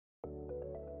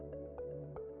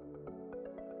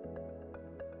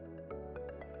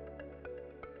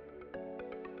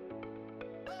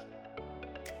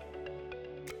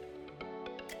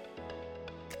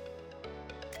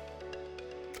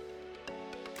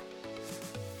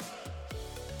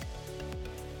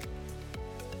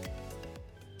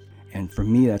And for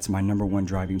me, that's my number one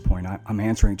driving point. I'm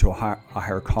answering to a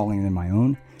higher calling than my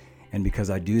own. And because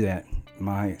I do that,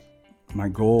 my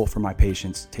goal for my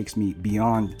patients takes me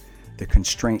beyond the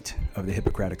constraint of the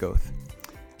Hippocratic Oath.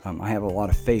 I have a lot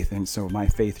of faith, and so my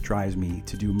faith drives me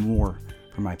to do more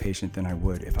for my patient than I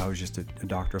would if I was just a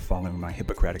doctor following my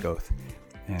Hippocratic Oath.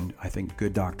 And I think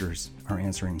good doctors are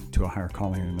answering to a higher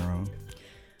calling than their own.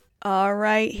 All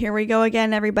right, here we go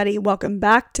again, everybody. Welcome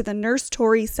back to the Nurse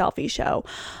Tori Selfie Show.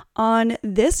 On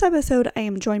this episode, I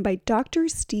am joined by Dr.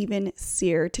 Steven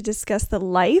Cyr to discuss the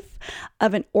life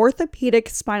of an orthopedic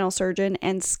spinal surgeon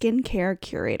and skincare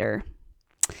curator.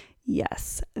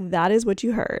 Yes, that is what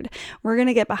you heard. We're going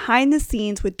to get behind the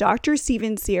scenes with Dr.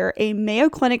 Steven Cyr, a Mayo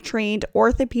Clinic Trained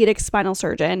orthopedic spinal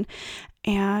surgeon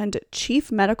and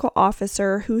chief medical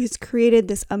officer who has created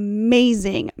this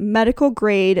amazing medical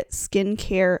grade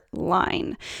skincare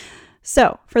line.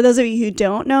 So, for those of you who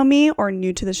don't know me or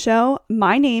new to the show,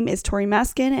 my name is Tori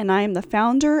Meskin and I am the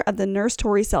founder of the Nurse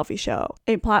Tori Selfie Show,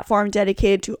 a platform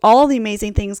dedicated to all the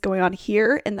amazing things going on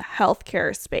here in the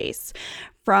healthcare space.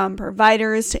 From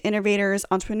providers to innovators,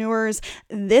 entrepreneurs,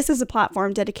 this is a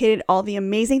platform dedicated to all the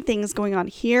amazing things going on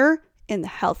here in the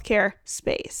healthcare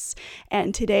space.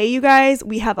 And today, you guys,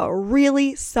 we have a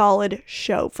really solid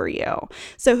show for you.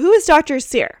 So who is Dr.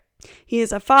 Cyr? He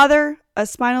is a father, a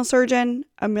spinal surgeon,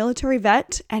 a military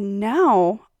vet, and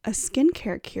now a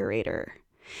skincare curator.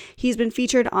 He's been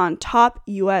featured on Top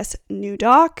US New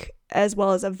Doc, as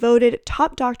well as a voted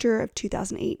top doctor of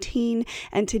 2018.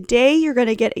 And today you're going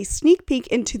to get a sneak peek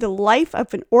into the life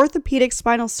of an orthopedic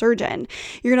spinal surgeon.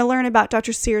 You're going to learn about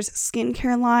Dr. Cyr's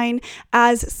skincare line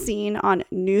as seen on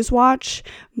Newswatch,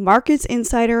 Markets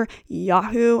Insider,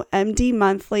 Yahoo, MD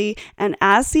Monthly, and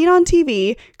as seen on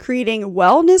TV, creating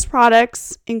wellness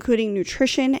products, including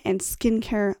nutrition and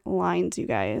skincare lines, you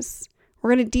guys.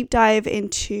 We're going to deep dive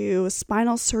into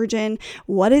spinal surgeon,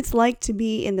 what it's like to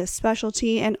be in this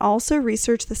specialty, and also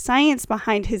research the science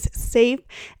behind his safe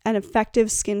and effective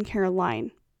skincare line.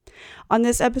 On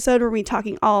this episode, we're going to be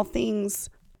talking all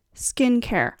things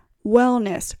skincare,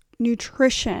 wellness,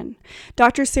 nutrition.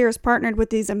 Dr. Cyr has partnered with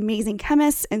these amazing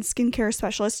chemists and skincare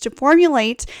specialists to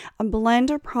formulate a blend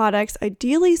of products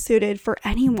ideally suited for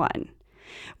anyone.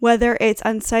 Whether it's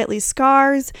unsightly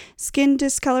scars, skin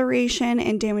discoloration,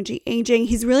 and damaging aging,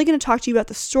 he's really going to talk to you about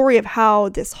the story of how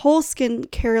this whole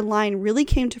skincare line really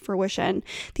came to fruition,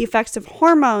 the effects of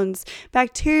hormones,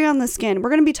 bacteria on the skin. We're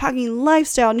going to be talking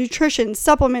lifestyle, nutrition,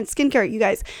 supplements, skincare. You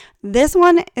guys, this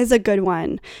one is a good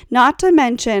one. Not to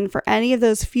mention, for any of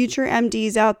those future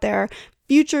MDs out there,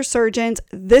 future surgeons,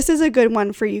 this is a good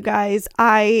one for you guys.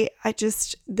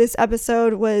 This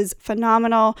episode was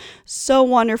phenomenal. So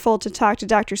wonderful to talk to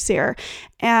Dr. Cyr.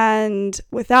 And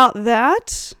without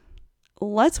that,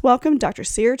 let's welcome Dr.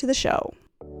 Cyr to the show.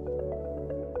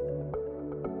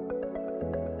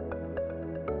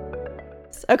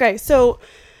 Okay, so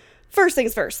first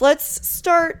things first, let's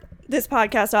start this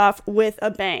podcast off with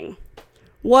a bang.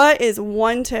 What is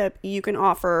one tip you can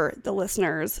offer the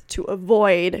listeners to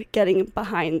avoid getting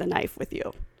behind the knife with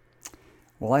you?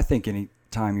 Well, I think any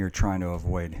time you're trying to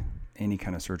avoid any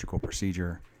kind of surgical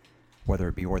procedure, whether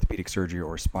it be orthopedic surgery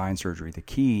or spine surgery, the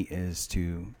key is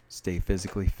to stay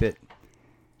physically fit.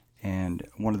 And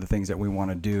one of the things that we want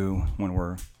to do when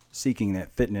we're seeking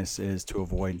that fitness is to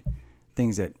avoid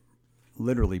things that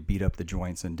literally beat up the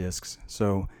joints and discs.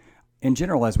 So in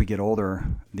general, as we get older,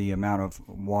 the amount of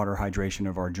water hydration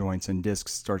of our joints and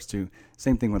discs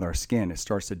same thing with our skin, it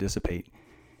starts to dissipate.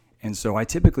 And so I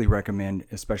typically recommend,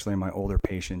 especially in my older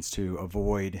patients, to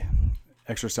avoid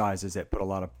exercises that put a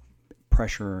lot of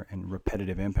pressure and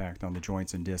repetitive impact on the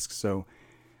joints and discs. So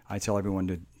I tell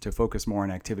everyone to focus more on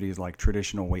activities like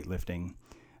traditional weightlifting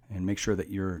and make sure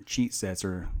that your cheat sets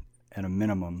are at a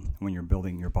minimum when you're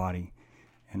building your body.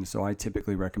 And so I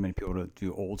typically recommend people to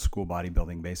do old school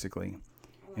bodybuilding, basically.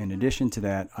 In addition to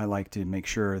that, I like to make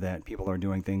sure that people are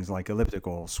doing things like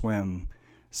elliptical, swim,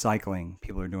 cycling.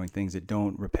 People are doing things that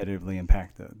don't repetitively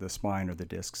impact the spine or the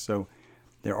discs. So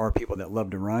there are people that love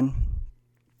to run,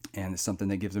 and it's something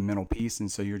that gives them mental peace, and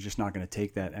so you're just not going to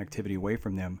take that activity away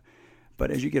from them.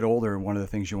 But as you get older, one of the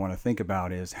things you want to think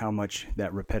about is how much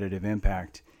that repetitive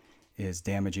impact is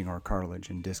damaging our cartilage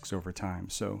and discs over time.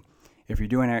 So if you're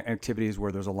doing activities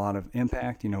where there's a lot of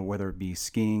impact, whether it be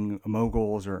skiing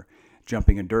moguls or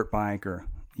jumping a dirt bike or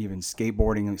even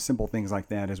skateboarding and simple things like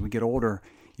that, as we get older,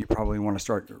 you probably want to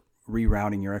start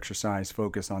rerouting your exercise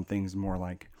focus on things more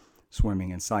like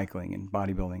swimming and cycling and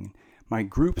bodybuilding. My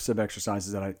groups of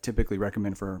exercises that I typically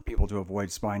recommend for people to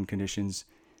avoid spine conditions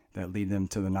that lead them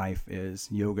to the knife is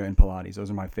yoga and Pilates.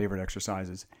 Those are my favorite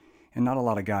exercises. And not a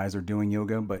lot of guys are doing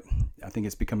yoga, but I think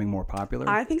it's becoming more popular.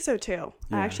 I think so too.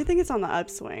 Yeah. I actually think it's on the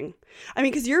upswing. I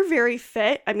mean, because you're very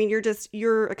fit. I mean,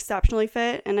 you're exceptionally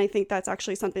fit. And I think that's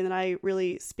actually something that I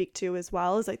really speak to as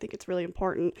well, is I think it's really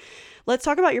important. Let's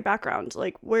talk about your background.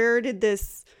 Like, where did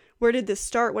this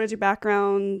start? What is your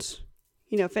background?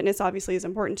 You know, fitness obviously is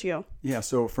important to you. Yeah.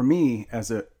 So for me,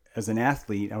 as an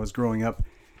athlete, I was growing up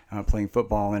playing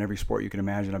football in every sport you can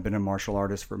imagine. I've been a martial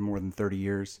artist for more than 30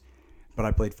 years. But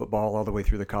I played football all the way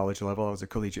through the college level. I was a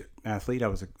collegiate athlete. I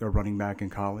was a running back in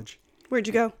college. Where'd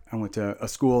you go? I went to a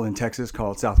school in Texas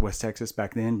called Southwest Texas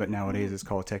back then, but nowadays it's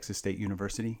called Texas State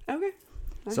University. Okay.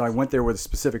 Nice. So I went there with a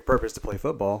specific purpose to play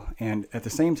football. And at the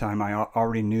same time, I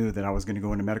already knew that I was going to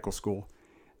go into medical school.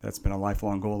 That's been a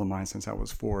lifelong goal of mine since I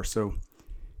was 4. So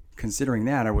considering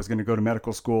that, I was going to go to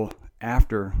medical school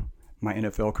after my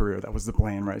NFL career. That was the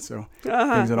plan, right? So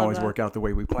things don't always work out the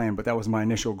way we planned. But that was my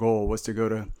initial goal, was to go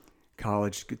to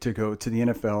college, to go to the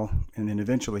NFL, and then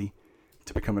eventually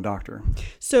to become a doctor.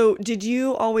 So did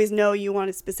you always know you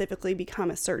wanted to specifically become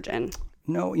a surgeon?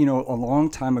 No, a long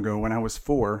time ago when I was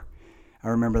 4, I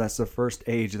remember that's the first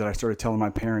age that I started telling my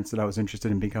parents that I was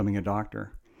interested in becoming a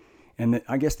doctor. And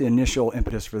I guess the initial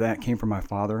impetus for that came from my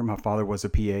father. My father was a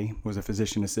PA, was a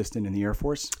physician assistant in the Air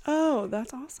Force. Oh,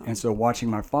 that's awesome. And so watching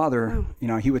my father,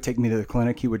 he would take me to the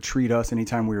clinic. He would treat us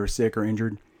anytime we were sick or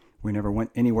injured. We never went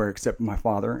anywhere except my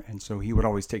father, and so he would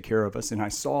always take care of us. And I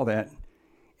saw that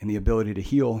in the ability to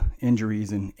heal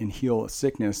injuries and heal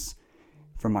sickness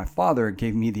from my father. It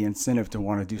gave me the incentive to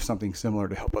want to do something similar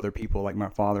to help other people like my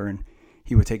father. And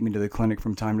he would take me to the clinic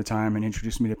from time to time and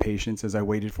introduce me to patients as I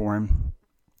waited for him.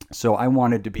 So I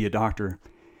wanted to be a doctor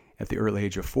at the early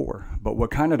age of 4. But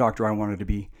what kind of doctor I wanted to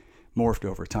be morphed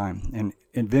over time. And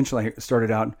eventually I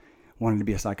started out wanted to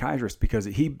be a psychiatrist, because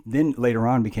he then later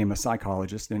on became a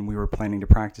psychologist, and we were planning to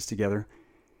practice together.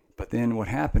 But then what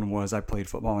happened was I played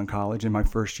football in college. In my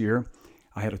first year,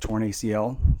 I had a torn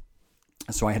ACL.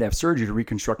 So I had to have surgery to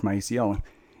reconstruct my ACL.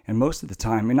 And most of the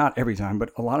time, and not every time,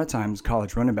 but a lot of times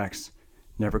college running backs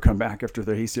never come back after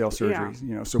their ACL surgeries.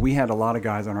 Yeah. So we had a lot of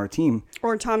guys on our team.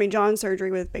 Or Tommy John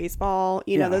surgery with baseball.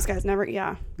 You know, those guys never,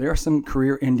 There are some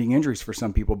career-ending injuries for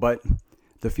some people, but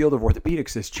the field of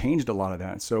orthopedics has changed a lot of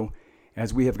that. So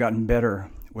as we have gotten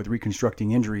better with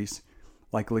reconstructing injuries,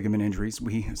 like ligament injuries,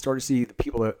 we start to see the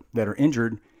people that are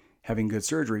injured having good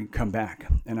surgery come back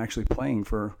and actually playing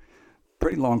for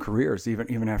pretty long careers,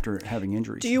 even after having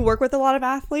injuries. Do you work with a lot of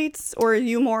athletes, or are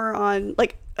you more on,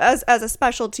 like, as a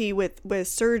specialty with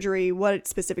surgery, what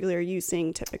specifically are you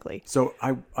seeing typically? So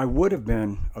I would have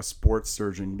been a sports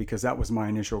surgeon, because that was my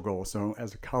initial goal. So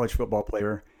as a college football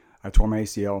player, I tore my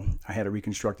ACL. I had it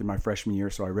reconstructed my freshman year,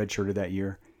 so I redshirted that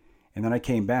year. And then I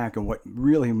came back, and what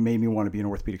really made me want to be an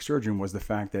orthopedic surgeon was the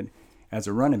fact that as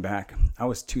a running back, I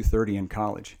was 230 in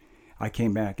college. I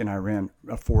came back and I ran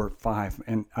a 4.5,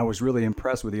 and I was really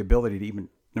impressed with the ability to even,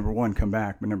 number one, come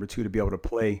back, but number two, to be able to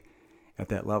play at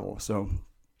that level. So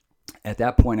at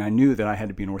that point, I knew that I had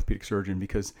to be an orthopedic surgeon,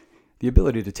 because the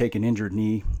ability to take an injured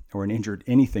knee or an injured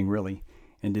anything really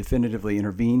and definitively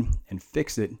intervene and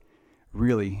fix it,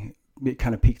 really, it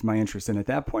kind of piqued my interest. And at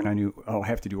that point, I knew, I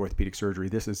have to do orthopedic surgery.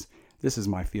 This is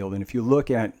my field. And if you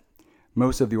look at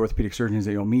most of the orthopedic surgeons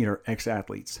that you'll meet are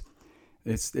ex-athletes.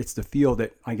 It's the field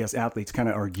that I guess athletes kind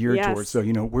of are geared towards. So,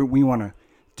 we want to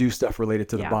do stuff related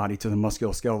to the body, to the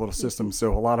musculoskeletal system.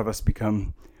 So a lot of us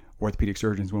become orthopedic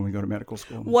surgeons when we go to medical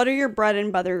school. What are your bread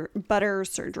and butter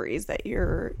surgeries that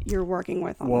you're working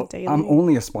with on the daily? I'm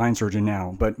only a spine surgeon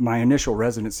now, but my initial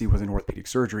residency was in orthopedic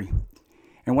surgery.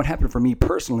 And what happened for me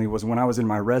personally was when I was in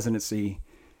my residency,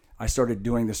 I started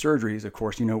doing the surgeries. Of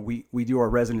course, we do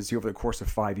our residency over the course of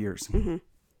 5 years. Mm-hmm.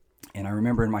 And I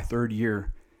remember in my 3rd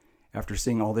year, after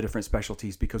seeing all the different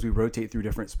specialties, because we rotate through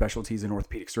different specialties in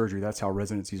orthopedic surgery, that's how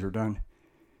residencies are done.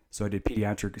 So I did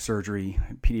pediatric surgery,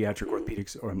 pediatric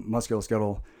orthopedics, or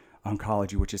musculoskeletal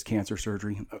oncology, which is cancer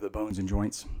surgery of the bones and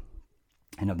joints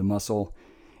and of the muscle.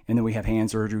 And then we have hand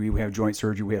surgery, we have joint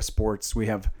surgery, we have sports, we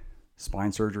have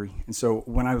spine surgery. And so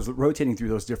when I was rotating through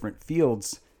those different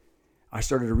fields, I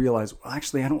started to realize, well,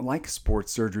 actually, I don't like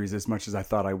sports surgeries as much as I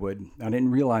thought I would. I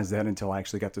didn't realize that until I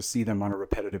actually got to see them on a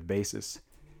repetitive basis.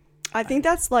 I think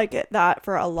that's like that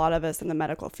for a lot of us in the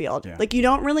medical field. Yeah. Like, you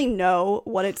don't really know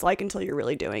what it's like until you're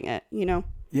really doing it,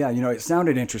 Yeah, it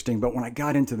sounded interesting, but when I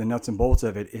got into the nuts and bolts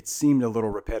of it, it seemed a little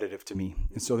repetitive to me.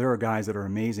 And so there are guys that are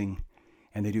amazing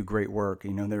and they do great work.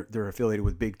 They're affiliated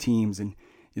with big teams, and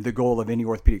the goal of any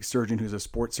orthopedic surgeon who's a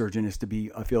sports surgeon is to be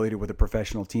affiliated with a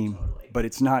professional team. Totally. But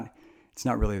it's not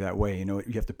really that way.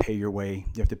 You have to pay your way.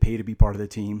 You have to pay to be part of the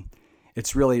team.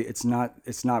 It's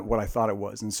not what I thought it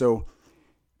was. And so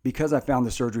because I found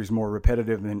the surgeries more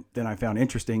repetitive than I found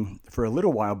interesting, for a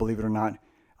little while, believe it or not,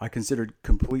 I considered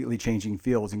completely changing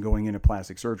fields and going into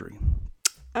plastic surgery.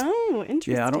 Oh,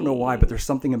 interesting. Yeah, I don't know why, but there's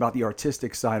something about the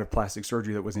artistic side of plastic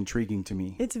surgery that was intriguing to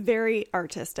me. It's very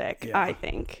artistic, Yeah. I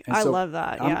think. And I so love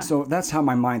that. Yeah. So that's how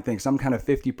my mind thinks. I'm kind of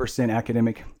 50%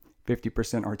 academic,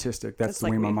 50% artistic. That's the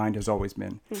like way my me. mind has always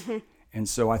been. And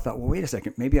so I thought, well, wait a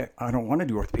second. Maybe I don't want to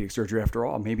do orthopedic surgery after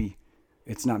all. Maybe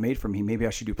it's not made for me. Maybe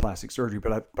I should do plastic surgery.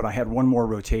 But I had one more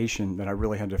rotation that I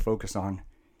really had to focus on,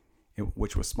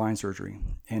 which was spine surgery.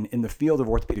 And in the field of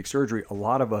orthopedic surgery, a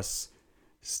lot of us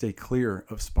stay clear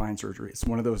of spine surgery. It's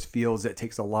one of those fields that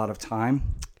takes a lot of time.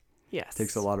 Yes. It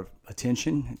takes a lot of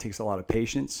attention. It takes a lot of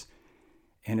patience.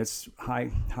 And it's high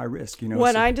risk,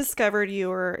 When I discovered you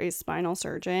were a spinal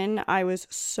surgeon, I was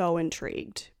so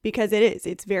intrigued because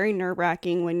it's very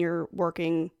nerve-wracking when you're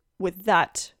working with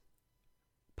that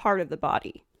part of the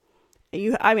body.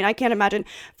 I can't imagine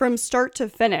from start to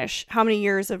finish how many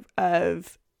years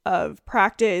of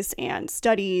practice and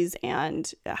studies,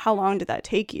 and how long did that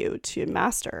take you to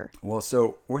master? Well,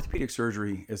 so orthopedic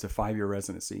surgery is a 5-year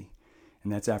residency,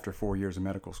 and that's after 4 years of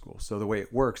medical school. So the way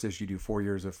it works is you do 4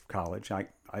 years of college. I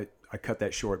cut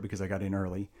that short because I got in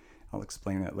early. I'll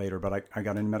explain that later, but I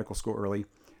got into medical school early.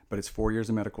 But it's 4 years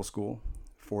of medical school,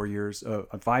 5 years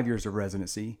of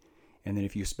residency, and then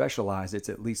if you specialize, it's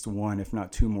at least 1, if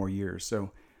not 2 more years. So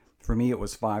for me, it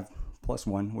was 5 plus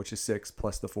 1, which is 6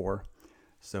 plus the 4.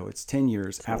 So it's 10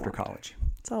 years after college.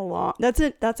 It's a long. That's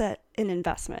an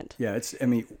investment. Yeah,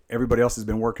 everybody else has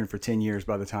been working for 10 years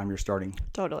by the time you're starting.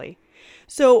 Totally.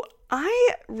 So I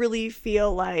really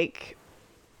feel like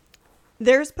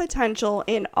there's potential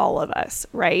in all of us,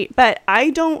 right? But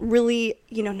I don't really,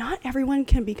 not everyone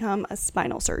can become a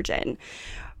spinal surgeon.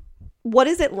 What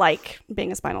is it like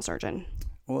being a spinal surgeon?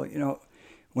 Well,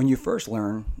 when you first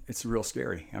learn, it's real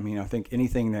scary. I think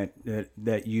anything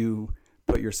that you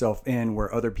put yourself in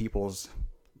where other people's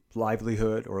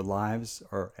livelihood or lives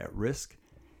are at risk,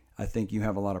 I think you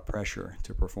have a lot of pressure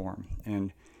to perform.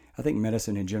 And I think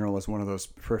medicine in general is one of those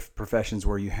professions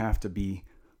where you have to be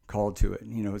called to it.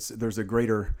 There's a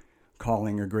greater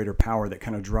calling or greater power that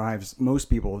kind of drives most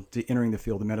people to entering the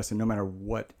field of medicine, no matter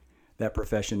what that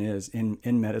profession is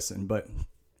in medicine. But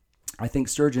I think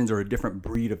surgeons are a different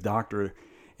breed of doctor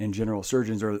in general.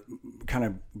 Surgeons are kind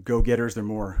of go-getters. They're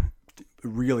more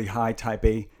really high type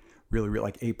A, really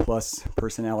like A+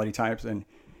 personality types. And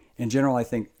in general, I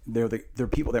think they're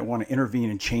people that want to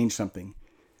intervene and change something.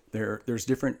 There's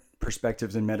different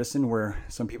perspectives in medicine where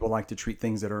some people like to treat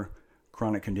things that are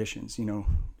chronic conditions,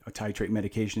 titrate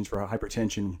medications for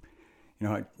hypertension,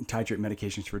 titrate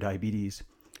medications for diabetes.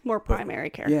 More primary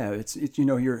care. Yeah, it's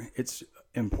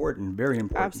important, very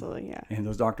important. Absolutely, yeah. And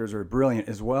those doctors are brilliant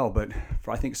as well. But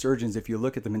I think surgeons, if you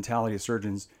look at the mentality of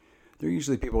surgeons, they're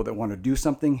usually people that want to do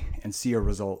something and see a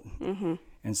result. Mm-hmm.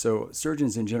 And so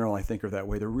surgeons in general, I think, are that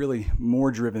way. They're really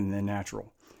more driven than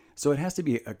natural. So it has to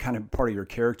be a kind of part of your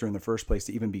character in the first place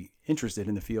to even be interested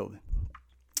in the field.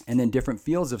 And then different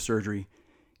fields of surgery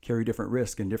carry different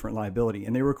risk and different liability,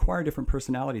 and they require different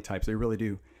personality types. They really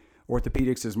do.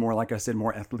 Orthopedics is more, like I said,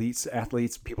 more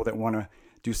athletes, people that want to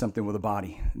do something with the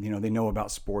body. They know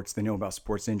about sports. They know about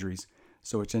sports injuries.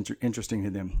 So it's interesting to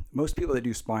them. Most people that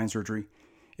do spine surgery,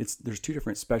 there's 2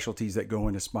 different specialties that go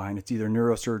into spine. It's either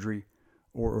neurosurgery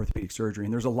or orthopedic surgery.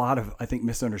 And there's a lot of, I think,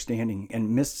 misunderstanding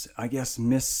and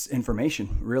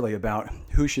misinformation really about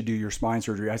who should do your spine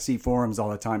surgery. I see forums all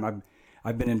the time.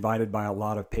 I've been invited by a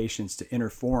lot of patients to enter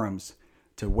forums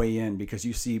to weigh in, because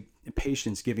you see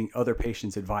patients giving other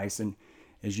patients advice. And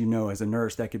as you know, as a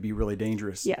nurse, that could be really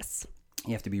dangerous. Yes.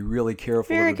 You have to be really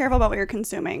careful. Very careful about what you're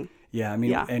consuming. Yeah.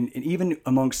 And even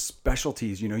amongst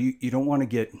specialties, you don't want to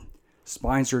get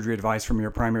spine surgery advice from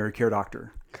your primary care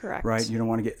doctor. Correct. Right. You don't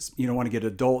want to get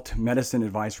adult medicine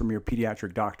advice from your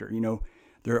pediatric doctor.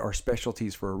 There are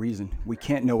specialties for a reason. We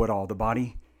can't know it all. The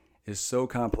body is so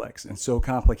complex and so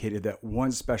complicated that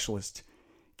one specialist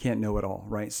can't know it all,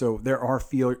 right? So there are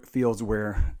fields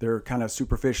where they're kind of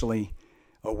superficially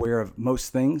aware of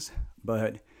most things,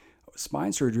 but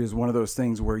spine surgery is one of those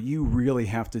things where you really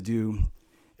have to do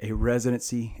a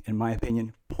residency, in my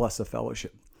opinion, plus a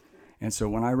fellowship. And so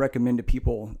when I recommend to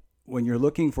people, when you're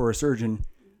looking for a surgeon,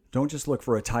 don't just look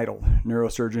for a title,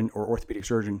 neurosurgeon or orthopedic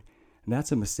surgeon. And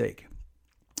that's a mistake,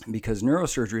 because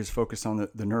neurosurgery is focused on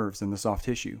the nerves and the soft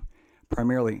tissue,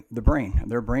 primarily the brain.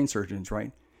 They're brain surgeons,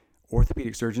 right?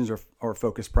 Orthopedic surgeons are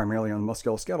focused primarily on the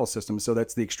musculoskeletal system, so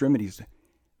that's the extremities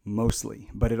mostly,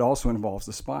 but it also involves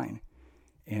the spine.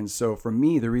 And so for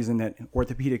me, the reason that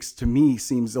orthopedics to me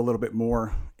seems a little bit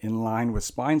more in line with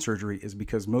spine surgery is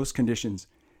because most conditions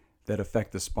that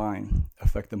affect the spine,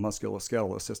 affect the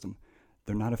musculoskeletal system.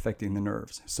 They're not affecting the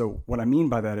nerves. So what I mean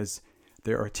by that is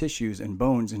there are tissues and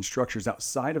bones and structures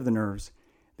outside of the nerves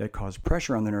that cause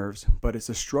pressure on the nerves, but it's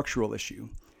a structural issue.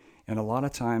 And a lot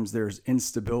of times there's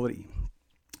instability.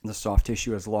 The soft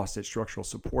tissue has lost its structural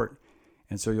support.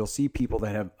 And so you'll see people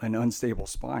that have an unstable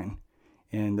spine.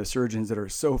 And the surgeons that are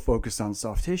so focused on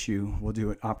soft tissue will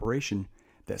do an operation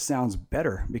that sounds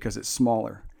better because it's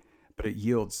smaller, but it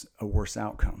yields a worse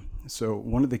outcome. So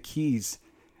one of the keys,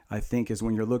 I think, is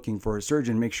when you're looking for a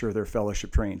surgeon, make sure they're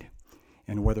fellowship trained.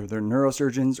 And whether they're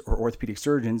neurosurgeons or orthopedic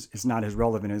surgeons is not as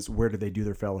relevant as where do they do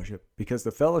their fellowship, because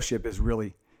the fellowship is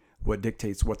really what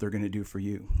dictates what they're going to do for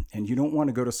you. And you don't want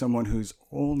to go to someone whose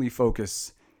only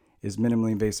focus is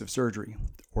minimally invasive surgery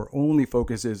or only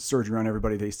focus is surgery on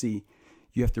everybody they see.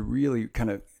 You have to really kind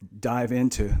of dive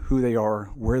into who they are,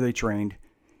 where they trained.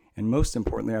 And most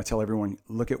importantly, I tell everyone,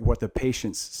 look at what the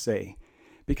patients say,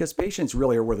 because patients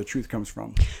really are where the truth comes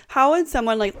from. How would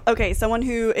someone someone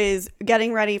who is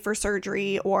getting ready for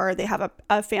surgery, or they have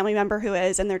a family member who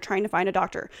is, and they're trying to find a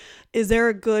doctor, is there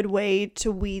a good way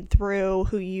to weed through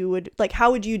who you would,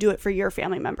 how would you do it for your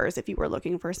family members if you were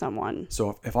looking for someone?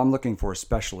 So if I'm looking for a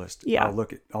specialist, yeah. I'll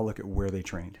look at where they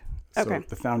trained. Okay. So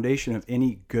the foundation of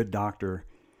any good doctor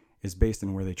is based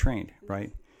on where they trained,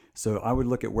 right? So I would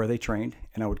look at where they trained,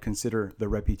 and I would consider the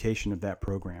reputation of that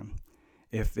program.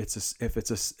 If it's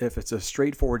a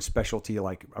straightforward specialty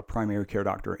like a primary care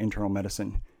doctor, internal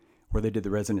medicine, where they did the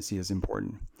residency is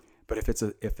important. But if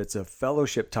it's a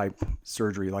fellowship type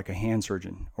surgery like a hand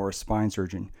surgeon or a spine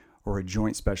surgeon or a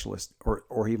joint specialist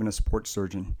or even a sports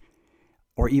surgeon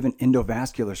or even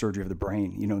endovascular surgery of the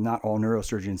brain, not all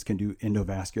neurosurgeons can do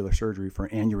endovascular surgery for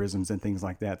aneurysms and things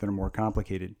like that are more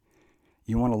complicated.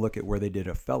 You want to look at where they did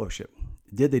a fellowship.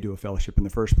 Did they do a fellowship in the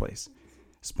first place?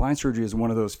 Spine surgery is one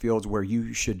of those fields where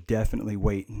you should definitely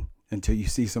wait until you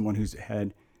see someone who's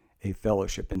had a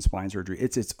fellowship in spine surgery.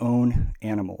 It's its own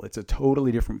animal. It's a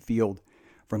totally different field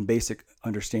from basic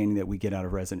understanding that we get out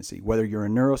of residency, whether you're a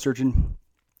neurosurgeon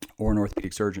or an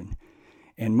orthopedic surgeon.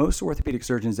 And most orthopedic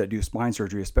surgeons that do spine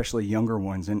surgery, especially younger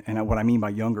ones, and what I mean by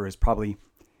younger is probably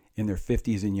in their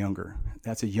 50s and younger.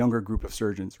 That's a younger group of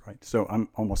surgeons, right? So I'm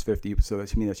almost 50, so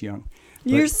to me that's young.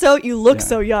 You look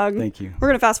so young. Thank you. We're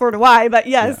going to fast forward to why, but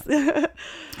yes. Yeah.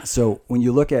 So when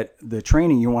you look at the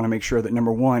training, you want to make sure that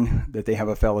number one, that they have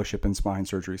a fellowship in spine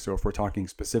surgery. So if we're talking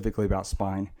specifically about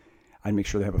spine, I'd make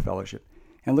sure they have a fellowship.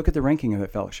 And look at the ranking of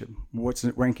that fellowship. What's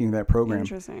the ranking of that program?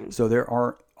 Interesting. So there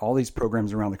are all these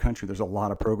programs around the country. There's a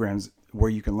lot of programs where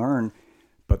you can learn,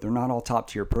 but they're not all top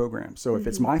tier programs. So if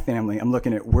it's my family, I'm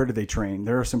looking at where do they train?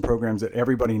 There are some programs that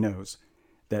everybody knows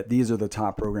that these are the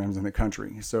top programs in the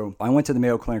country. So I went to the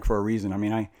Mayo Clinic for a reason. I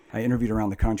mean, I interviewed around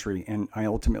the country and I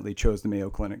ultimately chose the Mayo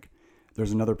Clinic.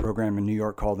 There's another program in New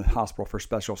York called the Hospital for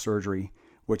Special Surgery,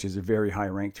 which is very high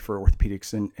ranked for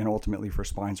orthopedics and ultimately for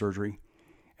spine surgery.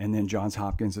 And then Johns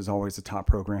Hopkins is always the top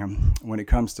program. When it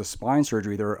comes to spine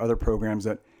surgery, there are other programs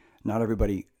that not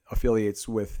everybody affiliates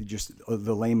with, just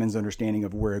the layman's understanding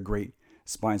of where a great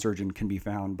spine surgeon can be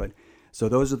found. But so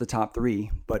those are the top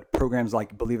three. But programs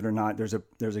like, believe it or not, there's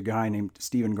a guy named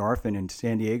Stephen Garfin in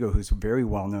San Diego who's very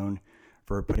well known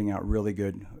for putting out really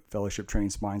good fellowship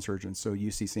trained spine surgeons. So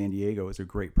UC San Diego is a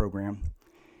great program.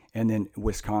 And then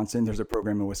Wisconsin, there's a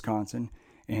program in Wisconsin.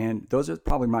 And those are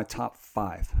probably my top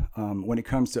five. When it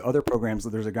comes to other programs,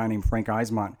 there's a guy named Frank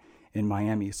Eismont in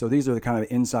Miami. So these are the kind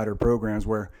of insider programs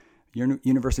where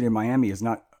University of Miami is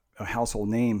not a household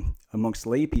name amongst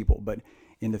lay people, but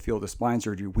in the field of spine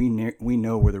surgery, we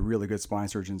know where the really good spine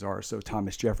surgeons are. So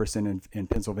Thomas Jefferson in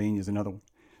Pennsylvania is another one.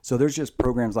 So there's just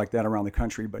programs like that around the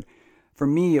country. But for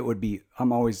me,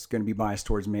 I'm always going to be biased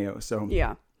towards Mayo. So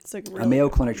yeah, it's like really a Mayo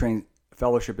Clinic Trained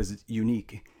fellowship is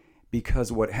unique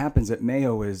because what happens at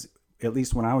Mayo is, at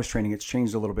least when I was training, it's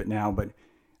changed a little bit now, but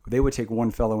they would take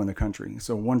one fellow in the country.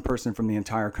 So one person from the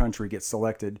entire country gets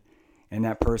selected, and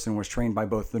that person was trained by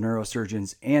both the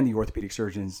neurosurgeons and the orthopedic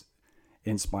surgeons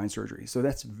in spine surgery. So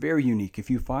that's very unique. If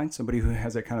you find somebody who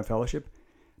has that kind of fellowship,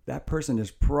 that person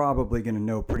is probably going to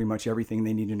know pretty much everything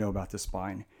they need to know about the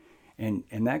spine. And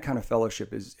that kind of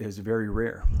fellowship is very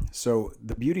rare. So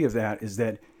the beauty of that is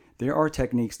that there are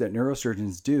techniques that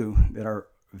neurosurgeons do that are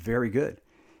very good.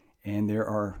 And there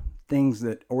are things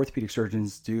that orthopedic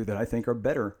surgeons do that I think are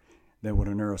better than what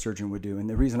a neurosurgeon would do. And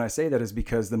the reason I say that is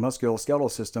because the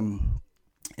musculoskeletal system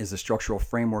is the structural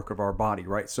framework of our body,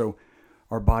 right? So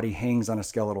our body hangs on a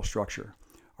skeletal structure.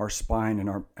 Our spine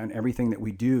and everything that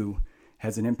we do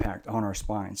has an impact on our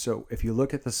spine. So if you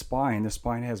look at the spine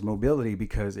has mobility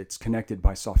because it's connected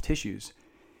by soft tissues.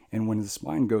 And when the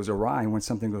spine goes awry, when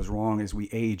something goes wrong as we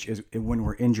age, when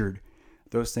we're injured,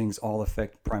 those things all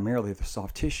affect primarily the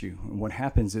soft tissue. And what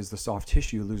happens is the soft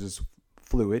tissue loses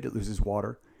fluid, it loses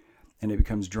water, and it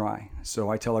becomes dry. So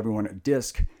I tell everyone a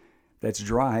disc that's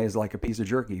dry is like a piece of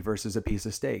jerky versus a piece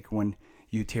of steak. When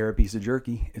you tear a piece of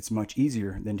jerky, it's much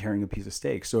easier than tearing a piece of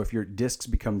steak. So if your discs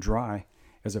become dry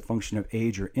as a function of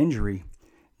age or injury,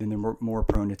 then they're more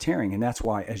prone to tearing. And that's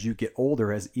why as you get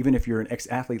older, as even if you're an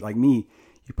ex-athlete like me,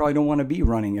 you probably don't want to be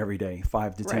running every day,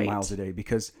 5 to 10 miles a day,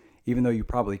 because even though you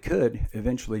probably could,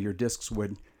 eventually your discs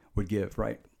would give,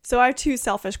 right? So I have 2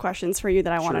 selfish questions for you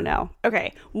that I want to know.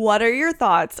 Okay. What are your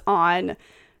thoughts on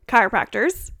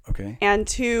chiropractors? Okay. And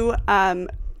 2,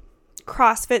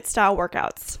 CrossFit style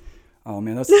workouts? Oh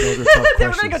man, those are tough questions. We're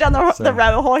going to go down the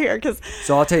rabbit hole here.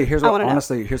 So I'll tell you, here's what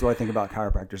I think about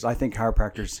chiropractors. I think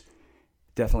chiropractors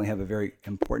definitely have a very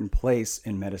important place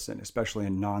in medicine, especially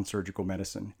in non-surgical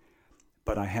medicine.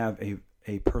 But I have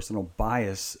a personal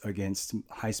bias against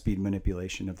high-speed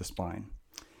manipulation of the spine.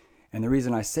 And the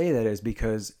reason I say that is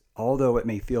because although it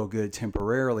may feel good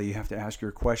temporarily, you have to ask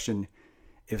your question,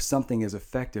 if something is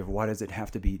effective, why does it have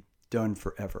to be done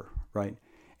forever, right?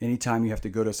 Anytime you have to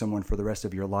go to someone for the rest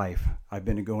of your life, I've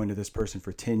been going to this person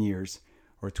for 10 years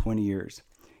or 20 years.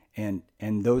 And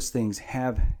those things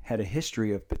have had a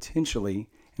history of potentially,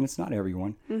 and it's not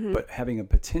everyone, but having a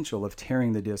potential of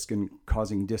tearing the disc and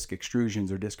causing disc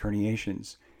extrusions or disc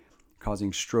herniations,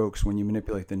 causing strokes when you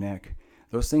manipulate the neck.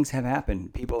 Those things have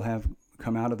happened. People have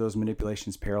come out of those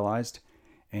manipulations paralyzed,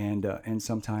 and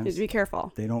sometimes Just be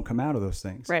careful. They don't come out of those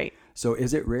things. Right. So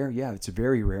is it rare? Yeah, it's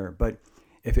very rare. But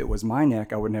if it was my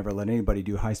neck, I would never let anybody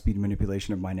do high-speed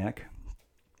manipulation of my neck.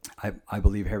 I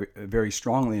believe very, very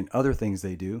strongly in other things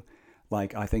they do,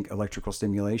 like I think electrical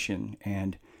stimulation,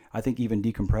 and I think even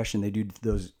decompression. They do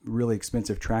those really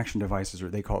expensive traction devices, or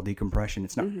they call it decompression.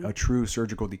 It's not a true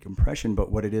surgical decompression,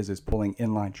 but what it is pulling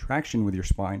inline traction with your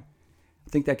spine. I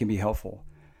think that can be helpful.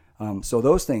 So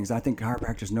those things, I think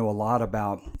chiropractors know a lot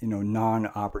about,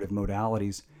 non-operative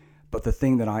modalities. But the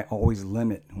thing that I always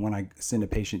limit when I send a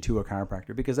patient to a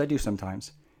chiropractor, because I do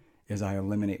sometimes, is I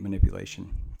eliminate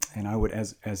manipulation. And I would,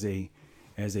 as a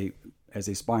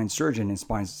spine surgeon and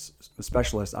spine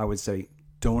specialist, I would say,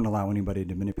 don't allow anybody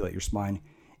to manipulate your spine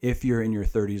if you're in your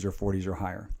 30s or 40s or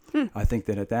higher. I think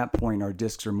that at that point, our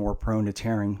discs are more prone to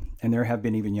tearing. And there have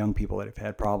been even young people that have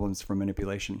had problems from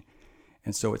manipulation.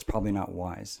 And so it's probably not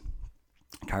wise.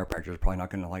 Chiropractors are probably not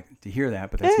going to like to hear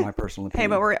that, but that's my personal opinion.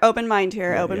 Hey, but we're open mind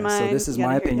here. Open mind. So this is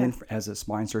my opinion as a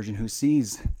spine surgeon who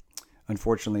sees,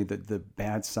 unfortunately, the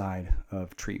bad side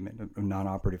of treatment, of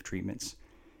non-operative treatments.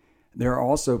 There are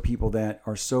also people that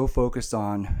are so focused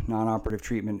on non-operative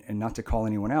treatment, and not to call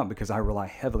anyone out because I rely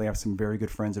heavily. I have some very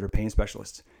good friends that are pain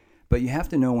specialists. But you have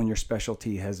to know when your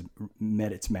specialty has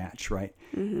met its match, right?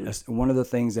 One of the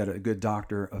things that a good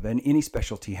doctor of any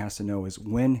specialty has to know is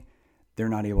when they're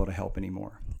not able to help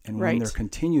anymore. And when their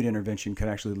continued intervention could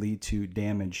actually lead to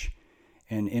damage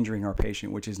and injuring our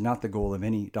patient, which is not the goal of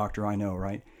any doctor I know,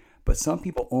 right? But some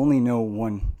people only know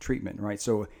one treatment, right?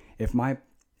 So if my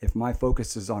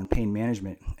focus is on pain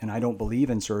management and I don't believe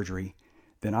in surgery,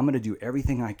 then I'm going to do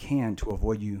everything I can to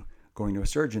avoid you going to a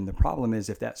surgeon. The problem is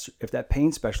if that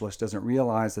pain specialist doesn't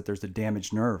realize that there's a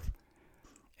damaged nerve,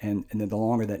 and then the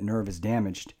longer that nerve is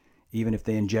damaged, even if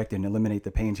they inject and eliminate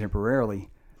the pain temporarily,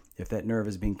 if that nerve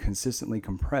is being consistently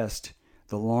compressed,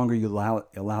 the longer you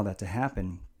allow that to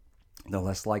happen, the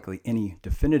less likely any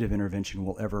definitive intervention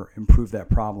will ever improve that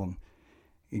problem.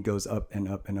 It goes up and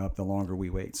up and up the longer we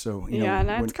wait. So and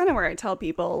that's kind of where I tell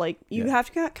people, like, you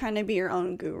have to kind of be your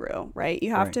own guru, right?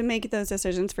 You have to make those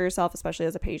decisions for yourself, especially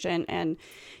as a patient. And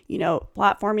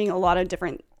platforming a lot of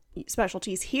different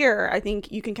specialties here, I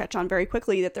think you can catch on very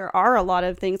quickly that there are a lot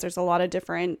of things. There's a lot of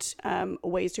different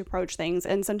ways to approach things.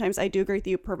 And sometimes I do agree with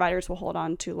you, providers will hold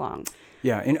on too long.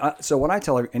 Yeah. And so what I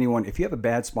tell anyone, if you have a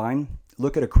bad spine,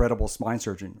 look at a credible spine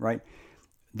surgeon, right?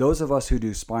 Those of us who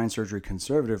do spine surgery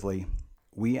conservatively,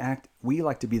 we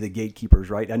like to be the gatekeepers,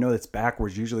 right? I know that's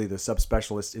backwards. Usually the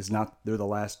subspecialist is not, they're the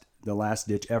last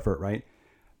ditch effort, right?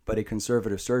 But a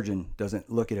conservative surgeon doesn't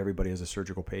look at everybody as a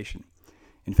surgical patient.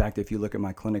 In fact, if you look at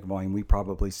my clinic volume, we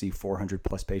probably see 400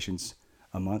 plus patients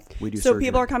a month. We do so surgery.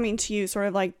 People are coming to you sort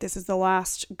of like, this is the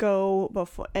last go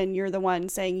before, and you're the one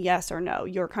saying yes or no.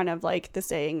 You're kind of like the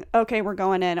saying, okay, we're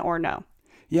going in, or no.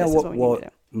 Yeah, well,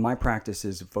 my practice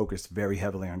is focused very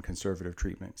heavily on conservative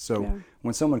treatment. So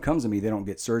when someone comes to me, they don't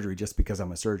get surgery just because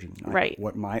I'm a surgeon. Right.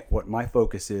 What my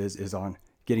focus is on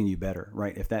getting you better,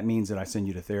 right? If that means that I send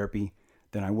you to therapy,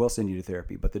 then I will send you to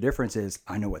therapy. But the difference is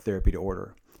I know what therapy to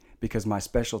order, because my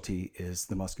specialty is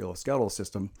the musculoskeletal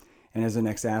system. And as an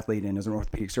ex-athlete and as an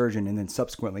orthopedic surgeon, and then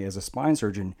subsequently as a spine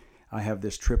surgeon, I have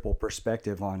this triple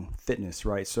perspective on fitness,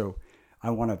 right? So I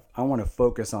want to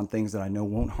focus on things that I know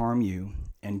won't harm you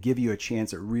and give you a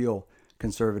chance at real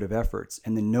conservative efforts,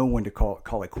 and then know when to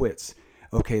call it quits.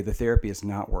 Okay, the therapy is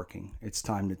not working. It's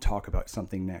time to talk about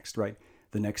something next, right?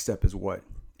 The next step is what?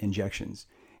 Injections.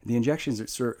 The injections that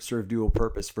serve dual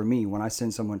purpose for me. When I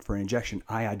send someone for an injection,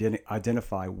 I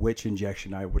identify which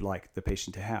injection I would like the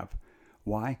patient to have.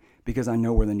 Why? Because I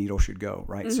know where the needle should go,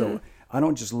 right? Mm-hmm. So I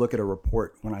don't just look at a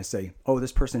report when I say, oh,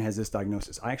 this person has this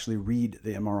diagnosis. I actually read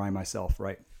the MRI myself,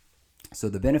 right? So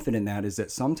the benefit in that is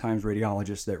that sometimes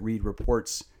radiologists that read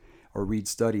reports or read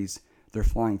studies, they're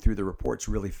flying through the reports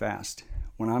really fast.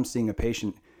 When I'm seeing a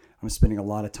patient, I'm spending a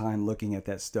lot of time looking at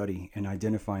that study and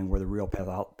identifying where the real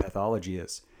pathology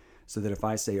is. So that if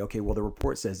I say, okay, well, the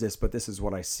report says this, but this is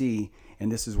what I see,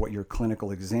 and this is what your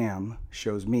clinical exam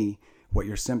shows me, what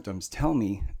your symptoms tell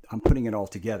me, I'm putting it all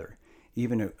together.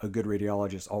 Even a good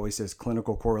radiologist always says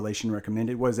clinical correlation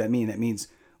recommended. What does that mean? That means,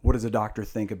 what does a doctor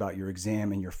think about your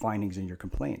exam and your findings and your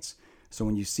complaints? So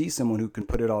when you see someone who can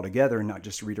put it all together and not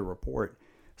just read a report,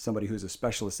 somebody who's a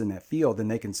specialist in that field, then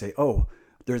they can say, oh,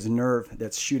 there's a nerve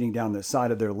that's shooting down the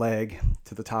side of their leg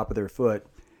to the top of their foot.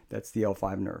 That's the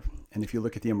L5 nerve. And if you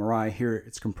look at the MRI here,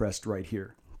 it's compressed right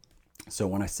here. So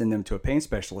when I send them to a pain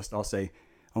specialist, I'll say,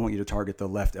 I want you to target the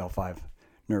left L5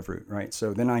 nerve root, right?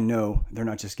 So then I know they're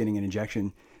not just getting an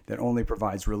injection that only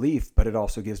provides relief, but it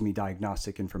also gives me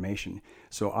diagnostic information.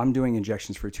 So I'm doing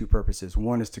injections for two purposes.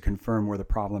 One is to confirm where the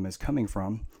problem is coming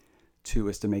from. Two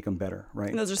is to make them better, right?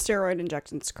 And those are steroid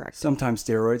injections, correct? Sometimes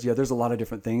steroids. Yeah, there's a lot of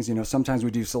different things. Sometimes we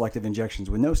do selective injections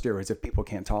with no steroids if people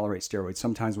can't tolerate steroids.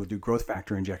 Sometimes we'll do growth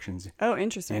factor injections. Oh,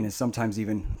 interesting. And sometimes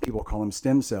even people call them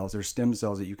stem cells. There's stem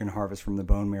cells that you can harvest from the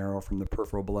bone marrow or from the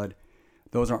peripheral blood.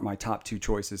 Those aren't my top two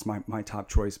choices. My top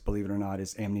choice, believe it or not,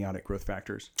 is amniotic growth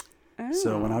factors. Oh.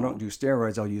 So when I don't do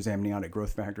steroids, I'll use amniotic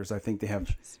growth factors. I think they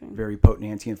have very potent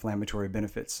anti-inflammatory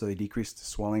benefits. So they decrease the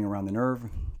swelling around the nerve.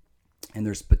 And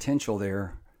there's potential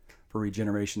there for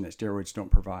regeneration that steroids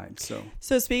don't provide. So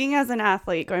speaking as an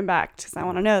athlete, going back, because I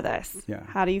want to know this. Yeah.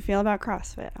 How do you feel about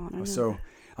CrossFit? I want to know. So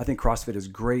I think CrossFit is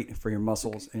great for your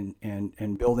muscles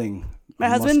and building. My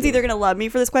husband's either going to love me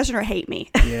for this question or hate me.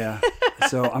 Yeah.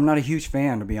 So I'm not a huge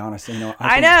fan, to be honest.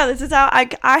 I know. This is how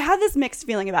I have this mixed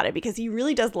feeling about it, because he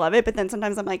really does love it. But then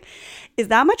sometimes I'm like, is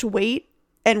that much weight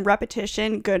and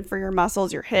repetition good for your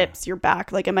muscles, your hips, your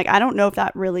back? Like, I'm like, I don't know if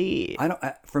that really.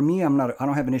 For me, I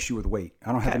don't have an issue with weight.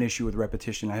 I don't have an issue with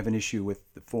repetition. I have an issue with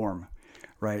the form,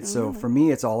 right? So for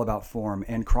me, it's all about form,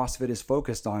 and CrossFit is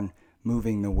focused on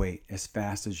moving the weight as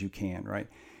fast as you can, right?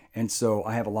 And so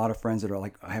I have a lot of friends that are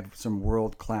like, I have some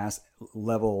world-class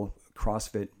level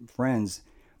CrossFit friends,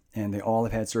 and they all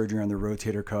have had surgery on their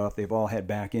rotator cuff. They've all had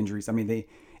back injuries. I mean,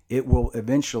 it will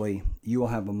eventually, you will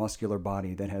have a muscular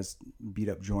body that has beat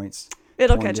up joints.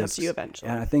 It'll catch up to you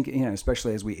eventually. And I think,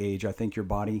 especially as we age, I think your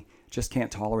body just can't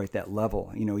tolerate that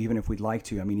level. Even if we'd like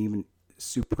to. I mean, even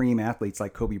supreme athletes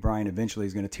like Kobe Bryant eventually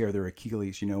is going to tear their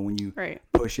Achilles, when you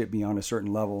push it beyond a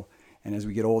certain level. And as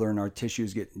we get older and our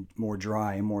tissues get more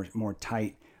dry and more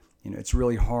tight, it's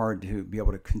really hard to be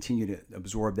able to continue to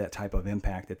absorb that type of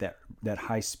impact at that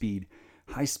high speed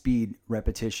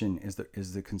repetition is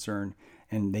the concern.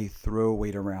 And they throw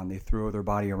weight around, they throw their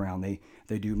body around, they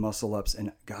do muscle ups,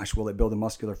 and gosh, will it build a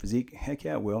muscular physique? Heck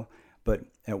yeah, it will. But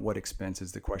at what expense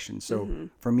is the question. So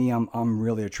for me, I'm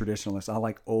really a traditionalist. I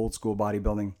like old school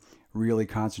bodybuilding, really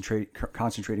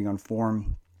concentrating on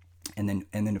form, and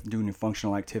then doing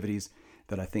functional activities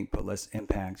that I think put less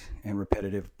impact, and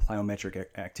repetitive plyometric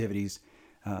activities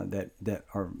that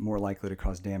are more likely to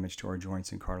cause damage to our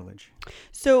joints and cartilage.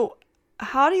 So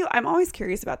I'm always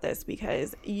curious about this,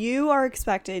 because you are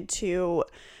expected to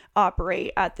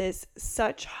operate at this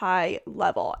such high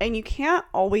level, and you can't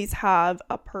always have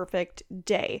a perfect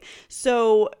day.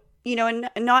 So, and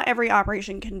not every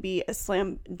operation can be a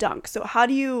slam dunk. So how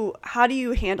do you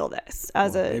handle this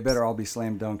they better all be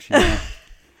slam dunks,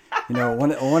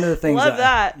 one of the things. Love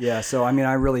that. Yeah. So, I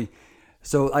mean,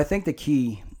 so I think the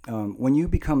key, when you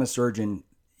become a surgeon,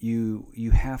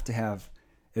 you have to have,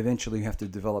 eventually you have to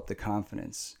develop the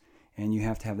confidence, and you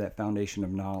have to have that foundation of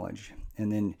knowledge.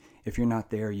 And then if you're not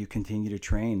there, you continue to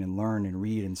train and learn and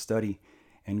read and study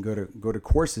and go to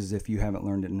courses if you haven't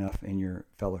learned it enough in your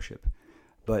fellowship.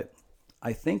 But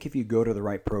I think if you go to the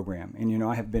right program, and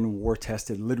I have been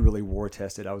literally war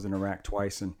tested. I was in Iraq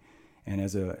twice, and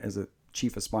as a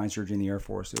chief of spine surgery in the Air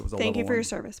Force, it was a Thank you for one. your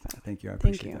service, Pat. Thank you. I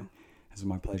appreciate that. It's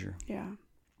my pleasure. Yeah.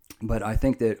 But I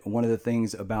think that one of the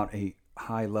things about a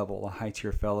high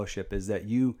tier fellowship is that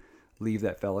you leave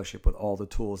that fellowship with all the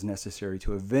tools necessary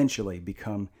to eventually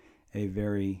become a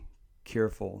very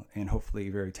careful and hopefully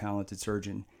very talented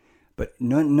surgeon. But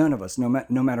none of us, no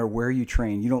matter where you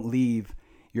train, you don't leave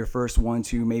your first 1,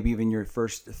 2, maybe even your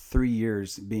first 3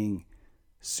 years being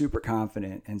super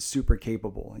confident and super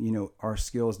capable. Our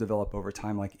skills develop over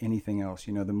time like anything else.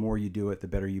 The more you do it, the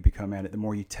better you become at it. The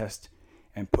more you test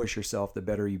and push yourself, the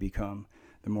better you become.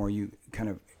 The more you kind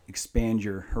of expand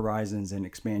your horizons and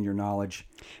expand your knowledge.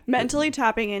 Mentally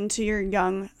tapping into your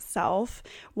young self,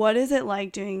 what is it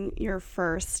like doing your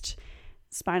first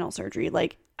spinal surgery?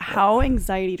 Like, how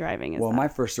anxiety driving is that? Well, my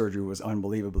first surgery was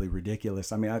unbelievably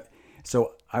ridiculous. I mean,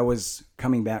 I was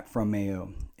coming back from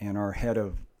Mayo, and our head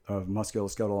of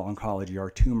musculoskeletal oncology,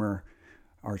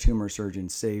 our tumor surgeon,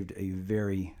 saved a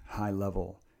very high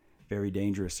level, very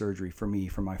dangerous surgery for me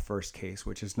for my first case,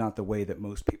 which is not the way that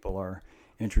most people are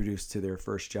introduced to their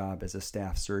first job as a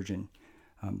staff surgeon.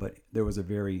 But there was a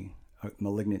very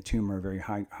malignant tumor, very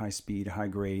high speed, high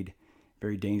grade,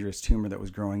 very dangerous tumor that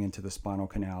was growing into the spinal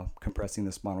canal, compressing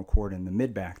the spinal cord in the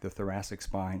mid-back, the thoracic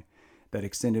spine, that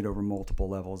extended over multiple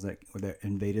levels, that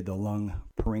invaded the lung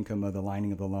parenchyma, the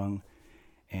lining of the lung,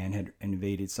 and had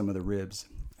invaded some of the ribs.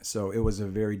 So it was a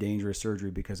very dangerous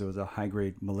surgery because it was a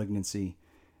high-grade malignancy.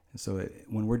 So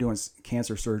when we're doing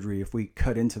cancer surgery, if we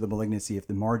cut into the malignancy, if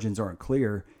the margins aren't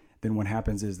clear, then what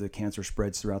happens is the cancer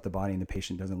spreads throughout the body and the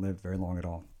patient doesn't live very long at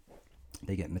all.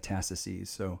 They get metastases.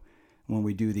 So when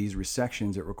we do these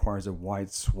resections, it requires a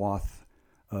wide swath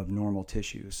of normal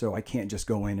tissue. So I can't just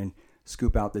go in and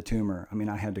scoop out the tumor. I mean,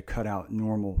 I had to cut out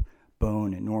normal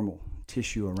bone and normal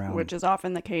tissue around. Which is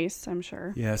often the case, I'm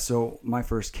sure. Yeah, so my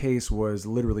first case was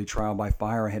literally trial by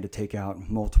fire. I had to take out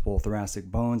multiple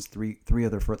thoracic bones, three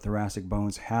other thoracic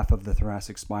bones, half of the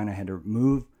thoracic spine I had to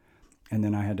remove, and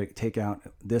then I had to take out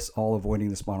this, all avoiding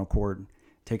the spinal cord,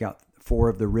 take out 4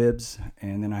 of the ribs,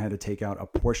 and then I had to take out a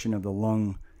portion of the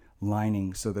lung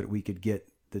lining so that we could get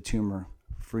the tumor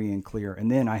free and clear.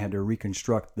 And then I had to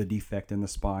reconstruct the defect in the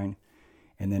spine,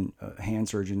 and then a hand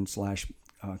surgeon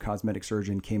 / cosmetic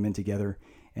surgeon came in together,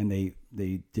 and they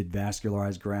did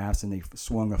vascularized grafts, and they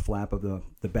swung a flap of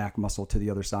the back muscle to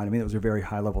the other side. I mean, it was a very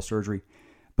high level surgery,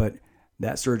 but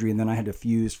that surgery, and then I had to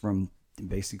fuse from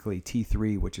basically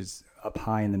T3, which is up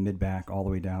high in the mid back, all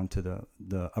the way down to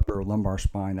the upper lumbar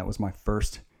spine. That was my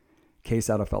first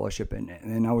case out of fellowship,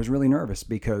 and I was really nervous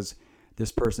because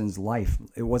this person's life,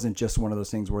 it wasn't just one of those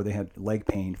things where they had leg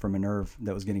pain from a nerve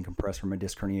that was getting compressed from a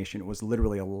disc herniation. It was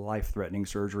literally a life-threatening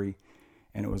surgery,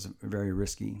 and it was very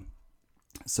risky.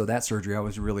 So that surgery, I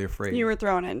was really afraid. You were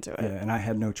thrown into it. Yeah, and I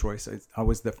had no choice. I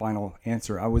was the final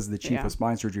answer. I was the chief of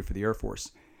spine surgery for the Air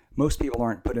Force. Most people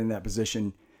aren't put in that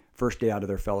position first day out of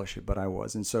their fellowship, but I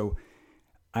was. And so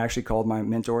I actually called my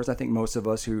mentors. I think most of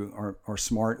us who are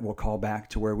smart will call back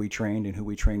to where we trained and who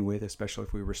we trained with, especially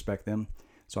if we respect them.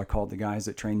 So I called the guys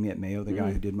that trained me at Mayo, the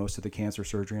guy who did most of the cancer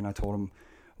surgery, and I told him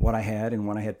what I had and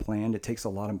what I had planned. It takes a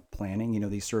lot of planning.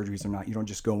 These surgeries are not, you don't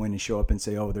just go in and show up and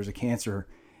say, oh, there's a cancer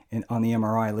on the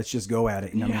MRI, let's just go at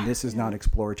it. I mean, this is not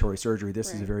exploratory surgery.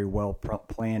 This is a very well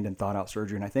planned and thought out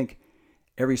surgery. And I think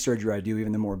every surgery I do,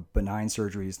 even the more benign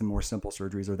surgeries, the more simple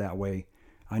surgeries, are that way.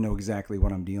 I know exactly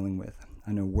what I'm dealing with.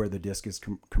 I know where the disc is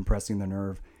compressing the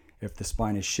nerve. If the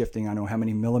spine is shifting, I know how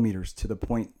many millimeters to the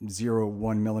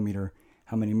 0.01 millimeter,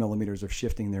 how many millimeters of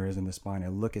shifting there is in the spine. I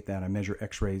look at that. I measure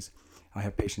x-rays. I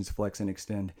have patients flex and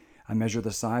extend. I measure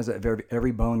the size of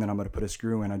every bone that I'm going to put a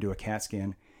screw in. I do a CAT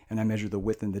scan, and I measure the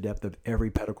width and the depth of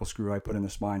every pedicle screw I put in the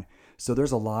spine. So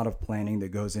there's a lot of planning that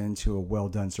goes into a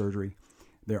well-done surgery.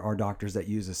 There are doctors that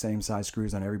use the same size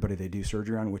screws on everybody they do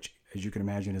surgery on, which, as you can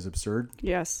imagine, is absurd.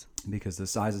 Yes. Because the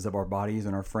sizes of our bodies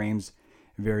and our frames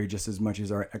vary just as much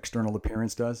as our external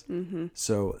appearance does. Mm-hmm.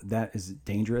 So that is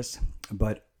dangerous.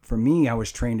 But for me, I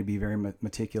was trained to be very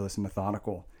meticulous and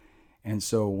methodical. And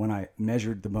so when I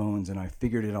measured the bones and I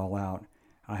figured it all out,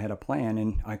 I had a plan,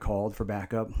 and I called for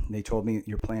backup. They told me,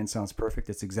 your plan sounds perfect.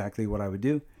 It's exactly what I would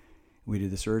do. We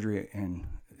did the surgery, and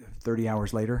 30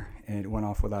 hours later, and it went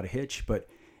off without a hitch, but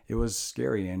it was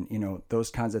scary. And, those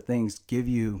kinds of things give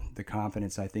you the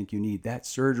confidence I think you need. That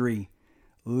surgery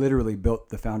literally built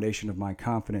the foundation of my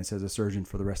confidence as a surgeon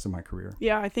for the rest of my career.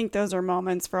 Yeah, I think those are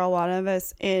moments for a lot of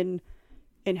us in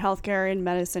healthcare and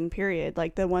medicine, period,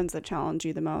 like the ones that challenge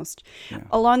you the most. Yeah.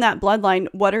 Along that bloodline,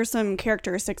 what are some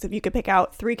characteristics, if you could pick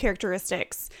out 3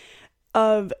 characteristics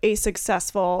of a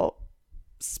successful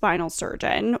spinal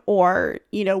surgeon, or,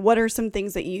 what are some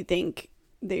things that you think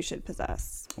they should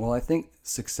possess? Well, I think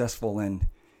successful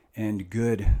and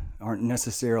good aren't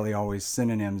necessarily always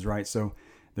synonyms, right? So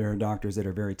there are doctors that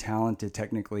are very talented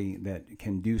technically that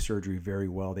can do surgery very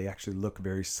well. They actually look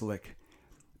very slick.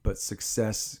 But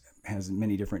success has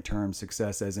many different terms.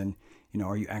 Success as in,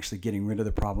 are you actually getting rid of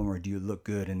the problem, or do you look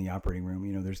good in the operating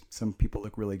room? There's some people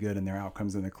look really good and their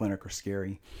outcomes in the clinic are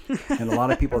scary. And a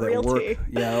lot of people that work,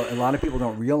 a lot of people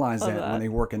don't realize that when they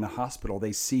work in the hospital,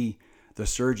 they see the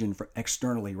surgeon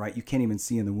externally, right? You can't even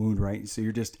see in the wound, right? So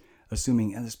you're just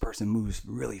assuming this person moves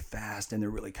really fast and they're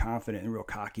really confident and real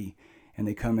cocky. And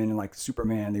they come in like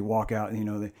Superman, they walk out,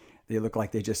 they look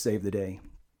like they just saved the day.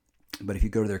 But if you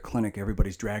go to their clinic,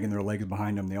 everybody's dragging their legs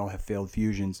behind them. They all have failed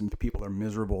fusions, and people are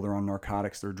miserable. They're on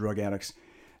narcotics. They're drug addicts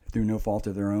through no fault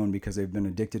of their own because they've been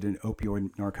addicted to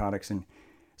opioid narcotics. And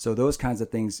so those kinds of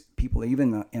things, people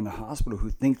even in the hospital who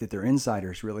think that they're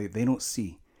insiders, really, they don't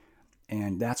see.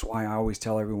 And that's why I always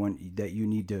tell everyone that you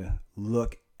need to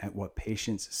look at what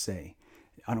patients say.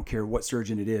 I don't care what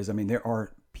surgeon it is. I mean, there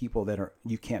are people that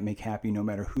you can't make happy no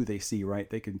matter who they see, right?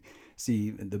 They could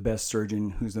see the best surgeon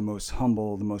who's the most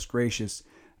humble, the most gracious,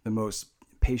 the most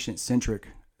patient-centric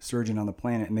surgeon on the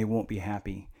planet, and they won't be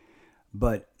happy.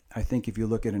 But I think if you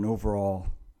look at an overall,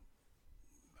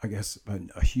 I guess,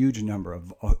 a huge number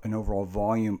of an overall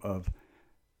volume of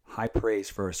high praise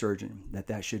for a surgeon,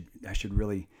 that should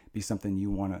really be something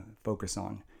you want to focus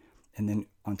on. And then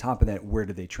on top of that, where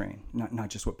do they train? Not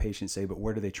just what patients say, but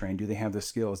where do they train? Do they have the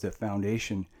skills, the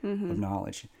foundation of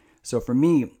knowledge? So for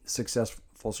me,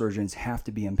 successful surgeons have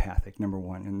to be empathic, number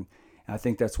one. And I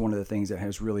think that's one of the things that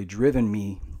has really driven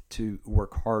me to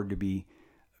work hard to be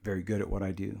very good at what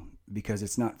I do, because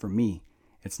it's not for me.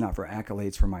 It's not for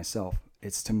accolades for myself.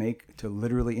 It's to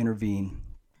literally intervene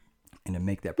and to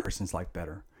make that person's life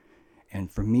better. And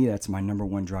for me, that's my number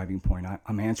one driving point.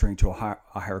 I'm answering to a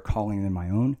higher calling than my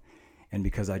own. And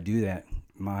because I do that,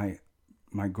 my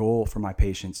goal for my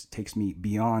patients takes me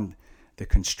beyond the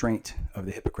constraint of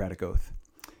the Hippocratic Oath.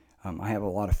 I have a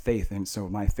lot of faith, and so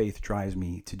my faith drives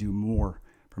me to do more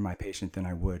for my patient than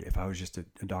I would if I was just a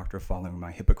doctor following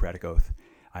my Hippocratic Oath.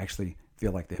 I actually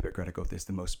feel like the Hippocratic Oath is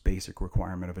the most basic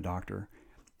requirement of a doctor,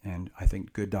 and I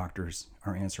think good doctors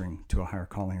are answering to a higher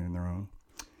calling than their own.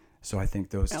 So I think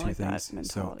those two things.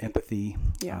 So empathy,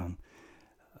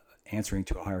 answering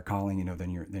to a higher calling,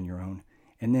 than your own.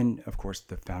 And then, of course,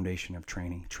 the foundation of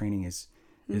training. Training is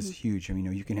huge. I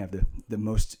mean, you can have the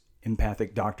most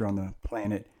empathic doctor on the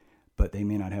planet, but they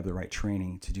may not have the right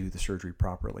training to do the surgery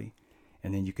properly.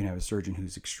 And then you can have a surgeon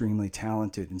who's extremely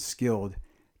talented and skilled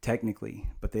technically,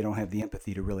 but they don't have the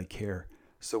empathy to really care.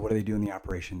 So what do they do in the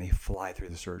operation? They fly through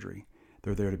the surgery.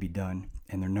 They're there to be done,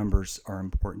 and their numbers are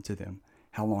important to them.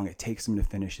 How long it takes them to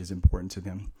finish is important to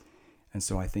them. And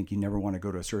so I think you never want to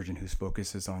go to a surgeon whose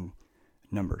focus is on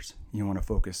numbers. You want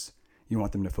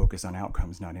them to focus on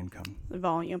outcomes, not income.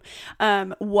 Volume.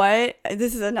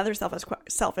 This is another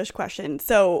selfish question.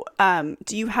 So,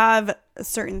 do you have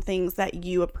certain things that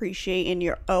you appreciate in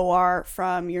your OR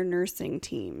from your nursing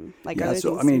team? You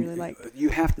really like? You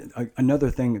have to, another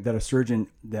thing that a surgeon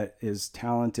that is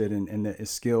talented and that is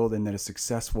skilled and that is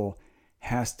successful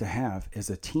has to have is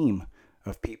a team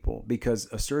of people, because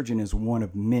a surgeon is one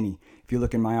of many. If you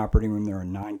look in my operating room, there are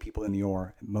 9 people in the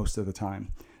OR most of the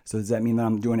time. So does that mean that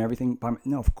I'm doing everything?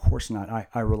 No, of course not.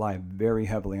 I rely very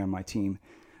heavily on my team.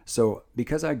 So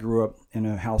because I grew up in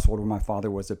a household where my father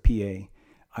was a PA,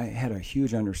 I had a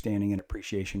huge understanding and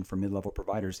appreciation for mid-level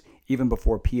providers, even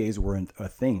before PAs were a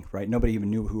thing, right? Nobody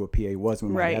even knew who a PA was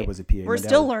when my dad was a PA. We're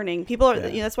still learning. People are,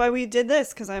 that's why we did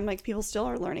this, because I'm like, people still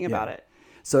are learning about it.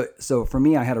 So for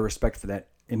me, I had a respect for that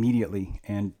immediately.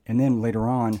 And then later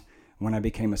on, when I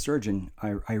became a surgeon,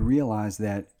 I realized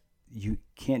that you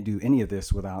can't do any of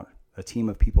this without a team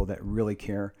of people that really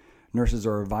care. Nurses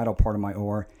are a vital part of my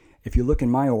OR. If you look in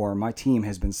my OR, my team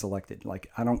has been selected. Like,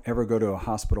 I don't ever go to a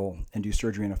hospital and do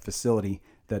surgery in a facility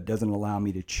that doesn't allow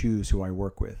me to choose who I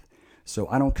work with. So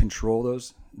I don't control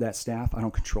that staff. I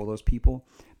don't control those people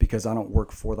because I don't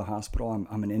work for the hospital.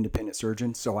 I'm an independent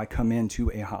surgeon. So I come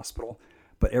into a hospital,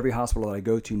 but every hospital that I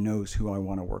go to knows who I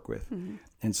want to work with. Mm-hmm.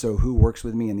 And so who works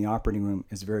with me in the operating room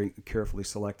is very carefully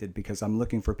selected because I'm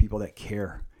looking for people that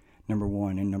care, number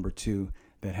one, and number two,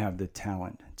 that have the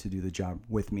talent to do the job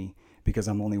with me, because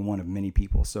I'm only one of many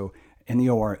people. So in the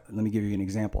OR, let me give you an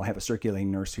example. I have a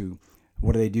circulating nurse who,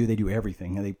 what do? They do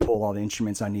everything. And they pull all the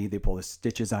instruments I need. They pull the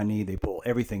stitches I need. They pull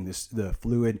everything, the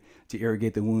fluid to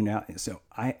irrigate the wound out. So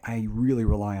I really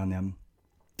rely on them.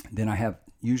 Then I have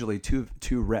usually two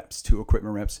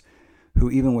equipment reps,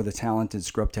 who even with a talented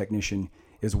scrub technician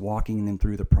is walking them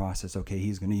through the process. Okay,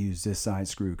 he's going to use this side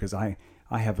screw because I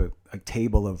have a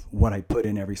table of what I put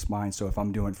in every spine. So if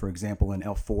I'm doing, for example, an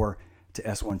L4 to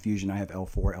S1 fusion, I have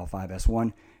L4, L5,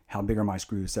 S1. How big are my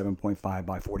screws? 7.5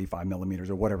 by 45 millimeters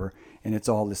or whatever. And it's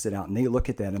all listed out. And they look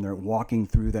at that and they're walking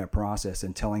through that process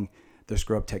and telling the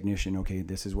scrub technician, okay,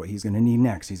 this is what he's going to need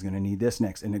next. He's going to need this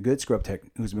next. And a good scrub tech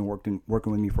who's been working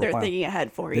with me for a while. They're thinking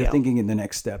ahead for you. They're thinking in the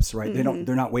next steps, right?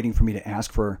 They're not waiting for me to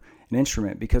ask for an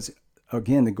instrument, because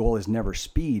again, the goal is never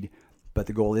speed, but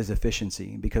the goal is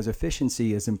efficiency, because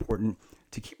efficiency is important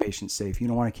to keep patients safe. You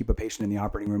don't want to keep a patient in the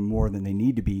operating room more than they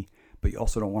need to be, but you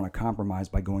also don't want to compromise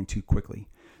by going too quickly.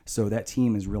 So that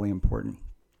team is really important.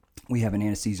 We have an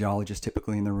anesthesiologist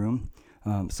typically in the room.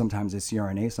 Sometimes a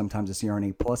CRNA, sometimes a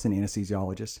CRNA plus an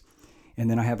anesthesiologist. And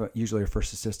then I have usually a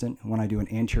first assistant. When I do an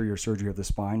anterior surgery of the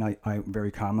spine, I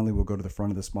very commonly will go to the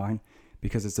front of the spine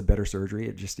because it's a better surgery.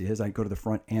 It just is. I go to the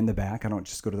front and the back. I don't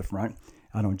just go to the front.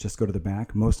 I don't just go to the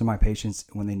back. Most of my patients,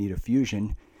 when they need a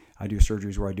fusion, I do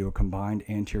surgeries where I do a combined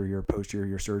anterior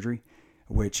posterior surgery,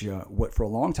 which what for a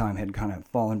long time had kind of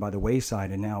fallen by the wayside,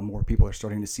 and now more people are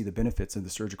starting to see the benefits of the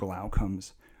surgical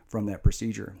outcomes from that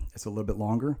procedure. It's a little bit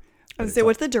longer. So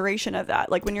what's the duration of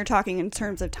that? Like when you're talking in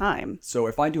terms of time? So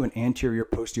if I do an anterior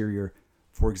posterior,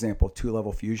 for example,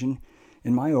 2-level fusion,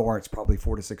 in my OR, it's probably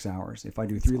 4 to 6 hours. If I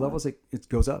do 3 levels, it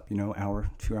goes up, hour,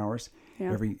 2 hours,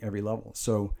 every level.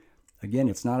 So again,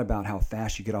 it's not about how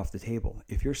fast you get off the table.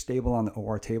 If you're stable on the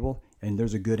OR table and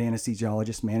there's a good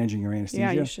anesthesiologist managing your anesthesia,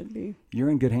 yeah, you should be. You're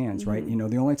in good hands, right?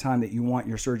 The only time that you want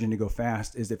your surgeon to go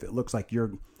fast is if it looks like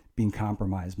you're being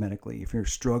compromised medically, if you're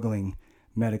struggling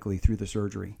medically through the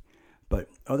surgery. But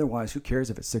otherwise, who cares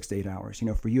if it's 6 to 8 hours?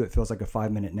 For you, it feels like a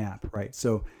 5-minute nap, right?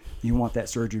 So you want that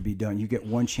surgery to be done. You get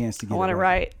one chance to get it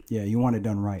right. Yeah, you want it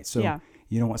done right. So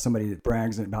you don't want somebody that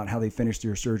brags about how they finished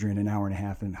your surgery in an hour and a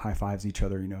half and high fives each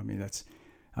other.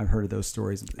 I've heard of those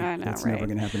stories. I know, that's never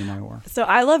going to happen in my OR. So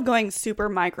I love going super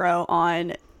micro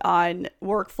on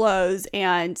workflows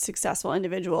and successful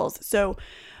individuals. So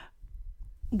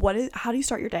how do you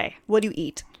start your day? What do you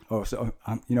eat? Oh, so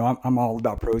I'm all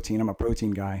about protein. I'm a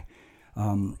protein guy.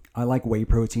 I like whey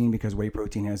protein because whey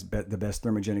protein has the best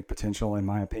thermogenic potential in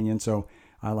my opinion. So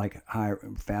I like high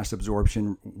fast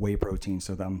absorption whey protein.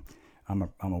 So I'm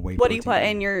a whey. What do you put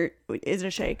in your? Is it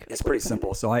a shake? It's pretty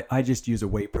simple. So I just use a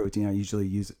whey protein. I usually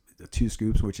use 2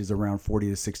 scoops, which is around 40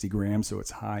 to 60 grams. So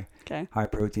it's high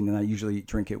protein, and I usually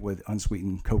drink it with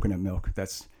unsweetened coconut milk.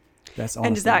 That's honestly,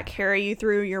 and does that carry you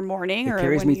through your morning? It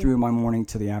carries me through my morning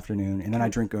to the afternoon, and then I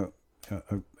drink a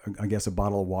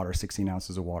bottle of water, 16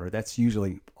 ounces of water. That's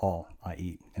usually all I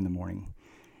eat in the morning.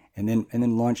 And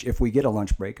then lunch, if we get a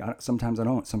lunch break, sometimes I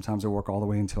don't. Sometimes I work all the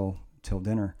way until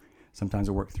dinner. Sometimes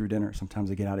I work through dinner. Sometimes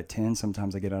I get out at 10.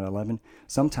 Sometimes I get out at 11.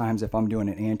 Sometimes if I'm doing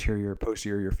an anterior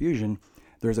posterior fusion,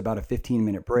 there's about a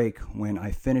 15-minute break when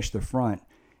I finish the front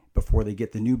before they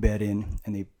get the new bed in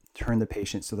and they turn the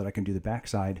patient so that I can do the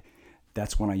backside.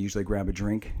 That's when I usually grab a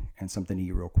drink and something to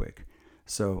eat real quick.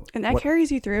 And that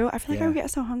carries you through. I feel like I would get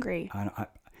so hungry.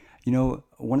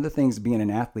 One of the things being an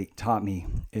athlete taught me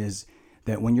is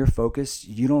that when you're focused,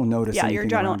 you don't notice anything your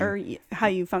adrenaline or how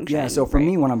you function. Yeah. So for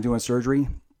me, when I'm doing surgery,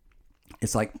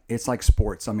 it's like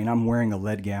sports. I mean, I'm wearing a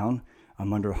lead gown.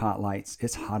 I'm under hot lights.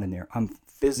 It's hot in there. I'm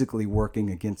physically working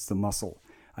against the muscle.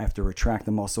 I have to retract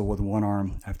the muscle with one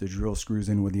arm. I have to drill screws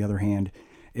in with the other hand.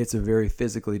 It's a very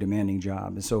physically demanding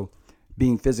job. And so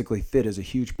being physically fit is a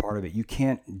huge part of it. You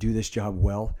can't do this job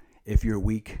well if you're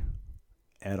weak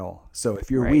at all. So if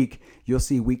you're weak, you'll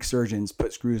see weak surgeons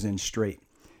put screws in straight.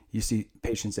 You see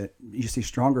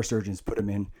stronger surgeons put them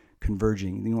in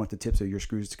converging. You want the tips of your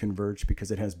screws to converge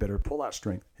because it has better pull-out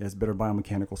strength. It has better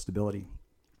biomechanical stability.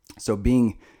 So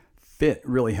being fit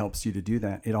really helps you to do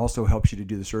that. It also helps you to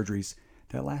do the surgeries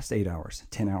that last 8 hours,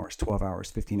 10 hours, 12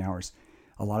 hours, 15 hours.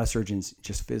 A lot of surgeons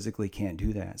just physically can't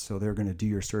do that. So they're going to do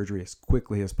your surgery as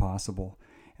quickly as possible.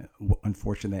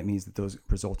 Unfortunately, that means that those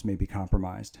results may be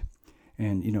compromised.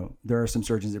 And, there are some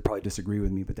surgeons that probably disagree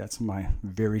with me, but that's my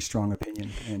very strong opinion,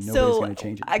 and nobody's going to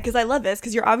change it. Because I love this,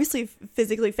 because you're obviously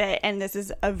physically fit, and this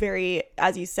is a very,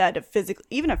 as you said, a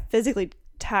physically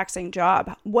taxing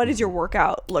job. What does your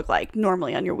workout look like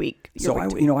normally on your week?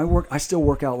 I still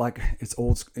work out like it's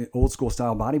old school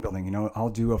style bodybuilding. I'll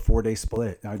do a 4-day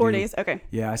split. 4 days. Okay.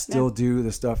 Yeah. I still do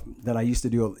the stuff that I used to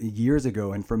do years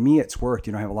ago. And for me, it's worked.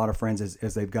 I have a lot of friends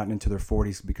as they've gotten into their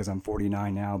 40s, because I'm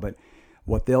 49 now, but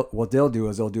what they'll do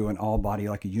is they'll do an all body,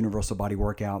 like a universal body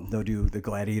workout. They'll do the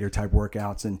gladiator type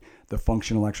workouts and the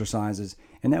functional exercises,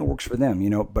 and that works for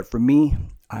them, but for me,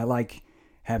 I like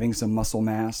having some muscle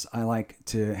mass. I like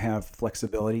to have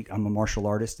flexibility. I'm a martial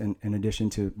artist in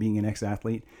addition to being an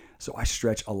ex-athlete. So I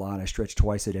stretch a lot. I stretch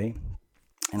twice a day.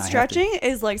 And stretching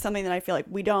is like something that I feel like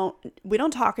we don't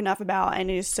talk enough about,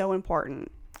 and it is so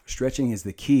important. Stretching is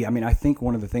the key. I mean, I think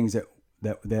one of the things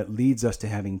that leads us to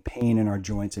having pain in our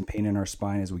joints and pain in our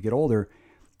spine as we get older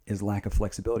is lack of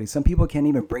flexibility. Some people can't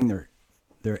even bring their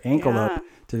their ankle up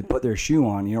to put their shoe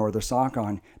on, you know, or their sock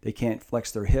on. They can't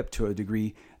flex their hip to a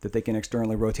degree that they can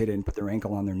externally rotate it and put their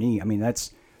ankle on their knee. I mean,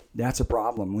 that's a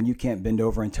problem when you can't bend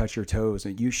over and touch your toes.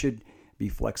 And you should be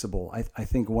flexible. I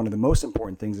think one of the most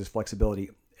important things is flexibility.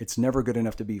 It's never good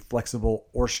enough to be flexible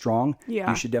or strong. Yeah.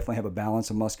 You should definitely have a balance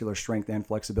of muscular strength and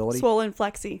flexibility. Swollen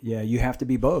flexy. Yeah, you have to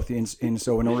be both. And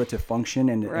so in order to function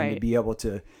and to be able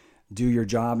to do your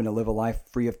job and to live a life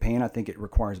free of pain, I think it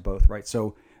requires both, right?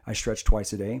 So I stretch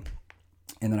twice a day,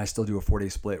 and then I still do a 4-day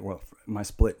split. Well, my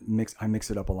split I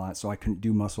mix it up a lot. So I can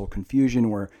do muscle confusion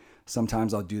where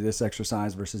sometimes I'll do this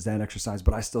exercise versus that exercise,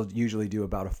 but I still usually do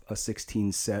about a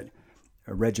 16 set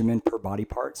regimen per body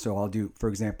part. So I'll do, for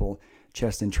example,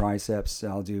 chest and triceps.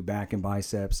 I'll do back and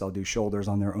biceps. I'll do shoulders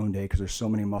on their own day because there's so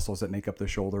many muscles that make up the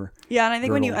shoulder. Yeah, and I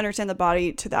think when you understand the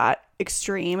body to that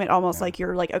extreme, it almost like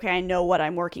you're like, okay, I know what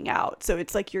I'm working out. So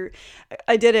it's like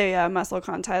I did a muscle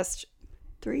contest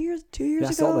 2 years ago.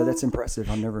 I saw that. That's impressive.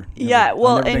 I've never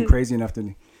been crazy enough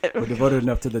to or devoted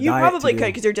enough to the diet. You probably could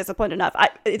because you're disciplined enough.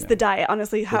 It's the diet.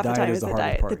 Honestly, half the time is the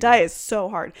diet. The diet is so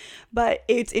hard. But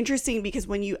it's interesting because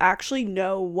when you actually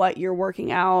know what you're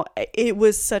working out, it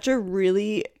was such a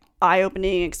really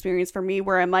eye-opening experience for me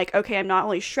where I'm like, okay, I'm not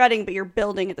only shredding, but you're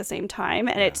building at the same time.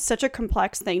 And it's such a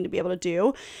complex thing to be able to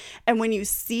do. And when you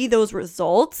see those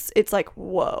results, it's like,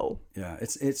 whoa. Yeah,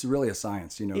 it's really a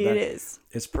science, you know. It is.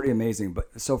 It's pretty amazing.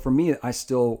 But so for me, I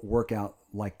still work out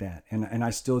like that. And I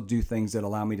still do things that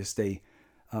allow me to stay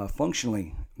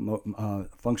functionally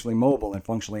mobile and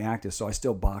functionally active. So I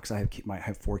still box. I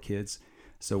have 4 kids.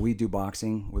 So we do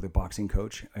boxing with a boxing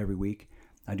coach every week.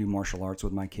 I do martial arts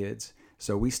with my kids.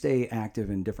 So we stay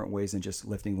active in different ways than just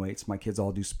lifting weights. My kids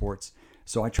all do sports.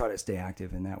 So I try to stay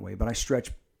active in that way. But I stretch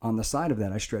on the side of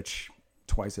that. I stretch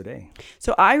twice a day.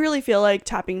 So I really feel like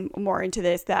tapping more into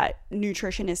this, that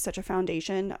nutrition is such a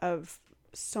foundation of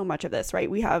so much of this, right?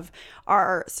 We have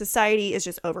our society is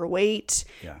just overweight.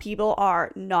 Yeah. People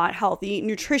are not healthy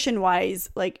nutrition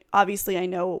wise. Like obviously I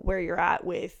know where you're at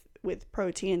with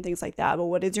protein and things like that, but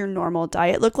what does your normal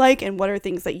diet look like? And what are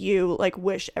things that you like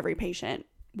wish every patient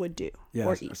would do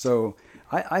or eat? So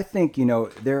I think, you know,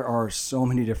 there are so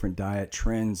many different diet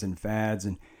trends and fads,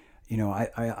 and, you know,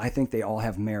 I think they all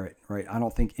have merit, right? I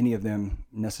don't think any of them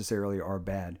necessarily are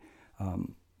bad.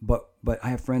 But I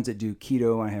have friends that do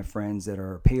keto, I have friends that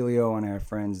are paleo, and I have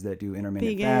friends that do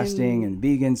intermittent fasting and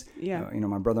vegans. Yeah. You know,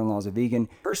 my brother-in-law is a vegan.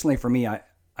 Personally, for me, I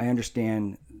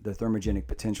understand the thermogenic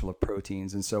potential of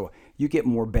proteins. And so you get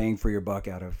more bang for your buck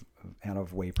out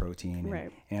of whey protein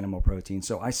and animal protein.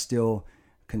 So I still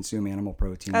consume animal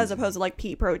protein as opposed to like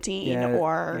pea protein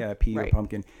or pea or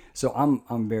pumpkin. So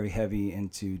I'm very heavy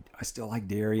into, I still like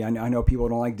dairy. I know people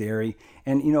don't like dairy,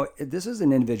 and you know, this is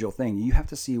an individual thing. You have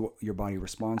to see what your body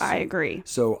responds to. I agree.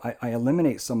 So I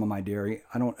eliminate some of my dairy.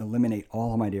 I don't eliminate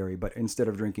all of my dairy, but instead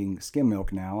of drinking skim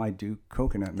milk now, I do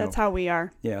coconut milk. That's how we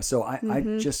are. Yeah. So I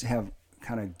just have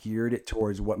kind of geared it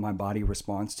towards what my body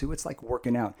responds to. It's like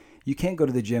working out. You can't go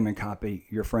to the gym and copy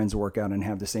your friend's workout and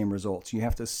have the same results. You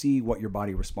have to see what your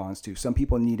body responds to. Some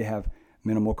people need to have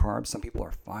minimal carbs. Some people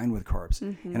are fine with carbs.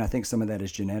 And I think some of that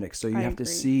is genetics. So you have to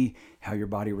see how your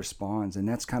body responds. And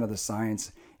that's kind of the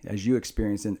science as you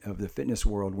experience of the fitness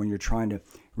world when you're trying to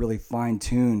really fine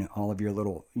tune all of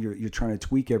your you're trying to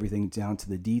tweak everything down to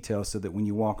the details so that when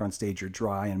you walk on stage, you're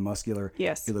dry and muscular.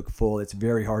 Yes. You look full. It's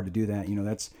very hard to do that. You know,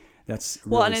 that's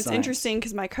really well, and it's interesting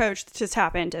because my coach just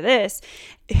happened into this.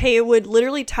 He would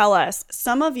literally tell us,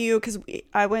 some of you, because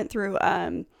I went through,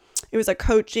 it was a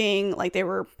coaching, like they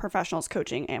were professionals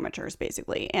coaching amateurs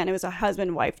basically. And it was a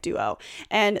husband-wife duo.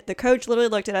 And the coach literally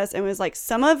looked at us and was like,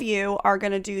 some of you are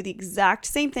going to do the exact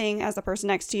same thing as the person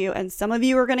next to you. And some of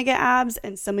you are going to get abs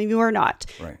and some of you are not.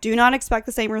 Right. Do not expect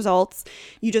the same results.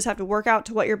 You just have to work out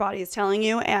to what your body is telling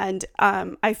you. And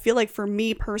I feel like for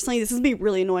me personally, this is going to be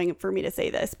really annoying for me to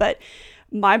say this, but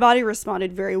my body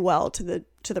responded very well to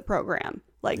the program.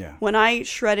 Like when I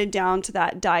shredded down to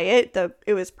that diet,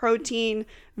 it was protein,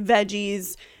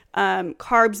 veggies,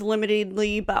 carbs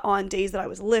limitedly, but on days that I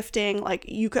was lifting,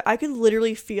 like I could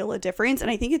literally feel a difference. And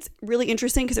I think it's really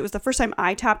interesting because it was the first time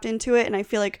I tapped into it. And I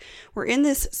feel like we're in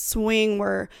this swing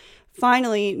where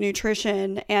finally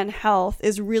nutrition and health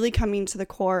is really coming to the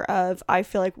core of, I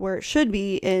feel like, where it should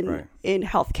be in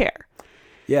healthcare.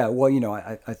 Yeah. Well, you know,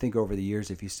 I think over the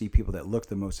years, if you see people that look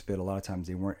the most fit, a lot of times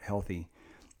they weren't healthy.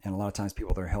 And a lot of times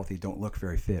people that are healthy don't look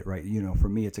very fit, right? You know, for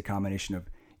me, it's a combination of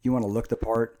you want to look the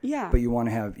part, but you want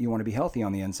to be healthy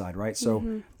on the inside, right?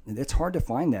 So it's hard to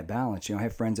find that balance. You know, I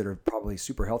have friends that are probably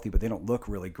super healthy, but they don't look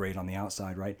really great on the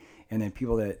outside, right? And then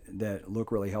people that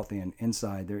look really healthy and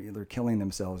inside, they're killing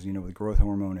themselves, you know, with growth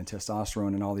hormone and testosterone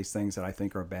and all these things that I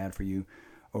think are bad for you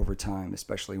over time,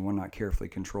 especially when not carefully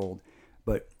controlled.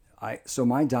 But so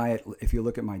my diet, if you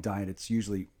look at my diet, it's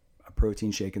usually a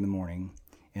protein shake in the morning,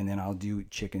 and then I'll do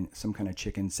some kind of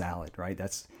chicken salad, right?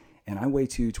 And I weigh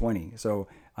 220. So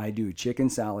I do chicken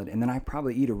salad, and then I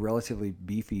probably eat a relatively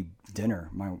beefy dinner.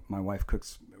 My wife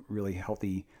cooks really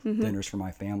healthy dinners for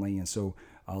my family. And so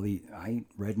I eat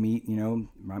red meat,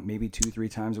 maybe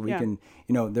 2-3 times a week. Yeah.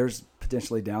 And, there's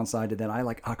potentially downside to that. I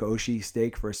like akaoshi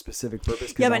steak for a specific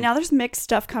purpose. Yeah, but now there's mixed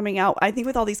stuff coming out. I think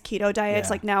with all these keto diets,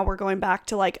 like now we're going back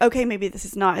to like, okay, maybe this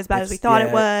is not as bad as we thought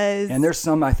it was. And there's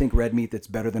some, I think, red meat that's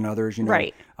better than others.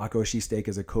 Right. Akaoshi steak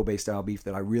is a Kobe style beef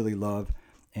that I really love.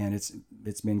 And it's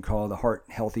been called a heart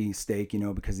healthy steak,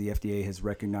 because the FDA has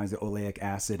recognized the oleic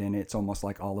acid in it. It's almost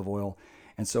like olive oil.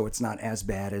 And so it's not as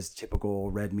bad as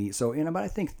typical red meat. So, but I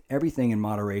think everything in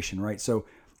moderation, right? So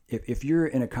if you're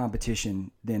in a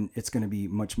competition, then it's going to be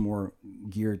much more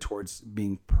geared towards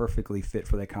being perfectly fit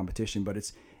for that competition. But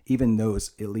it's even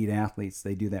those elite athletes,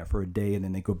 they do that for a day and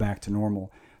then they go back to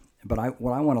normal. But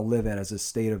what I want to live at is a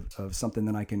state of something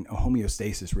that a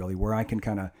homeostasis really, where I can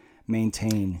kind of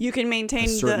maintain. You can maintain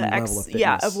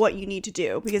of what you need to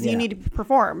do because you need to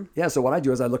perform. Yeah. So what I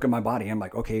do is I look at my body. I'm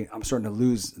like, okay, I'm starting to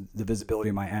lose the visibility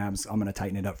of my abs. I'm going to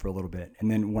tighten it up for a little bit.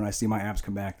 And then when I see my abs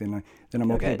come back, then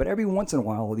I'm okay. But every once in a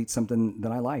while I'll eat something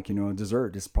that I like, a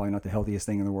dessert. It's probably not the healthiest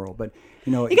thing in the world, but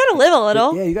you got to live a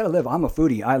little. Yeah. You got to live. I'm a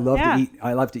foodie. I love to eat.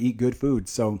 I love to eat good food.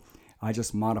 So I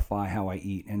just modify how I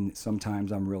eat. And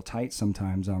sometimes I'm real tight.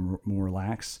 Sometimes I'm more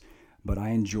relaxed. But I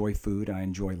enjoy food. I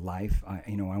enjoy life. I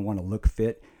want to look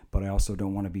fit, but I also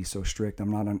don't want to be so strict. I'm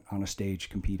not on a stage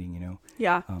competing,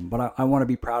 Yeah. But I want to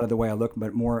be proud of the way I look.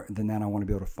 But more than that, I want to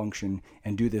be able to function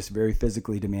and do this very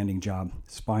physically demanding job.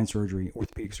 Spine surgery,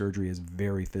 orthopedic surgery is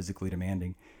very physically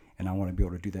demanding. And I want to be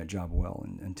able to do that job well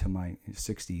until my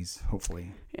 60s,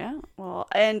 hopefully. Yeah. Well,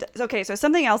 and okay, so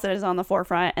something else that is on the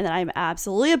forefront and that I'm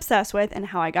absolutely obsessed with and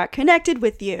how I got connected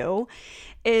with you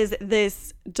is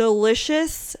this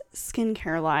delicious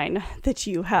skincare line that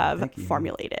you have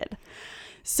formulated.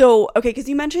 So, okay, because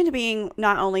you mentioned being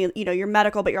not only, you're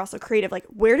medical, but you're also creative. Like,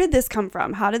 where did this come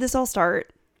from? How did this all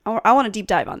start? I want to deep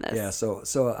dive on this. Yeah.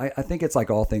 So I think it's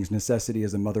like all things. Necessity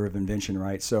is the mother of invention,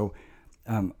 right? So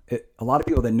a lot of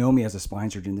people that know me as a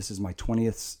spine surgeon, this is my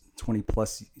 20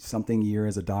 plus something year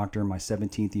as a doctor, my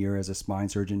 17th year as a spine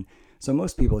surgeon. So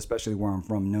most people, especially where I'm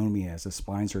from, know me as a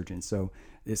spine surgeon. So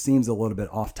it seems a little bit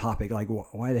off topic. Like,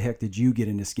 why the heck did you get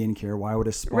into skincare? Why would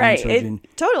a spine surgeon,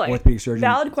 orthopedic surgeon?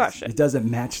 Valid question. It doesn't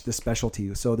match the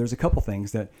specialty. So there's a couple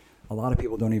things that a lot of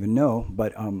people don't even know,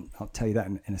 but I'll tell you that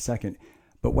in a second.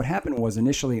 But what happened was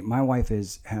initially, my wife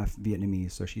is half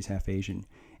Vietnamese, so she's half Asian,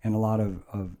 and a lot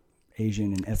of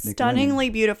Asian and ethnic stunningly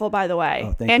women. Beautiful, by the way.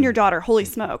 Oh, and your daughter, holy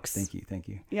smokes. Thank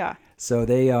you. Yeah. So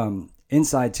they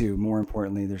inside too, more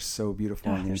importantly, they're so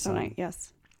beautiful on the inside. So nice.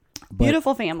 Yes.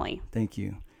 Beautiful family. Thank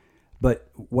you. But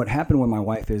what happened with my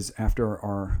wife is after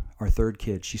our third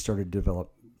kid, she started to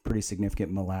develop pretty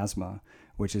significant melasma,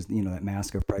 which is that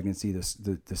mask of pregnancy,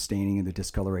 the staining and the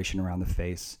discoloration around the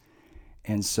face.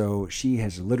 And so she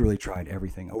has literally tried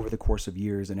everything over the course of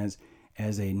years. And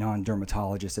as a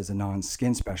non-dermatologist, as a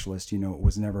non-skin specialist, I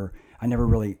never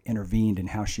really intervened in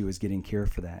how she was getting care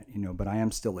for that, but I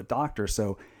am still a doctor.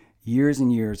 So years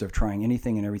and years of trying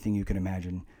anything and everything you can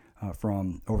imagine,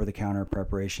 from over-the-counter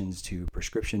preparations to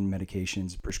prescription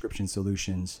medications, prescription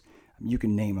solutions, you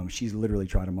can name them. She's literally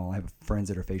tried them all. I have friends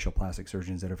that are facial plastic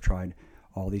surgeons that have tried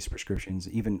all these prescriptions,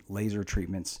 even laser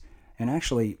treatments. And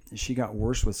actually, she got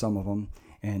worse with some of them,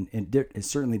 and it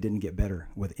certainly didn't get better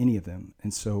with any of them.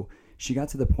 And so she got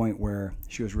to the point where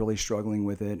she was really struggling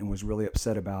with it and was really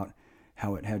upset about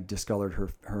how it had discolored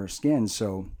her skin.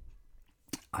 So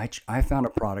I found a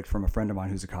product from a friend of mine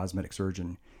who's a cosmetic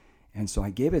surgeon. And so I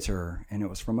gave it to her, and it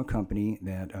was from a company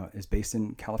that is based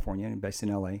in California and based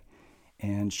in LA.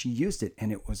 And she used it,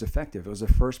 and it was effective. It was the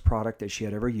first product that she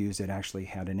had ever used that actually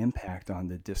had an impact on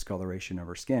the discoloration of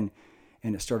her skin.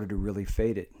 And it started to really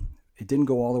fade it. It didn't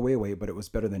go all the way away, but it was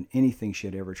better than anything she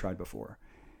had ever tried before.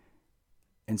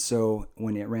 And so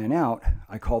when it ran out,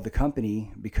 I called the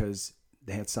company because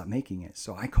they had stopped making it.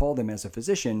 So I called them as a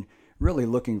physician, really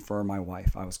looking for my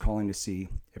wife. I was calling to see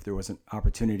if there was an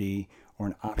opportunity or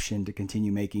an option to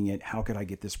continue making it. How could I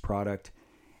get this product?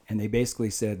 And they basically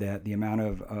said that the amount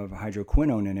of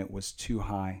hydroquinone in it was too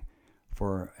high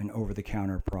for an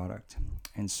over-the-counter product.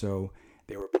 And so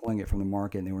they were pulling it from the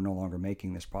market, and they were no longer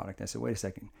making this product. I said, wait a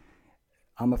second.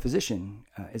 I'm a physician.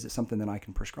 Is it something that I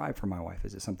can prescribe for my wife?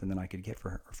 Is it something that I could get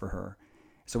for her?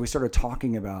 So we started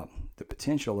talking about the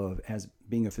potential of, as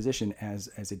being a physician, as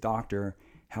a doctor,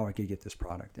 how I could get this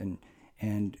product. And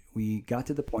And we got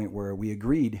to the point where we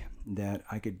agreed that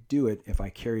I could do it if I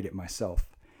carried it myself.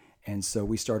 And so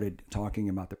we started talking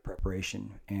about the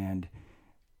preparation, and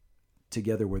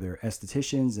together with their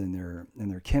estheticians and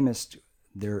their chemist,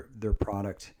 their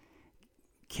product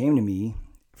came to me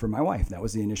for my wife. That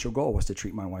was the initial goal, was to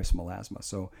treat my wife's melasma.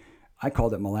 So I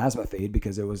called it melasma fade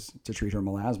because it was to treat her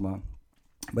melasma,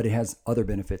 but it has other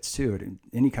benefits too.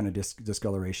 Any kind of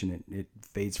discoloration, it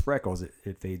fades freckles,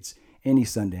 it fades any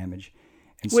sun damage.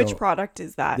 And Which product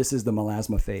is that? This is the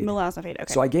melasma fade. Melasma fade,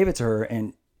 okay. So I gave it to her,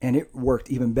 and it worked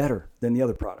even better than the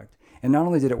other product. And not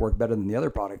only did it work better than the other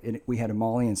product, we had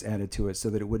emollients added to it so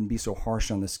that it wouldn't be so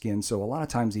harsh on the skin. So a lot of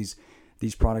times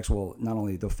these products will not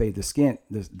only they'll fade the skin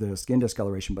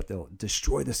discoloration, but they'll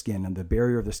destroy the skin, and the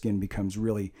barrier of the skin becomes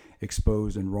really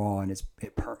exposed and raw, and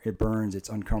it burns, it's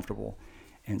uncomfortable.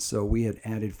 And so we had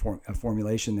added a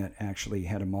formulation that actually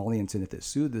had emollients in it that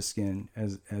soothed the skin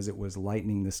as it was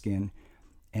lightening the skin,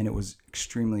 and it was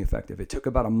extremely effective. It took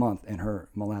about a month, and her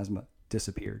melasma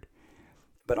disappeared.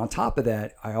 But on top of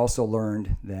that, I also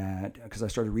learned that, because I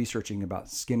started researching about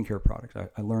skincare products,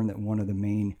 I learned that one of the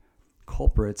main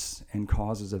culprits and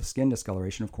causes of skin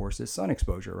discoloration, of course, is sun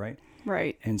exposure, right?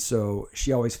 Right. And so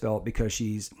she always felt, because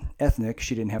she's ethnic,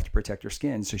 she didn't have to protect her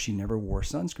skin, so she never wore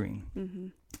sunscreen.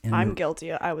 Mm-hmm. I'm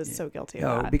guilty. I was so guilty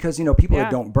of that. Because, people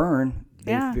that don't burn,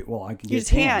 I can get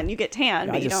tan. You get tan,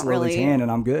 but you don't really tan,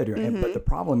 and I'm good. Mm-hmm. But the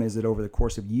problem is that over the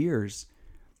course of years,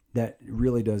 that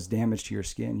really does damage to your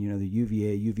skin. The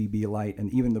UVA, UVB light,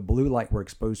 and even the blue light we're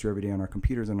exposed to every day on our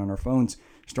computers and on our phones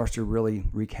starts to really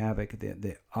wreak havoc.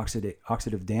 The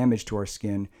oxidative damage to our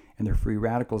skin and the free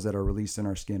radicals that are released in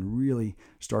our skin really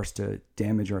starts to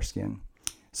damage our skin.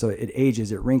 So it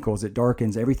ages, it wrinkles, it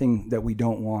darkens, everything that we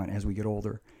don't want as we get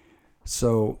older.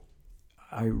 So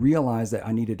I realized that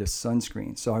I needed a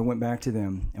sunscreen. So I went back to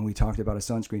them and we talked about a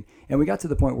sunscreen, and we got to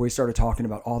the point where we started talking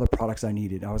about all the products I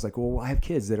needed. I was like, well, I have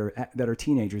kids that are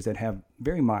teenagers that have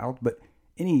very mild, but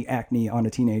any acne on a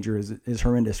teenager is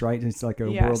horrendous, right? It's like a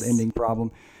world-ending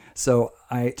problem. So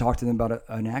I talked to them about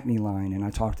an acne line, and I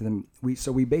talked to them.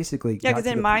 We basically because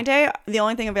in my day, the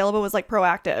only thing available was like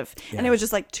Proactive, and it was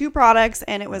just like 2 products,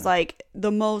 and it was like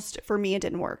the most for me. It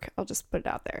didn't work. I'll just put it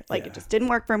out there. It just didn't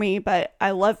work for me. But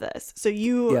I love this. So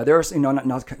there are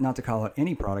not to call it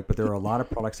any product, but there are a lot of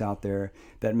products out there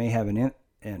that may have an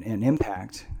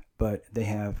impact, but they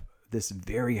have this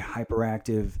very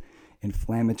hyperactive,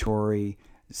 inflammatory,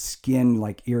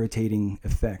 skin irritating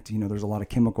effect. There's a lot of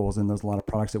chemicals, and there's a lot of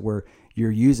products that where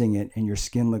you're using it and your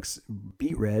skin looks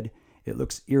beet red, it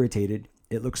looks irritated,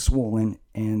 it looks swollen,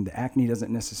 and the acne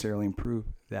doesn't necessarily improve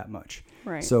that much.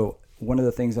 Right. So one of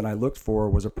the things that I looked for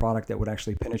was a product that would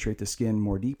actually penetrate the skin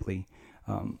more deeply.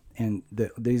 And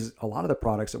a lot of the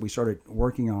products that we started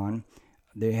working on,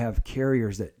 they have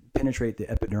carriers that penetrate the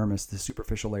epidermis, the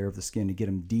superficial layer of the skin, to get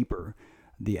them deeper.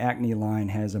 The acne line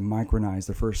has a micronized,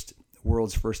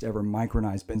 world's first ever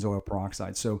micronized benzoyl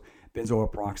peroxide. So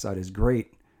benzoyl peroxide is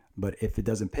great, but if it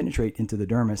doesn't penetrate into the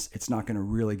dermis, it's not going to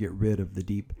really get rid of the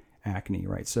deep acne,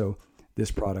 right? So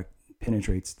this product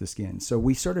penetrates the skin. So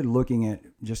we started looking at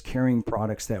just carrying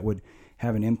products that would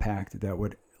have an impact, that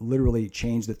would literally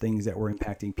change the things that were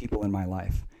impacting people in my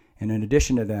life. And in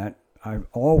addition to that,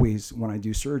 when I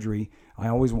do surgery, I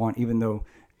always want, even though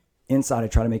inside I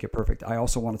try to make it perfect, I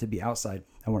also want it to be outside.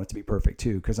 I want it to be perfect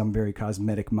too, because I'm very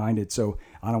cosmetic minded. So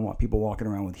I don't want people walking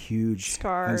around with huge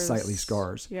scars, unsightly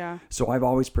scars. Yeah. So I've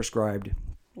always prescribed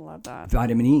Love that.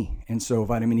 vitamin E. And so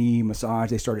vitamin E massage,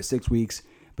 they start at 6 weeks,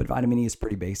 but vitamin E is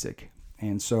pretty basic.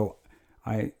 And so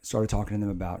I started talking to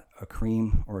them about a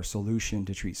cream or a solution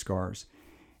to treat scars.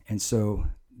 And so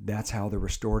that's how the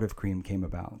restorative cream came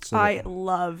about. So I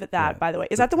love that, by the way.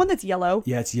 Is that the one that's yellow?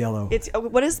 Yeah, it's yellow. It's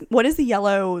what is the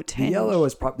yellow tinge? The yellow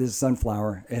is this is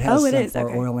sunflower. It has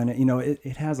sunflower oil in it.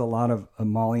 It has a lot of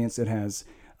emollients. It has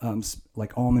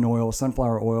like almond oil,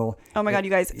 sunflower oil. Oh my God,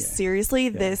 you guys, seriously,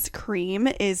 this cream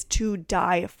is to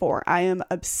die for. I am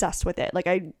obsessed with it. Like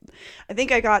I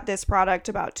think I got this product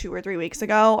about 2 or 3 weeks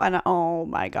ago, and oh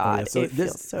my God, so it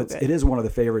feels so good. It is one of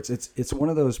the favorites. It's one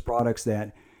of those products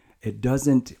that it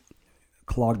doesn't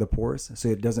clog the pores, so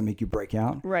it doesn't make you break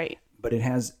out. Right. But it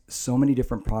has so many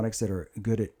different products that are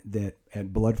good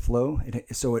at blood flow.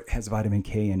 So it has vitamin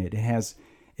K in it. It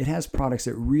has products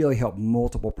that really help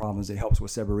multiple problems. It helps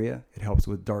with seborrhea. It helps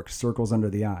with dark circles under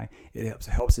the eye. It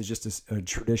helps as just a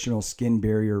traditional skin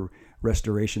barrier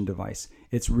restoration device.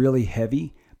 It's really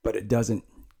heavy, but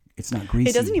it's not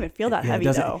greasy. It doesn't even feel that heavy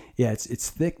though. Yeah,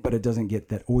 it's thick, but it doesn't get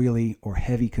that oily or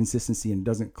heavy consistency, and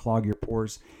doesn't clog your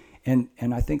pores. And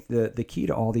I think the key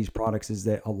to all these products is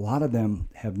that a lot of them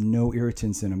have no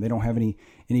irritants in them. They don't have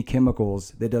any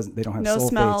chemicals. They don't have No sulfates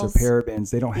smells. or parabens.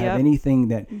 They don't have anything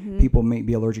that people may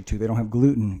be allergic to. They don't have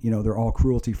gluten. They're all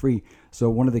cruelty free. So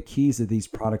one of the keys of these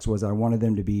products was I wanted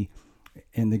them to be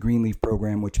in the green leaf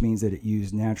program, which means that it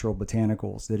used natural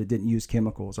botanicals, that it didn't use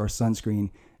chemicals. Our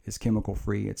sunscreen is chemical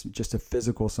free. It's just a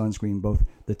physical sunscreen, both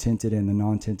the tinted and the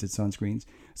non-tinted sunscreens.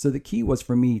 So the key was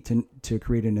for me to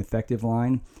create an effective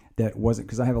line that wasn't,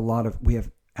 because we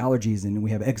have allergies and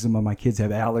we have eczema. My kids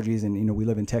have allergies, and we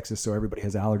live in Texas, so everybody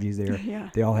has allergies there. Yeah.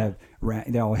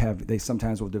 They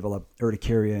sometimes will develop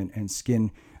urticaria and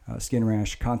skin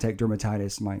rash, contact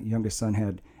dermatitis. My youngest son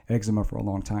had eczema for a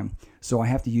long time. So I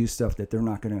have to use stuff that they're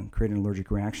not going to create an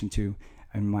allergic reaction to.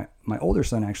 And my older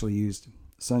son actually used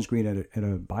sunscreen at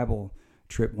a Bible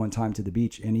trip one time to the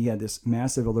beach, and he had this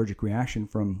massive allergic reaction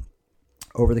from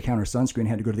over-the-counter sunscreen.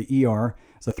 Had to go to the ER.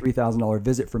 It's a $3,000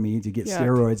 visit for me to get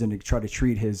steroids and to try to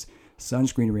treat his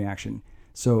sunscreen reaction.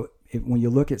 So when you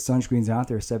look at sunscreens out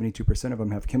there, 72% of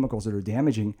them have chemicals that are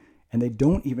damaging, and they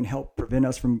don't even help prevent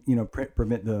us from,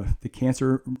 prevent the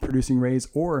cancer producing rays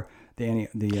or the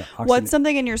oxidant. What's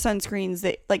something in your sunscreens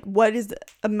that, like, what is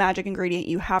a magic ingredient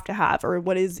you have to have, or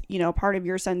what is, part of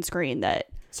your sunscreen that?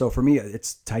 So for me,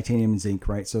 it's titanium and zinc,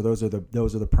 right? So those are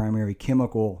the primary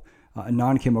chemical,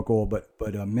 non-chemical, but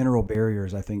mineral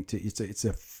barriers. I think it's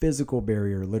a physical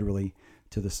barrier, literally,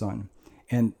 to the sun.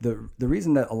 And the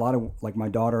reason that a lot of, like, my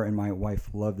daughter and my wife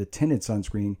love the tinted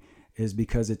sunscreen is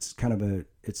because it's kind of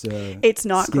it's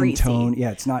not skin greasy tone.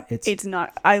 Yeah, it's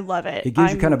not. I love it. It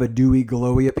gives you kind of a dewy,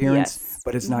 glowy appearance, yes.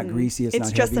 but it's not greasy. It's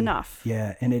not just heavy. enough.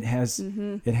 Yeah, and it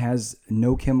has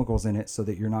no chemicals in it, so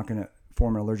that you're not going to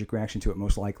form an allergic reaction to it,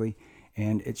 most likely.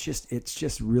 And it's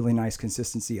just really nice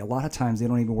consistency. A lot of times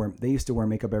they used to wear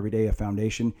makeup every day, a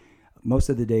foundation. Most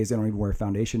of the days they don't even wear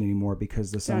foundation anymore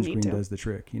because the sunscreen does the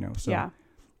trick, So. Yeah.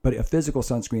 But a physical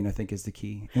sunscreen, I think, is the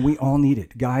key. And we all need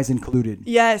it, guys included.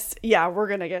 Yes. Yeah, we're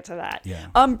going to get to that. Yeah.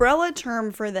 Umbrella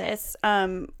term for this,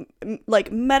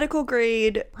 like medical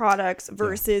grade products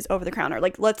versus over the counter.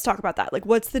 Like, let's talk about that. Like,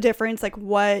 what's the difference? Like,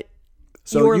 what?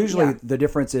 So usually the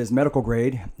difference is medical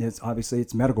grade.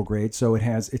 It's medical grade. So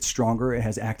it's stronger. It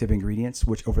has active ingredients,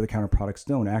 which over the counter products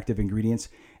don't. Active ingredients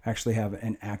actually have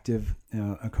an active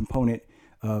a component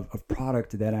of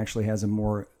product that actually has a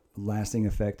more lasting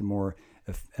effect, a more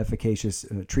efficacious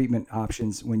treatment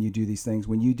options when you do these things.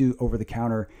 When you do over the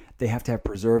counter, they have to have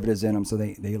preservatives in them, so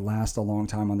they last a long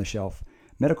time on the shelf.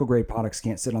 Medical grade products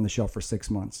can't sit on the shelf for 6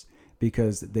 months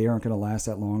because they aren't going to last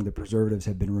that long. The preservatives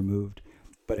have been removed.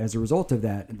 But as a result of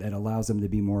that allows them to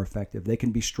be more effective. They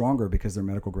can be stronger because they're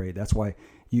medical grade. That's why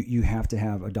you have to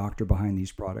have a doctor behind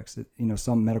these products.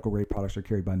 Some medical grade products are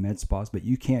carried by med spas, but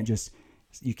you can't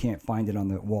find it on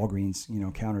the Walgreens,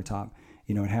 countertop.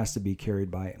 It has to be carried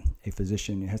by a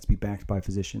physician. It has to be backed by a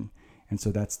physician. And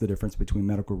so that's the difference between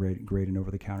medical grade and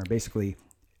over the counter. Basically,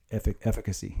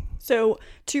 efficacy. So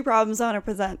 2 problems I want to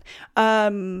present.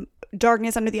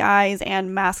 Darkness under the eyes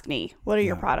and maskne. What are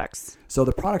your products? So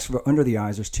the products for under the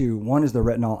eyes, there's 2. One is the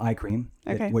retinol eye cream,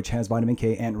 which has vitamin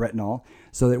K and retinol.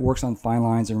 So it works on fine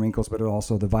lines and wrinkles, but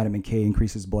also the vitamin K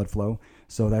increases blood flow.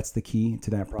 So that's the key to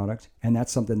that product. And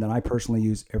that's something that I personally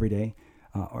use every day.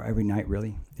 Or every night,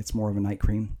 really. It's more of a night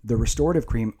cream. The restorative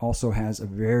cream also has a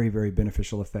very, very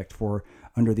beneficial effect for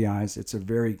under the eyes. It's a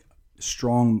very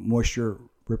strong moisture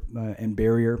and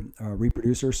barrier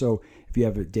reproducer. So if you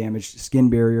have a damaged skin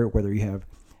barrier, whether you have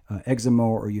eczema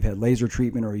or you've had laser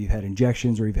treatment or you've had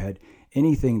injections or you've had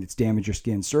anything that's damaged your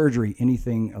skin, surgery,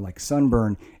 anything like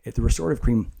sunburn, the restorative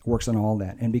cream works on all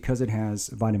that. And because it has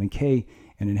vitamin K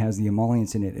and it has the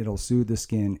emollients in it, it'll soothe the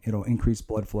skin, it'll increase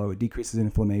blood flow, it decreases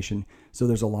inflammation. So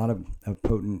there's a lot of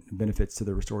potent benefits to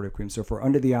the restorative cream. So for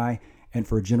under the eye and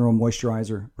for general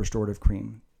moisturizer, restorative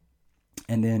cream.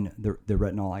 And then the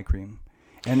retinol eye cream.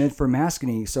 And then for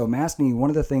maskne, one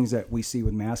of the things that we see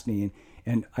with maskne,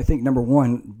 and I think number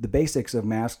one, the basics of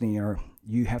maskne are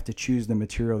you have to choose the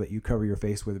material that you cover your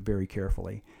face with very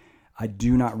carefully. I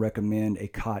do not recommend a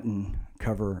cotton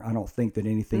cover. I don't think that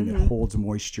anything that holds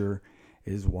moisture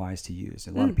is wise to use.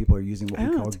 A lot of people are using what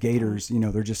we call gaiters.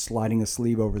 They're just sliding a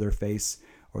sleeve over their face,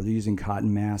 or they're using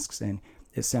cotton masks, and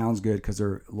it sounds good because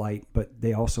they're light, but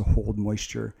they also hold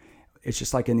moisture. It's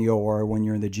just like in the OR when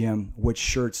you're in the gym, which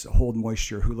shirts hold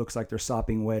moisture, who looks like they're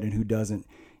sopping wet and who doesn't.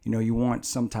 You want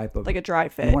some type of... like a dry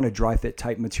fit. You want a dry fit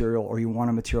type material, or you want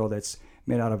a material that's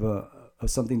made out of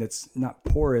something that's not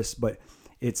porous, but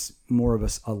it's more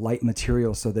of a light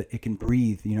material so that it can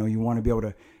breathe. You want to be able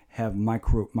to have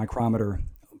micrometer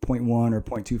 0.1 or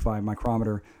 0.25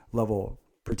 micrometer level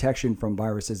protection from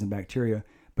viruses and bacteria,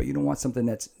 but you don't want something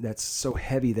that's so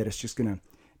heavy that it's just going to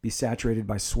be saturated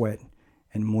by sweat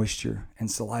and moisture and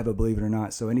saliva, believe it or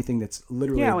not. So anything that's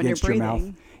literally against your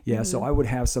mouth. Yeah. So I would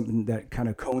have something that kind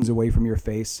of cones away from your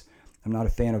face. I'm not a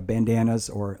fan of bandanas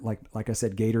or like I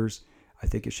said, gaiters. I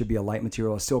think it should be a light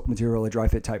material, a silk material, a dry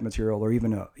fit type material, or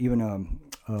even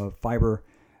a fiber.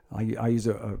 I use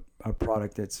a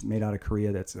product that's made out of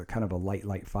Korea that's a kind of a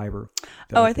light fiber.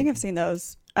 Oh, I think I've seen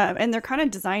those. And they're kind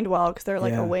of designed well because they're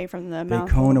like away from the mouth.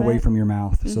 They cone away from your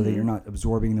mouth so that you're not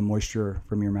absorbing the moisture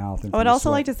from your mouth. And I would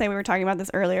also like to say, we were talking about this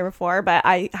earlier before, but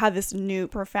I have this new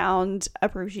profound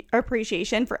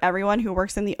appreciation for everyone who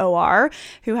works in the OR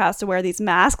who has to wear these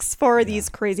masks for these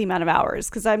crazy amount of hours.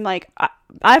 Because I'm like,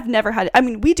 I've never had, I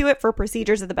mean, we do it for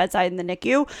procedures at the bedside in the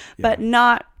NICU, but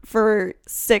not for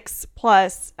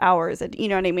 6+ hours, you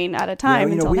know what I mean, at a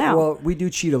time until now. Well, we do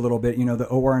cheat a little bit. The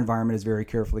OR environment is very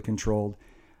carefully controlled.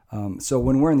 So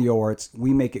when we're in the OR,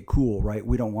 we make it cool, right?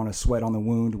 We don't want to sweat on the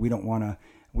wound. We don't want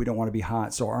to be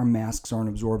hot. So our masks aren't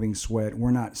absorbing sweat.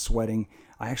 We're not sweating.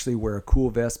 I actually wear a cool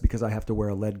vest because I have to wear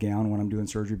a lead gown when I'm doing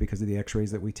surgery because of the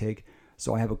x-rays that we take.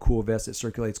 So I have a cool vest that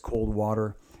circulates cold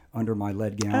water under my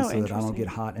lead gown so that I don't get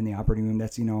hot in the operating room.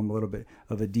 That's, I'm a little bit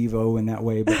of a divo in that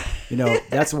way, but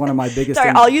that's one of my biggest Sorry,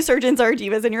 things. all you surgeons are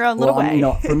divas in your own little way.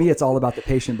 For me, it's all about the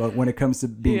patient, but when it comes to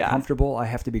being comfortable, I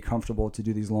have to be comfortable to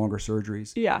do these longer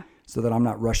surgeries. Yeah. So that I'm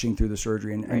not rushing through the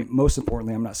surgery. And most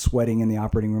importantly, I'm not sweating in the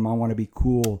operating room. I want to be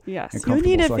cool and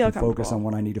comfortable so I can focus on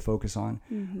what I need to focus on.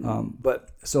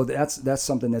 But so that's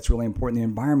something that's really important. The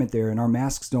environment there, and our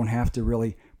masks don't have to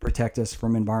really protect us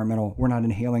from environmental. We're not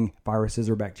inhaling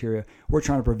viruses or bacteria. We're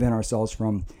trying to prevent ourselves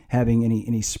from having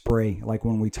any spray, like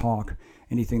when we talk,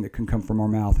 anything that can come from our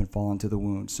mouth and fall into the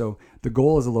wound. So the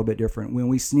goal is a little bit different. When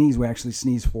we sneeze, we actually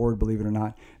sneeze forward, believe it or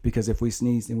not, because if we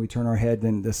sneeze and we turn our head,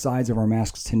 then the sides of our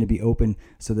masks tend to be open,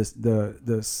 so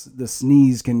the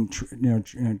sneeze can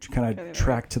kind of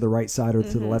track to the right side or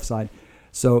to the left side.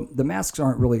 So the masks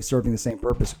aren't really serving the same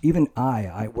purpose. Even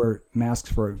I wear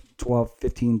masks for 12,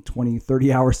 15, 20,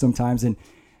 30 hours sometimes. And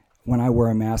when I wear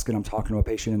a mask and I'm talking to a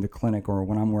patient in the clinic, or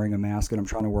when I'm wearing a mask and I'm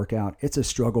trying to work out, it's a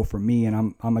struggle for me.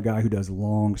 And I'm a guy who does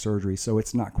long surgery, so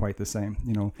it's not quite the same,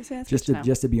 just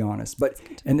to be honest. But,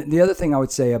 and the other thing I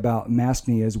would say about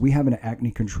maskne is we have an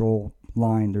acne control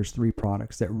line. There's 3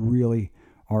 products that really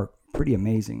are pretty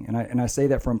amazing. And I say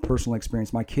that from personal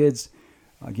experience. My kids,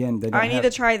 again, I need to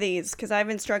try these because I've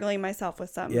been struggling myself with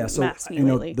some maskne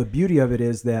lately. The beauty of it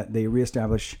is that they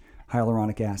reestablish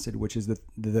hyaluronic acid, which is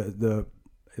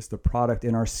it's the product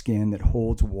in our skin that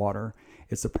holds water.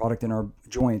 It's the product in our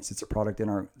joints. It's a product in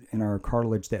our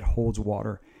cartilage that holds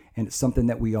water, and it's something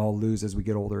that we all lose as we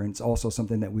get older. And it's also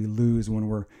something that we lose when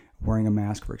we're wearing a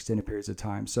mask for extended periods of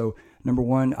time. So number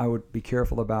one, I would be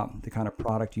careful about the kind of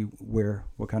product you wear,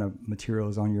 what kind of material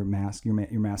is on your mask. Your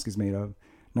mask is made of.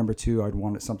 Number two, I'd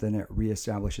want something that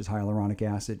reestablishes hyaluronic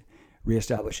acid,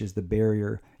 reestablishes the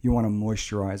barrier. You want a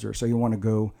moisturizer. So you want to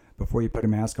go, before you put a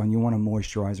mask on, you want a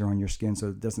moisturizer on your skin so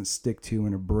it doesn't stick to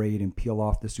and abrade and peel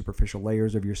off the superficial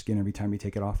layers of your skin every time you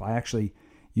take it off. I actually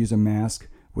use a mask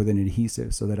with an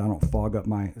adhesive so that I don't fog up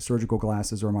my surgical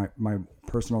glasses or my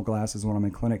personal glasses when I'm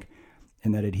in clinic,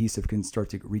 and that adhesive can start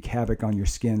to wreak havoc on your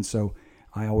skin. So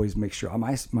I always make sure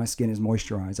my skin is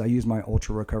moisturized. I use my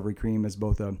Ultra Recovery Cream as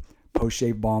both a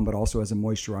post-shave balm, but also as a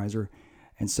moisturizer.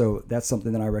 And so that's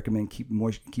something that I recommend.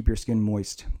 Keep your skin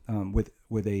moist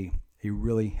with a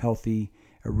really healthy,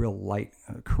 a real light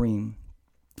cream.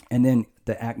 And then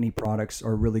the acne products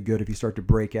are really good if you start to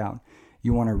break out.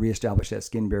 You want to reestablish that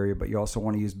skin barrier, but you also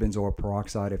want to use benzoyl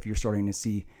peroxide if you're starting to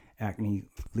see acne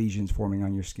lesions forming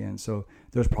on your skin. So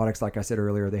those products, like I said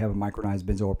earlier, they have a micronized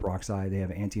benzoyl peroxide. They have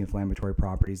anti-inflammatory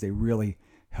properties. They really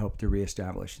help to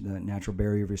reestablish the natural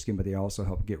barrier of your skin, but they also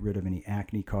help get rid of any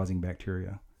acne-causing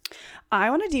bacteria. I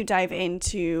want to deep dive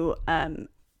into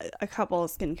a couple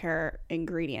of skincare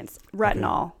ingredients.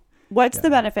 Retinol. Okay. What's the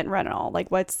benefit in retinol?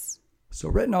 So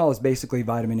retinol is basically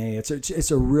vitamin A.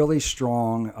 It's a really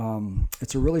strong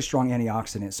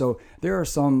antioxidant. So there are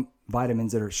some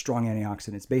vitamins that are strong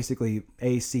antioxidants. Basically,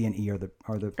 A, C, and E are the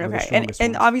strongest ones.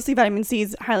 And obviously vitamin C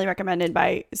is highly recommended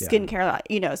by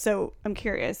skincare. So I'm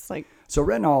curious, So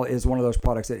retinol is one of those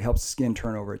products that helps skin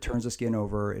turn over. It turns the skin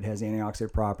over. It has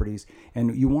antioxidant properties. And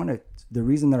the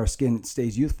reason that our skin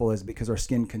stays youthful is because our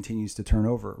skin continues to turn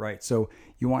over, right? So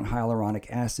you want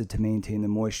hyaluronic acid to maintain the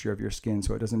moisture of your skin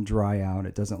so it doesn't dry out.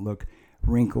 It doesn't look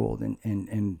wrinkled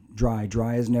and dry.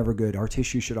 Dry is never good. Our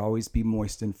tissue should always be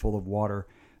moist and full of water.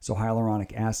 So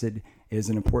hyaluronic acid is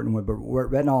an important one. But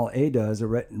what retinol A does, or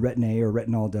retin A or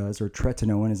retinol does, or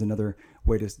tretinoin is another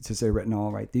way to say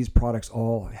retinol, right? These products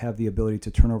all have the ability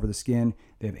to turn over the skin.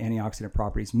 They have antioxidant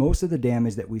properties. Most of the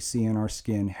damage that we see in our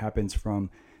skin happens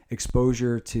from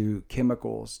exposure to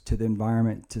chemicals, to the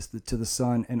environment, to the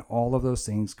sun, and all of those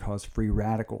things cause free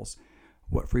radicals.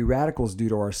 What free radicals do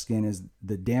to our skin is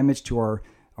the damage to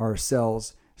our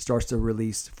cells starts to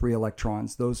release free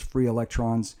electrons. Those free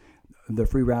electrons, the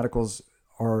free radicals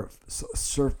are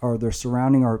they're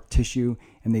surrounding our tissue,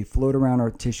 and they float around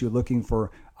our tissue looking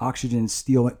for oxygen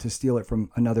to steal it from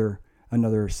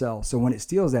another cell. So when it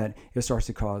steals that, it starts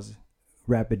to cause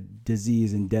rapid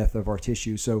disease and death of our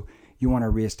tissue. So you want to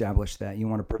reestablish that. You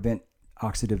want to prevent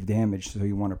oxidative damage. So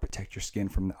you want to protect your skin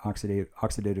from the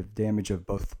oxidative damage of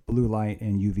both blue light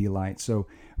and UV light. So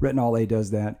retinol A does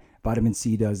that. Vitamin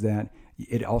C does that.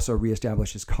 It also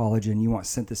reestablishes collagen. You want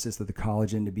synthesis of the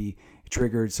collagen to be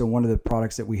triggered. So one of the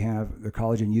products that we have, the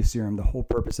collagen youth serum, the whole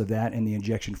purpose of that and the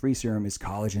injection-free serum is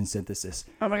collagen synthesis.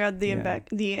 Oh my God,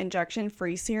 the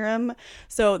injection-free serum.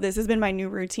 So this has been my new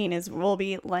routine is we'll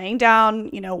be laying down,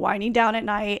 winding down at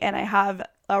night, and I have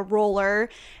a roller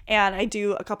and I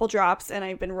do a couple drops and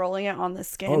I've been rolling it on the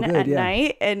skin at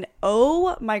night. And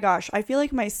oh my gosh, I feel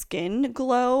like my skin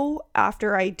glow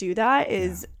after I do that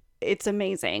is... It's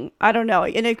amazing. I don't know.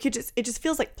 And it just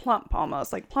feels like plump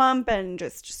almost, like plump and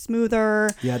just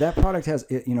smoother. Yeah, that product has,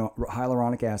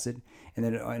 hyaluronic acid, and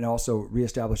then it also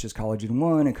reestablishes collagen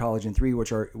 1 and collagen 3,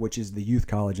 which is the youth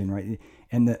collagen, right?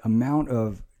 And the amount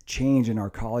of change in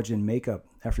our collagen makeup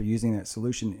after using that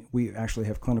solution, we actually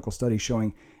have clinical studies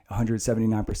showing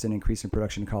 179% increase in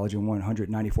production of collagen 1,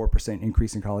 194%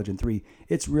 increase in collagen 3.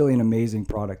 It's really an amazing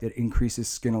product. It increases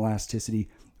skin elasticity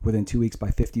within 2 weeks by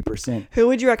 50%. Who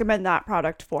would you recommend that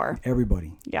product for?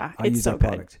 Everybody. Yeah, I use so that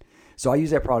product. So I use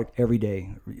that product every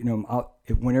day.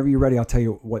 Whenever you're ready, I'll tell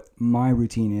you what my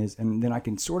routine is, and then I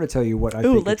can sort of tell you what I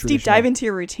think. Ooh, let's deep dive into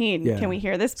your routine. Yeah. Can we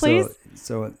hear this, please?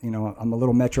 So I'm a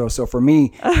little metro. So for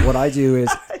me, what I do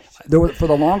is, for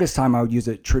the longest time, I would use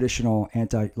a traditional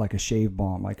like a shave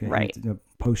balm, like a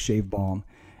post-shave balm.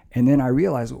 And then I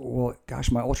realized, well,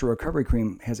 gosh, my Ultra Recovery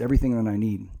Cream has everything that I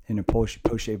need in a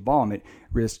post-shave balm. It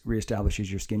reestablishes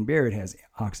your skin barrier. It has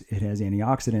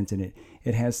antioxidants in it.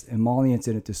 It has emollients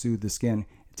in it to soothe the skin,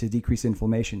 to decrease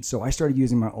inflammation. So I started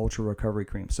using my Ultra Recovery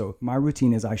Cream. So my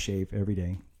routine is I shave every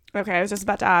day. Okay, I was just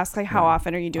about to ask, how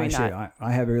often are you doing that?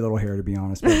 I have very little hair, to be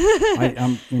honest. But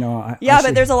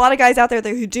but there's a lot of guys out there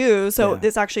who do. So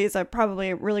this actually is probably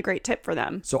a really great tip for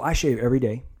them. So I shave every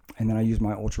day, and then I use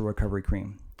my Ultra Recovery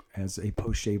Cream as a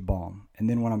post-shave balm. And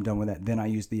then when I'm done with that, then I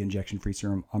use the injection-free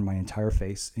serum on my entire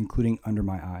face, including under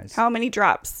my eyes. How many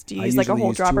drops? Do you use like a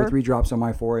whole dropper? 2 or 3 drops on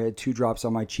my forehead, 2 drops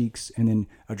on my cheeks, and then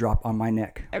a drop on my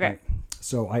neck. Okay. Right?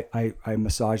 So I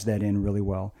massage that in really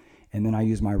well. And then I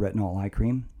use my retinol eye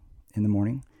cream in the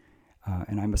morning.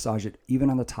 And I massage it even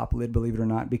on the top lid, believe it or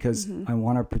not, because I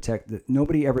want to protect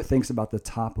nobody ever thinks about the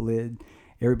top lid.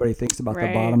 Everybody thinks about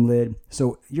the bottom lid.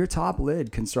 So your top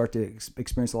lid can start to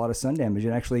experience a lot of sun damage.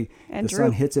 And actually, the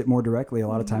sun hits it more directly a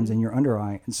lot of times in your under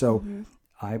eye. And so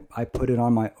I put it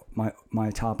on my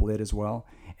top lid as well.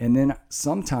 And then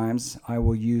sometimes I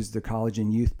will use the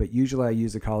Collagen Youth, but usually I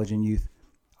use the Collagen Youth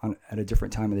at a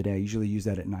different time of the day. I usually use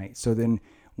that at night. So then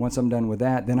once I'm done with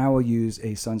that, then I will use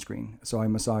a sunscreen. So I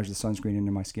massage the sunscreen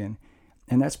into my skin.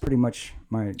 And that's pretty much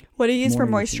my... What do you use for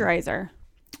moisturizer?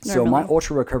 So my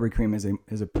Ultra Recovery Cream is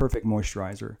a perfect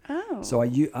moisturizer. Oh. So I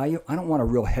don't want a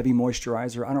real heavy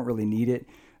moisturizer. I don't really need it.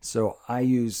 So I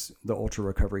use the Ultra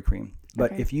Recovery Cream.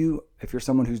 But if you're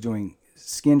someone who's doing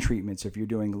skin treatments, if you're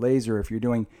doing laser, if you're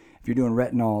doing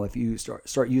retinol, if you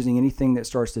start using anything that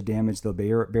starts to damage the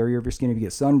barrier of your skin, if you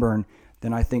get sunburn,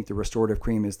 then I think the restorative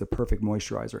cream is the perfect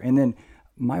moisturizer. And then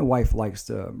my wife likes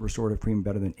the restorative cream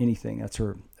better than anything. That's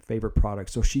her favorite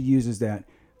product. So she uses that.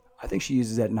 I think she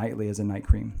uses that nightly as a night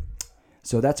cream.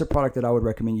 So that's a product that I would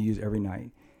recommend you use every night.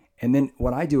 And then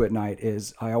what I do at night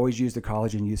is I always use the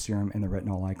Collagen Youth Serum and the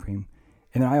Retinol Eye Cream.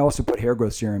 And then I also put hair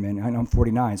growth serum in. I'm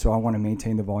 49, so I want to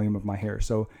maintain the volume of my hair.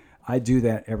 So I do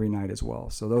that every night as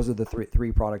well. So those are the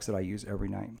three products that I use every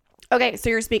night. Okay, so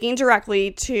you're speaking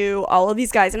directly to all of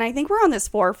these guys. And I think we're on this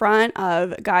forefront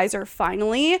of guys are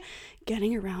finally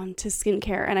getting around to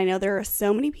skincare. And I know there are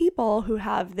so many people who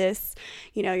have this,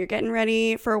 you're getting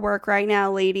ready for work right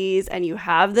now, ladies, and you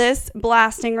have this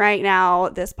blasting right now,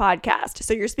 this podcast.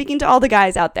 So you're speaking to all the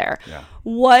guys out there. Yeah.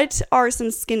 What are some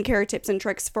skincare tips and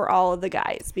tricks for all of the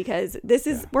guys? Because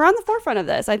we're on the forefront of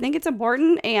this. I think it's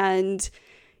important, and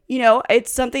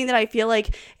it's something that I feel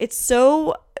like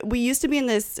we used to be in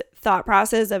this thought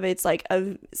process of it's like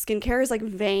skincare is like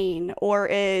vain, or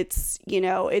it's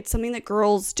something that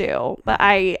girls do. But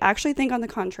I actually think on the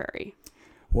contrary.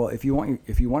 Well, if you want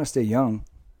to stay young,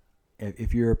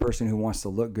 if you're a person who wants to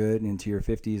look good into your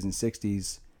 50s and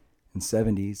 60s and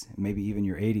 70s, maybe even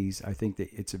your 80s, I think that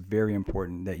it's very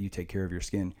important that you take care of your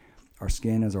skin. Our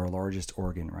skin is our largest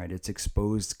organ, right? It's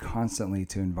exposed constantly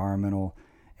to environmental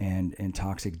and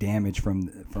toxic damage from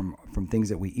things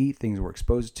that we eat, things we're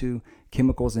exposed to,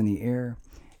 chemicals in the air.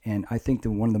 And I think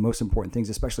that one of the most important things,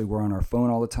 especially we're on our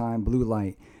phone all the time, blue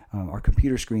light, our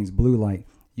computer screens, blue light,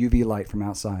 UV light from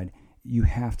outside, you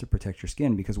have to protect your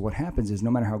skin, because what happens is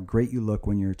no matter how great you look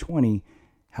when you're 20,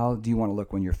 how do you want to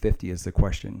look when you're 50 is the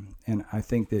question. And I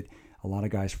think that a lot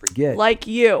of guys forget. Like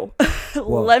you.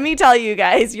 Well, let me tell you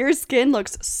guys, your skin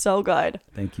looks so good.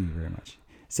 Thank you very much.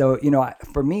 So,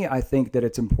 for me, I think that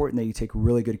it's important that you take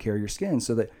really good care of your skin,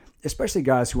 so that, especially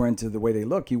guys who are into the way they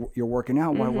look, you're working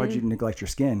out. Why would you neglect your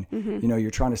skin?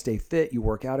 You're trying to stay fit. You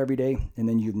work out every day, and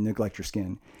then you neglect your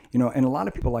skin. And a lot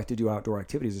of people like to do outdoor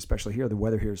activities, especially here. The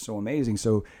weather here is so amazing.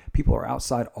 So people are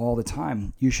outside all the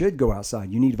time. You should go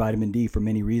outside. You need vitamin D for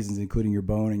many reasons, including your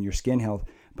bone and your skin health.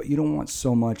 But you don't want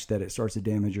so much that it starts to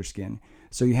damage your skin.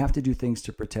 So you have to do things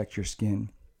to protect your skin.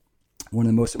 One of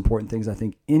the most important things I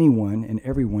think anyone and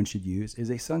everyone should use is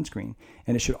a sunscreen.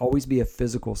 And it should always be a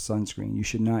physical sunscreen. You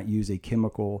should not use a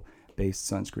chemical-based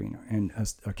sunscreen. And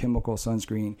a chemical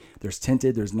sunscreen, there's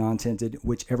tinted, there's non-tinted,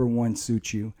 whichever one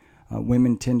suits you.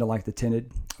 Women tend to like the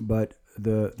tinted, but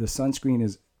the sunscreen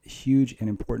is huge and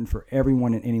important for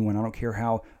everyone and anyone. I don't care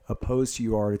how opposed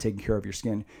you are to taking care of your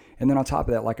skin. And then on top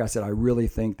of that, like I said, I really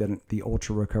think that the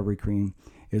Ultra Recovery Cream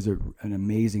is an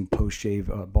amazing post-shave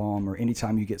balm, or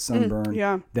anytime you get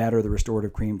sunburn, that or the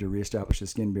restorative cream to reestablish the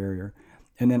skin barrier.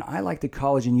 And then I like the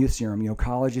Collagen Youth Serum.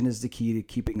 Collagen is the key to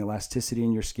keeping elasticity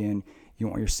in your skin. You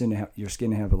want your skin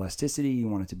to have elasticity. You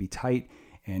want it to be tight,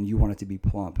 and you want it to be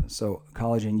plump. So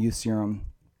Collagen Youth Serum,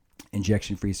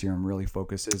 injection-free serum, really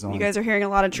focuses on... You guys are hearing a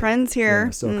lot of trends here.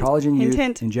 Yeah, so Collagen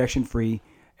Youth, injection-free.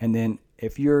 And then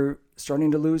if you're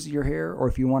starting to lose your hair, or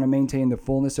if you want to maintain the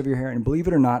fullness of your hair, and believe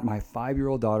it or not, my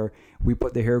 5-year-old daughter, we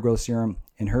put the hair growth serum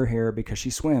in her hair because she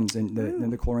swims, and then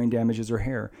the chlorine damages her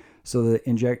hair. So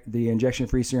the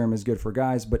injection-free serum is good for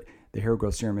guys, but the hair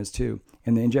growth serum is too.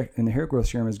 And the hair growth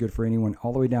serum is good for anyone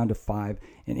all the way down to 5,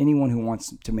 and anyone who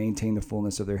wants to maintain the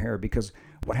fullness of their hair. Because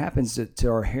what happens to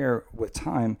our hair with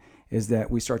time is that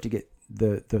we start to get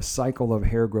the cycle of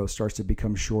hair growth starts to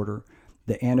become shorter.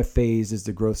 The anaphase is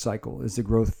the growth cycle, is the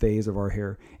growth phase of our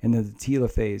hair, and then the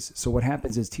telophase. So what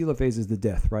happens is telophase is the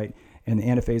death, right? And the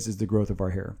anaphase is the growth of our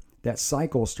hair. That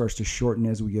cycle starts to shorten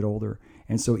as we get older.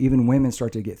 And so even women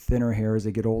start to get thinner hair as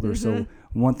they get older. So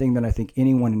one thing that I think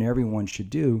anyone and everyone should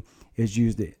do is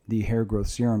use the hair growth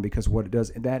serum, because what it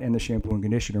does, that and the shampoo and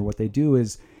conditioner, what they do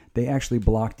is they actually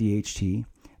block DHT.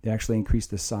 They actually increase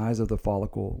the size of the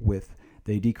follicle width.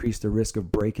 They decrease the risk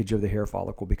of breakage of the hair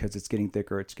follicle because it's getting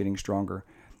thicker, it's getting stronger.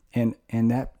 And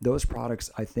those products,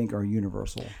 I think, are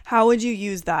universal. How would you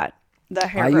use that? The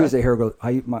hair growth? I use the hair growth.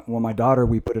 My daughter,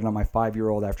 we put it on my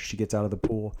 5-year-old after she gets out of the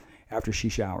pool, after she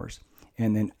showers.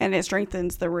 And it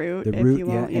strengthens the root. And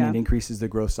it increases the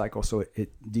growth cycle. So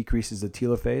it decreases the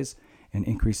telophase and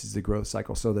increases the growth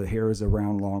cycle. So the hair is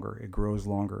around longer. It grows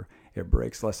longer. It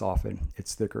breaks less often.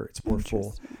 It's thicker. It's more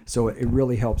full. So it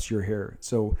really helps your hair.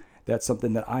 So that's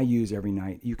something that I use every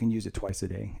night. You can use it twice a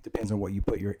day. It depends on what you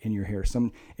put in your hair.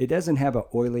 It doesn't have an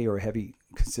oily or heavy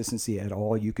consistency at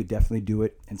all. You could definitely do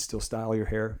it and still style your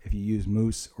hair. If you use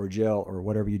mousse or gel or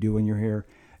whatever you do in your hair,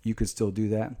 you could still do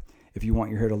that. If you want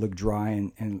your hair to look dry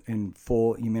and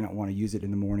full, you may not want to use it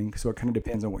in the morning. So it kind of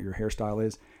depends on what your hairstyle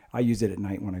is. I use it at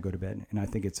night when I go to bed, and I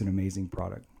think it's an amazing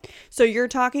product. So you're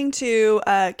talking to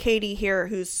Katie here,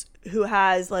 who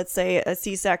has, let's say, a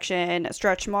C-section, a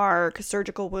stretch mark, a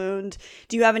surgical wound.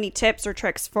 Do you have any tips or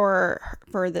tricks for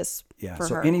this? Yeah. For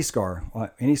so her? any scar,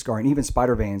 and even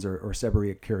spider veins or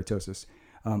seborrheic keratosis,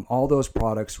 all those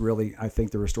products really, I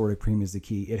think the restorative cream is the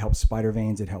key. It helps spider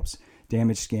veins, it helps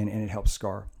damaged skin, and it helps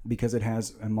scar because it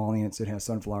has emollients, it has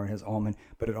sunflower, it has almond,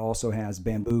 but it also has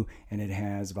bamboo and it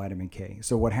has vitamin K.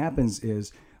 So what happens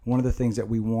is one of the things that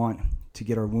we want to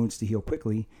get our wounds to heal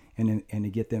quickly and to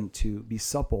get them to be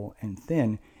supple and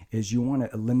thin is you want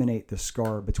to eliminate the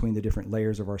scar between the different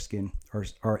layers of our skin,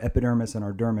 our epidermis and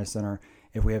our dermis, and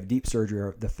if we have deep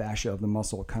surgery, the fascia of the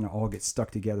muscle kind of all gets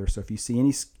stuck together. So if you see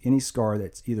any scar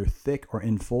that's either thick or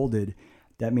enfolded,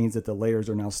 that means that the layers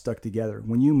are now stuck together.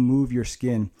 When you move your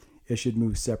skin, it should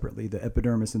move separately. The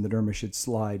epidermis and the dermis should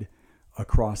slide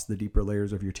across the deeper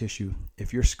layers of your tissue.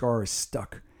 If your scar is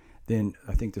stuck, then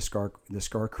I think the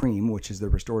scar cream, which is the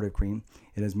restorative cream,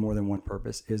 it has more than one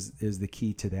purpose, is the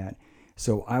key to that.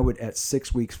 So I would, at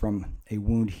 6 weeks from a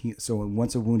wound, so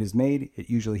once a wound is made, it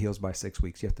usually heals by 6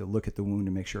 weeks. You have to look at the wound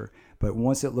to make sure. But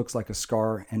once it looks like a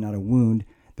scar and not a wound,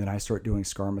 then I start doing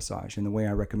scar massage. And the way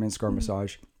I recommend scar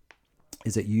massage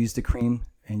is that you use the cream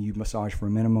and you massage for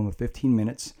a minimum of 15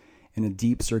 minutes in a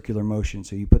deep circular motion.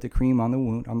 So you put the cream on the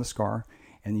wound, on the scar,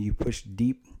 and then you push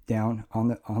deep down on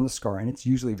the scar. And it's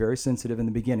usually very sensitive in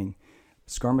the beginning.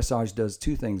 Scar massage does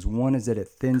two things. One is that it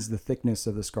thins the thickness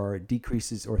of the scar. It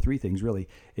decreases, or three things really.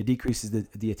 It decreases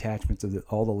the attachments of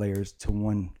all the layers to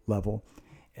one level,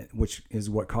 which is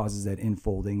what causes that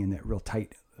infolding and that real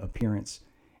tight appearance.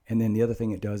 And then the other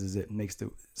thing it does is it makes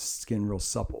the skin real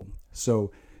supple.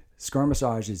 So scar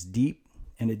massage is deep,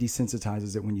 and it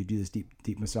desensitizes it when you do this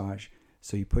deep massage.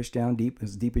 So you push down deep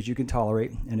as you can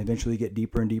tolerate, and eventually get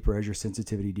deeper and deeper as your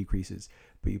sensitivity decreases.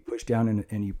 But you push down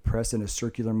and you press in a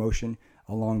circular motion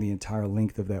along the entire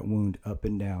length of that wound, up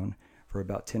and down, for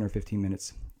about 10 or 15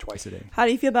 minutes, twice a day. How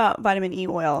do you feel about vitamin E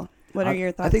oil? What are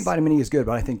your thoughts? I think vitamin E is good,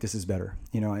 but I think this is better.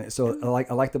 So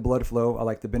I like the blood flow. I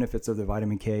like the benefits of the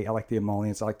vitamin K. I like the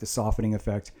emollients. I like the softening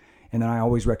effect. And then I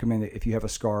always recommend that if you have a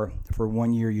scar, for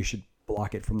 1 year, you should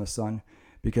block it from the sun,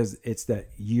 because it's that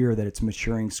year that it's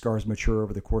maturing. Scars mature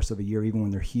over the course of a year. Even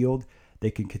when they're healed,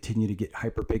 they can continue to get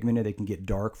hyperpigmented. They can get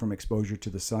dark from exposure to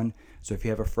the sun. So if you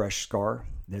have a fresh scar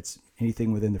that's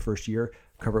anything within the first year,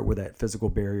 cover it with that physical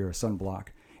barrier or sunblock.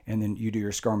 And then you do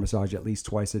your scar massage at least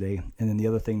twice a day. And then the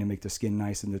other thing to make the skin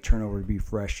nice and the turnover to be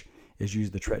fresh is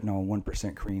use the tretinoin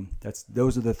 1% cream.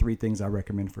 Those are the three things I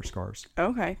recommend for scars.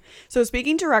 Okay. So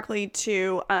speaking directly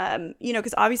to,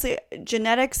 because obviously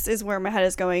genetics is where my head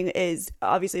is going, is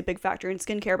obviously a big factor in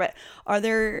skincare, but are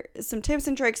there some tips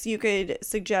and tricks you could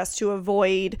suggest to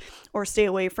avoid or stay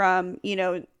away from,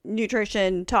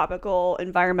 nutrition, topical,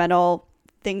 environmental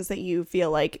things that you feel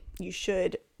like you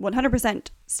should 100%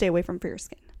 stay away from for your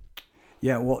skin?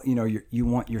 Yeah, well, you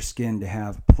want your skin to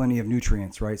have plenty of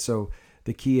nutrients, right? So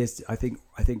the key is, I think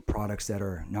products that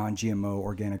are non-GMO,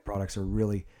 organic products are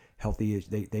really healthy.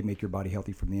 They make your body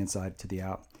healthy from the inside to the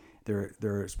out.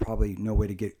 There's probably no way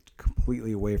to get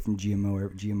completely away from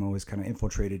GMO. GMO is kind of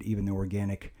infiltrated even the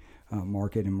organic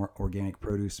market and organic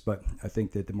produce. But I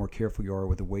think that the more careful you are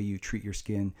with the way you treat your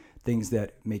skin, things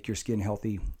that make your skin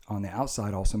healthy on the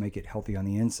outside also make it healthy on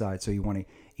the inside. So you want to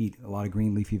eat a lot of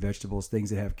green leafy vegetables, things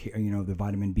that have, the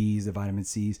vitamin B's, the vitamin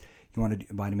C's. You want to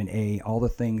do vitamin A, all the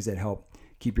things that help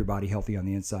keep your body healthy on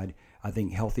the inside. I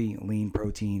think healthy, lean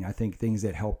protein. I think things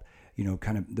that help,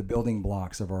 kind of the building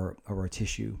blocks of our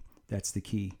tissue. That's the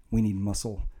key. We need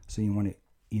muscle, so you want to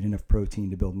eat enough protein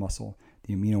to build muscle.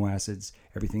 The amino acids,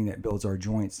 everything that builds our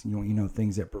joints.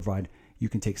 Things that provide. You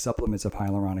can take supplements of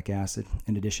hyaluronic acid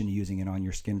in addition to using it on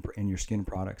your skin and your skin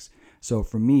products. So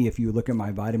for me, if you look at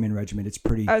my vitamin regimen, it's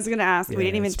pretty. I was going to ask. We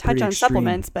didn't even touch on extreme.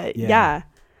 Supplements, but yeah.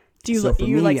 Do you so for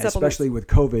me, like supplements? Especially with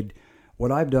COVID,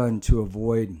 what I've done to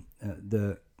avoid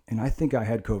and I think I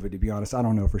had COVID, to be honest. I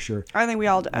don't know for sure. I think we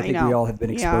all. I think we all have been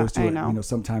exposed to it.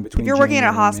 Sometime between. If you're working in a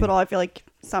January hospital, I feel like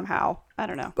somehow, I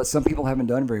don't know. But some people haven't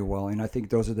done very well, and I think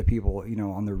those are the people.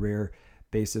 On the rare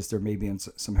basis, there may be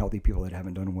some healthy people that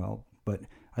haven't done well. But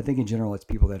I think in general, it's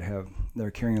people that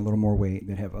are carrying a little more weight,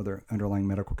 that have other underlying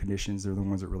medical conditions. They're the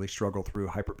ones that really struggle through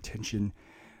hypertension.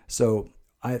 So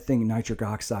I think nitric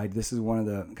oxide. This is one of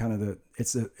the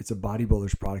it's a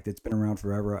bodybuilder's product. It's been around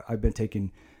forever. I've been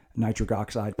taking nitric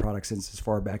oxide products since as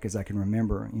far back as I can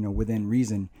remember. Within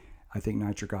reason, I think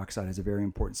nitric oxide is a very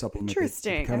important supplement.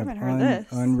 Interesting. Kind I haven't heard this.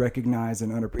 Unrecognized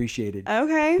and unappreciated.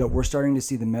 Okay. But we're starting to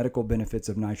see the medical benefits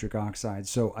of nitric oxide.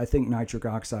 So I think nitric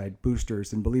oxide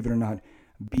boosters, and believe it or not,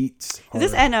 beets. Is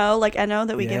this NO, like NO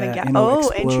that we give in gas? NO Oh,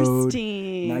 Explode,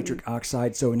 interesting. Nitric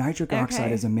oxide. So nitric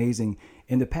oxide is amazing.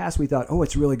 In the past, we thought,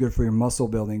 it's really good for your muscle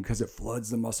building because it floods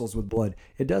the muscles with blood.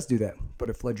 It does do that, but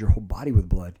it floods your whole body with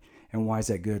blood. And why is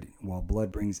that good? Well,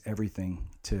 blood brings everything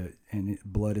and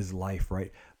blood is life,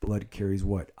 right? Blood carries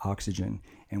what? Oxygen.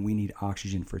 And we need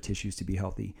oxygen for tissues to be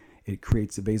healthy. It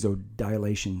creates a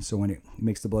vasodilation. So when it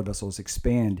makes the blood vessels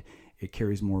expand, it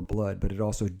carries more blood, but it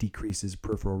also decreases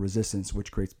peripheral resistance,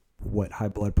 which creates high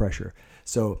blood pressure.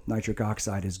 So nitric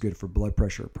oxide is good for blood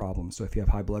pressure problems. So if you have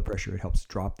high blood pressure, it helps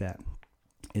drop that.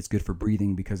 It's good for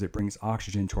breathing because it brings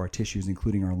oxygen to our tissues,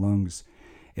 including our lungs.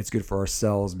 It's good for our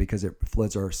cells because it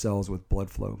floods our cells with blood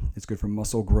flow. It's good for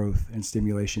muscle growth and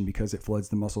stimulation because it floods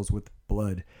the muscles with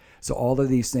blood. So all of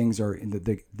these things are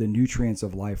the nutrients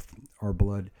of life are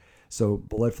blood. So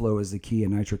blood flow is the key,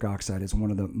 and nitric oxide is one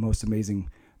of the most amazing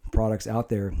products out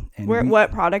there. And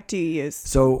what product do you use?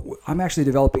 So I'm actually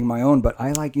developing my own, but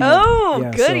I like,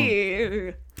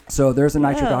 goody. So there's a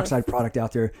nitric oxide product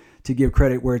out there. To give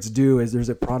credit where it's due, is there's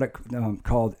a product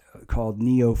called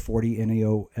Neo 40,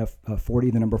 NEOF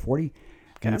 40, the number 40,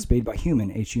 and it's made by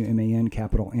Human, HUMAN,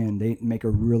 capital N. They make a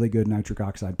really good nitric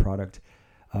oxide product.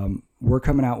 We're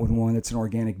coming out with one that's an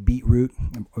organic beetroot.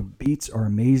 Beets are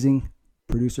amazing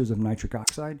producers of nitric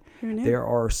oxide. There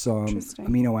are some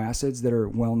amino acids that are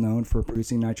well known for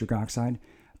producing nitric oxide,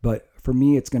 but for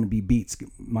me, it's going to be beets.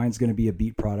 Mine's going to be a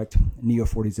beet product. Neo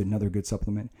 40 is another good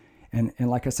supplement. And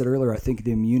like I said earlier, I think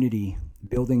the immunity,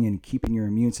 building and keeping your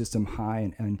immune system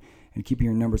high and keeping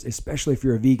your numbers, especially if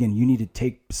you're a vegan, you need to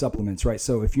take supplements, right?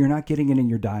 So if you're not getting it in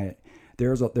your diet,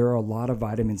 there are a lot of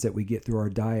vitamins that we get through our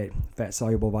diet,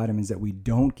 fat-soluble vitamins that we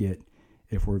don't get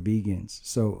if we're vegans.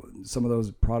 So some of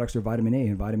those products are vitamin A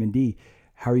and vitamin D.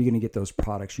 How are you going to get those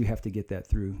products? You have to get that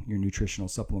through your nutritional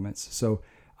supplements. So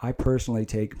I personally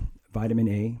take vitamin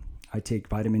A, I take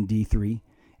vitamin D3,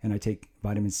 and I take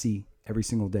vitamin C every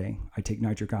single day. I take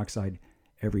nitric oxide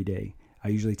every day. I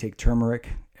usually take turmeric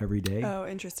every day. Oh,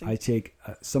 interesting. I take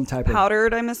some type of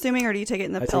powdered, I'm assuming, or do you take it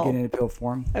in the pill? I take it in a pill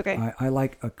form. Okay. I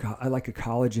like a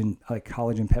collagen,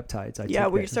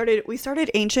 peptides. We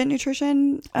started Ancient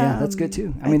Nutrition. That's good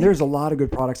too. I mean, there's a lot of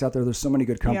good products out there. There's so many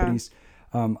good companies.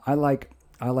 Yeah. I like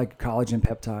collagen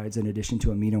peptides in addition to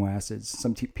amino acids.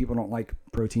 Some people don't like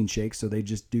protein shakes, so they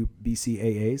just do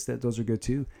BCAAs. Those are good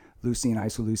too. Leucine,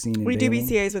 isoleucine, and we do valine.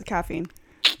 BCAAs with caffeine.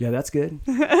 Yeah, that's good.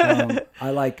 I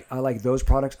like those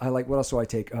products. I like, what else do I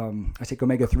take? I take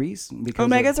omega-3s. Because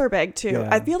omegas are big too. Yeah.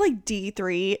 I feel like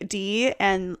D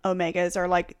and omegas are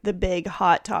like the big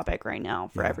hot topic right now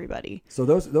for everybody. So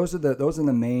those are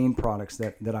the main products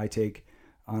that I take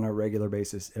on a regular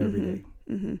basis every day.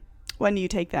 Mm-hmm. When do you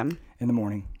take them? In the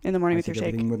morning. In the morning with your shake.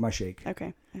 Everything with my shake.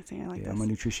 Okay, I think I like this. My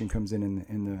nutrition comes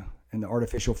in the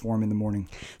artificial form in the morning.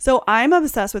 So I'm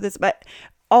obsessed with this, but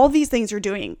all these things you're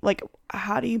doing, like,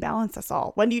 how do you balance this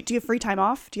all? When do you have free time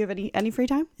off? Do you have any free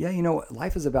time? Yeah,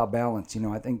 life is about balance.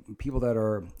 I think people that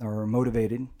are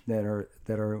motivated, that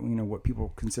are what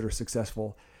people consider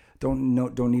successful, don't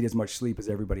need as much sleep as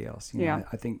everybody else.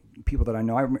 I think people that I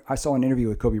know, I saw an interview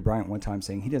with Kobe Bryant one time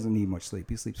saying he doesn't need much sleep.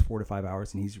 He sleeps 4 to 5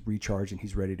 hours and he's recharged and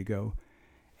he's ready to go.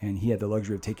 And he had the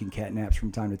luxury of taking cat naps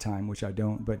from time to time, which I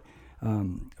don't. But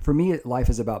for me, life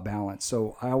is about balance.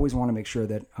 So I always want to make sure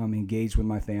that I'm engaged with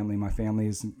my family. My family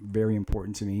is very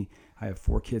important to me. I have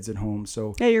 4 kids at home.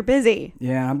 So yeah, you're busy.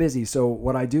 Yeah, I'm busy. So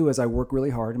what I do is I work really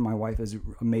hard, and my wife is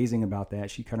amazing about that.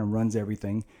 She kind of runs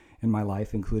everything in my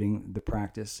life, including the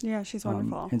practice. Yeah, she's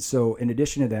wonderful. And so in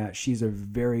addition to that, she's a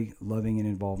very loving and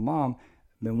involved mom.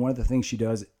 And one of the things she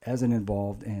does as an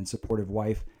involved and supportive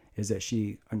wife is that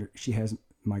she has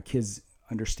my kids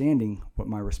understanding what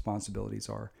my responsibilities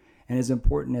are. And as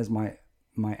important as my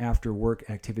after work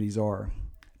activities are,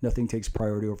 nothing takes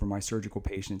priority over my surgical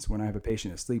patients. When I have a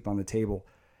patient asleep on the table,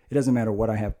 it doesn't matter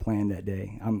what I have planned that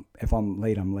day. If I'm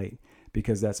late,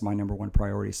 because that's my number one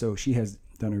priority. So she has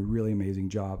done a really amazing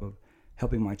job of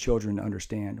helping my children to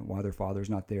understand why their father's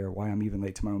not there, why I'm even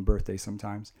late to my own birthday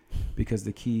sometimes. Because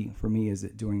the key for me is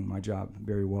that doing my job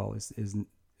very well is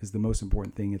the most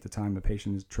important thing at the time a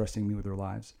patient is trusting me with their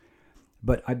lives.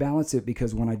 But I balance it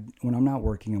because when I'm not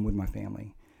working, I'm with my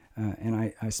family.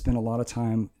 And I spend a lot of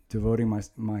time devoting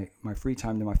my free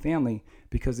time to my family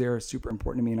because they're super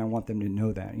important to me, and I want them to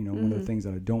know that. One of the things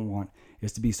that I don't want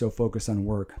is to be so focused on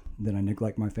work that I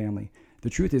neglect my family. The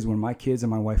truth is, when my kids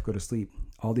and my wife go to sleep,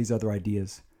 all these other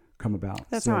ideas come about.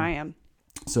 That's how I am.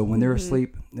 So when they're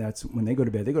asleep, that's when they go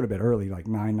to bed. They go to bed early, like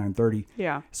 9:30.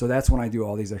 Yeah. So that's when I do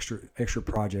all these extra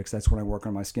projects. That's when I work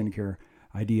on my skincare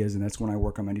ideas, and that's when I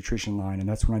work on my nutrition line, and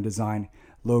that's when I design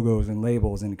logos and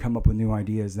labels and come up with new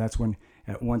ideas. That's when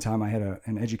at one time I had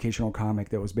an educational comic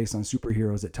that was based on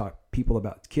superheroes that taught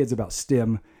kids about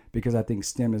STEM, because I think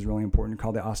STEM is really important,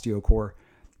 called the OsteoCore.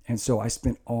 And so I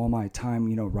spent all my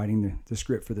time, writing the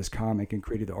script for this comic and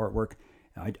created the artwork,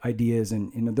 ideas,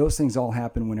 and those things all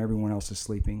happen when everyone else is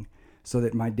sleeping, so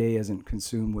that my day isn't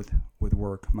consumed with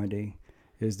work. My day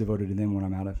is devoted to them when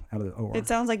I'm out of the OR. It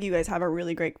sounds like you guys have a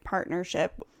really great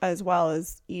partnership, as well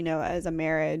as, as a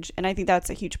marriage. And I think that's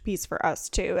a huge piece for us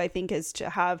too. I think is to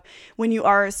have, when you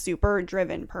are a super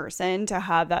driven person, to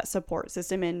have that support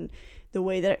system and the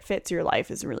way that it fits your life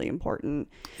is really important.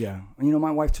 Yeah.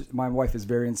 My wife is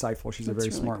very insightful. She's a very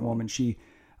really smart cool woman. She,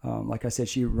 like I said,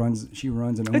 she runs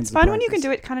and owns It's fun when you can do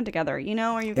it kind of together, or you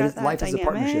guys that life dynamic. is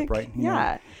a partnership, right?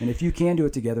 Yeah. And if you can do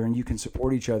it together and you can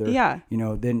support each other,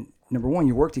 then number one,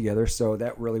 you work together, so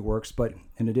that really works. But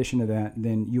in addition to that,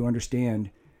 then you understand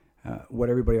what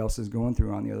everybody else is going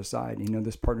through on the other side.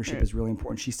 This partnership is really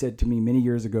important. She said to me many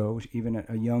years ago, even at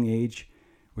a young age,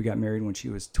 we got married when she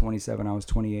was 27, I was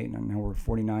 28, and now we're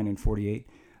 49 and 48.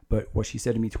 But what she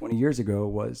said to me 20 years ago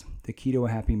was the key to a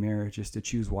happy marriage is to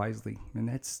choose wisely. And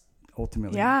that's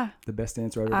ultimately the best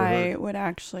answer I've ever heard. I would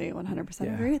actually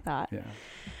 100% agree with that.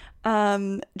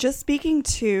 Yeah. Just speaking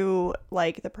to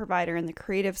like the provider and the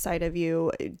creative side of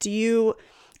you,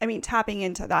 tapping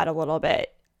into that a little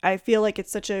bit, I feel like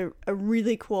it's such a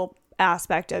really cool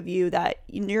aspect of you that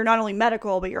you're not only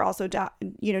medical, but you're also,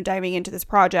 diving into this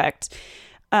project.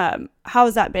 How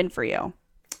has that been for you?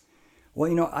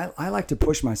 Well, I like to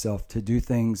push myself to do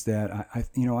things that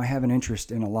I have an interest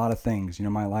in a lot of things.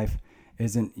 My life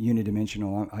isn't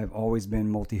unidimensional. I've always been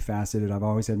multifaceted. I've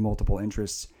always had multiple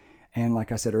interests. And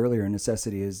like I said earlier,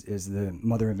 necessity is the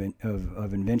mother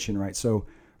of invention, right? So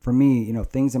for me,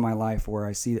 things in my life where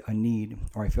I see a need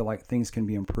or I feel like things can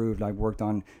be improved. I've worked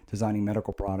on designing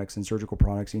medical products and surgical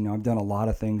products. I've done a lot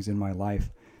of things in my life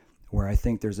where I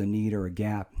think there's a need or a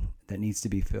gap that needs to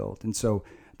be filled. And so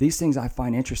these things I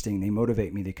find interesting. They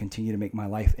motivate me. They continue to make my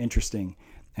life interesting.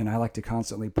 And I like to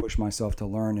constantly push myself to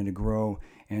learn and to grow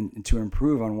and to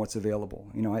improve on what's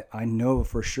available. I know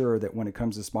for sure that when it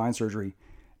comes to spine surgery,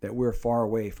 that we're far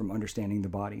away from understanding the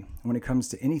body. When it comes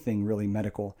to anything really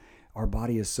medical, our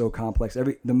body is so complex.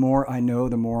 The more I know,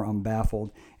 the more I'm baffled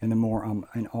and the more I'm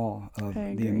in awe of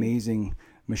the amazing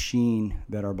machine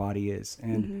that our body is.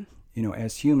 And,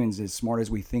 as humans, as smart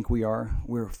as we think we are,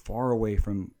 we're far away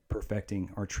from perfecting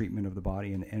our treatment of the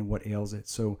body and what ails it.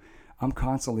 So I'm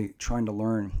constantly trying to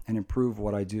learn and improve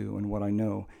what I do and what I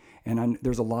know. And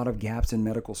there's a lot of gaps in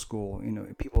medical school.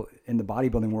 People in the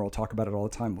bodybuilding world talk about it all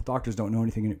the time. Well, doctors don't know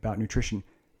anything about nutrition.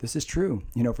 This is true.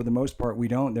 For the most part, we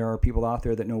don't. There are people out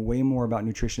there that know way more about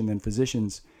nutrition than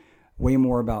physicians, way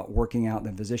more about working out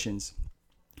than physicians.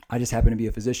 I just happen to be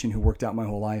a physician who worked out my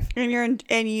whole life.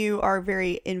 And you are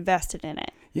very invested in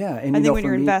it. Yeah. And I think when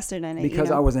you're invested in it. Because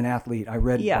I was an athlete, I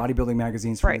read bodybuilding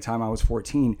magazines from the time I was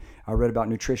 14. I read about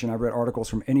nutrition. I read articles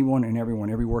from anyone and everyone,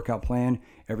 every workout plan,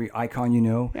 every icon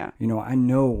Yeah. I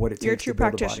know what it takes You're a to true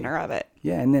build practitioner a body. of it.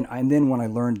 Yeah. And then when I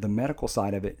learned the medical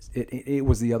side of it, it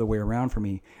was the other way around for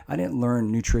me. I didn't learn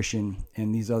nutrition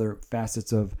and these other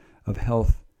facets of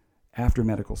health after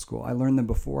medical school. I learned them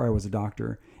before I was a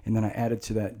doctor. And then I added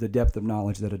to that the depth of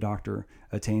knowledge that a doctor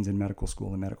attains in medical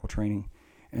school and medical training.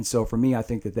 And so for me, I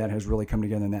think that has really come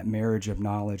together, and that marriage of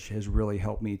knowledge has really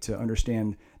helped me to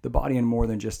understand the body in more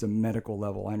than just a medical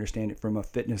level. I understand it from a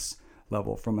fitness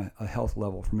level, from a health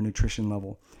level, from a nutrition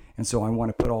level. And so I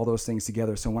want to put all those things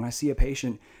together. So when I see a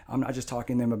patient, I'm not just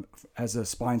talking to them as a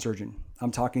spine surgeon.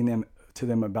 I'm talking to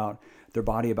them about their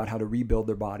body, about how to rebuild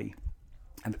their body.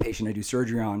 I have a patient I do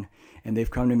surgery on, and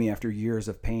they've come to me after years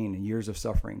of pain and years of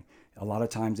suffering. A lot of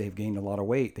times they've gained a lot of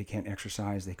weight. They can't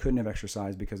exercise. They couldn't have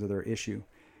exercised because of their issue.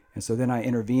 And so then I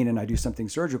intervene and I do something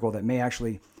surgical that may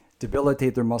actually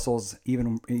debilitate their muscles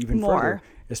even more further,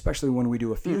 especially when we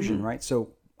do a fusion, right? So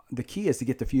the key is to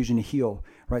get the fusion to heal,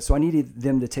 right? So I needed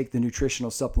them to take the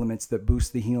nutritional supplements that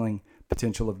boost the healing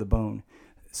potential of the bone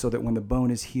so that when the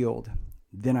bone is healed,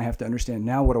 then I have to understand,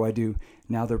 now what do I do?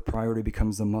 Now their priority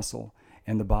becomes the muscle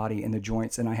and the body and the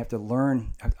joints. And I have to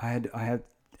learn, I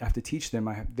have to teach them,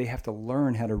 they have to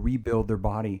learn how to rebuild their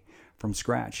body from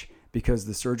scratch, because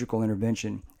the surgical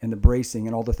intervention and the bracing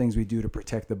and all the things we do to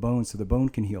protect the bone so the bone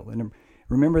can heal. And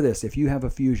remember this, if you have a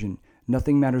fusion,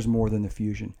 nothing matters more than the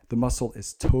fusion. The muscle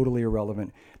is totally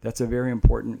irrelevant. That's a very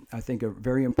important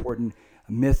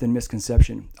myth and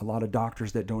misconception. A lot of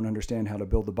doctors that don't understand how to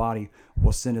build the body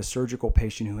will send a surgical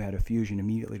patient who had a fusion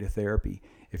immediately to therapy.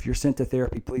 If you're sent to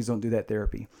therapy, please don't do that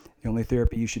therapy. The only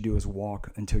therapy you should do is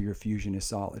walk until your fusion is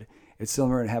solid. It's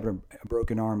similar to having a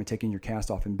broken arm and taking your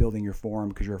cast off and building your forearm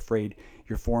because you're afraid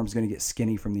your forearm's going to get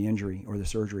skinny from the injury or the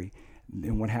surgery.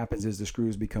 And what happens is the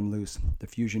screws become loose, the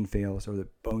fusion fails, or the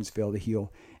bones fail to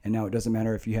heal. And now it doesn't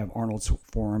matter if you have Arnold's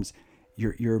forearms,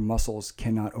 your muscles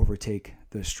cannot overtake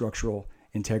the structural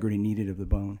integrity needed of the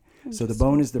bone. So the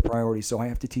bone is the priority. So I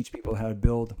have to teach people how to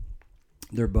build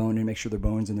their bone and make sure their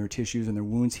bones and their tissues and their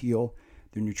wounds heal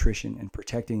through nutrition and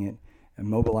protecting it and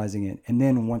mobilizing it. And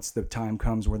then once the time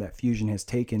comes where that fusion has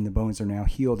taken, the bones are now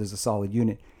healed as a solid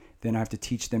unit, then I have to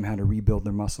teach them how to rebuild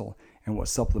their muscle and what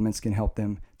supplements can help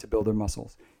them to build their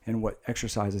muscles and what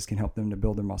exercises can help them to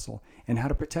build their muscle and how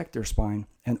to protect their spine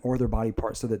and or their body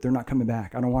parts so that they're not coming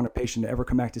back. I don't want a patient to ever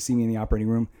come back to see me in the operating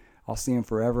room. I'll see them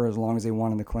forever as long as they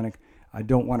want in the clinic. I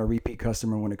don't want a repeat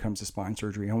customer when it comes to spine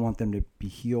surgery. I want them to be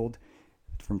healed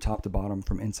from top to bottom,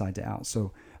 from inside to out.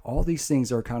 So all these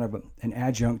things are kind of an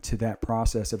adjunct to that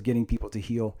process of getting people to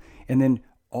heal. And then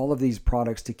all of these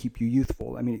products to keep you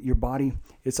youthful. I mean, your body,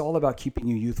 it's all about keeping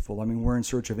you youthful. I mean, we're in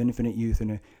search of infinite youth.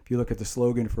 And if you look at the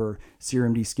slogan for Cyrx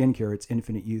MD Skincare, it's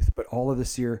infinite youth. But all of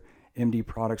this here MD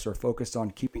products are focused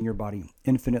on keeping your body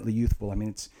infinitely youthful. I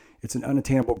mean, it's an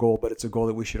unattainable goal, but it's a goal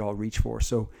that we should all reach for.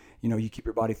 So, you keep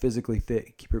your body physically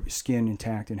fit, keep your skin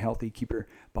intact and healthy, keep your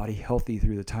body healthy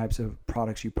through the types of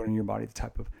products you put in your body, the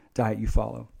type of diet you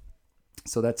follow.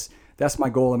 So that's my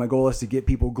goal, and my goal is to get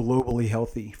people globally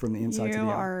healthy from the inside to the out. You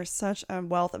are such a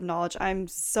wealth of knowledge. I'm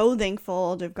so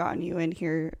thankful to have gotten you in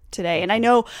here today. And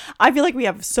I feel like we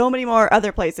have so many more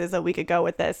other places that we could go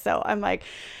with this. So I'm like,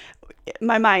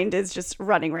 my mind is just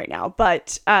running right now.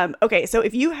 But okay, so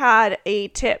if you had a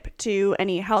tip to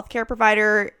any healthcare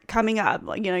provider coming up,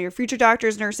 like, your future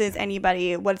doctors, nurses,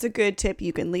 anybody, what's a good tip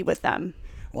you can leave with them?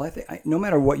 Well, I think no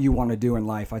matter what you want to do in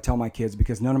life, I tell my kids,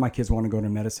 because none of my kids want to go to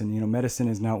medicine. Medicine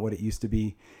is not what it used to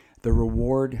be. The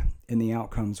reward and the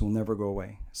outcomes will never go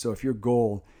away. So if your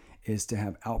goal is to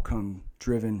have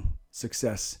outcome-driven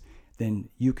success, then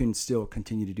you can still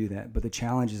continue to do that. But the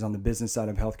challenges on the business side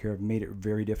of healthcare have made it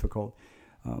very difficult.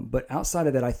 But outside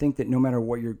of that, I think that no matter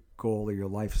what your goal or your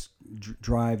life's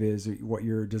drive is, or what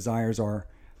your desires are,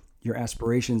 your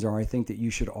aspirations are, I think that you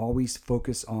should always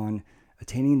focus on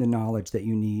attaining the knowledge that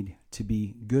you need to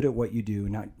be good at what you do,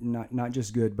 not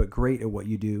just good, but great at what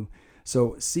you do.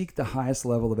 So seek the highest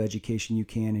level of education you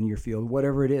can in your field,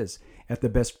 whatever it is, at the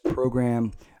best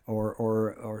program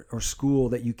or school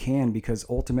that you can, because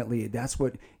ultimately that's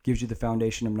what gives you the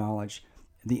foundation of knowledge.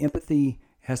 The empathy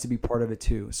has to be part of it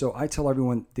too. So I tell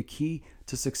everyone the key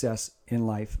to success in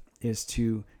life is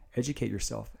to educate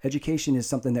yourself. Education is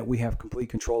something that we have complete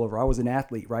control over. I was an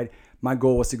athlete, right? My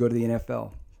goal was to go to the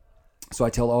NFL. So I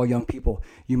tell all young people,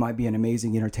 you might be an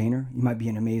amazing entertainer, you might be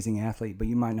an amazing athlete, but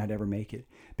you might not ever make it,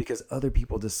 because other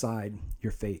people decide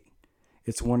your fate.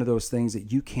 It's one of those things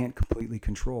that you can't completely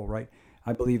control, right?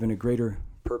 I believe in a greater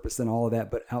purpose than all of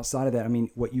that. But outside of that, I mean,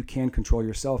 what you can control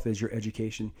yourself is your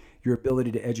education, your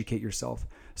ability to educate yourself.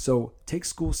 So take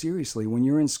school seriously. When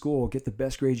you're in school, get the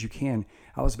best grades you can.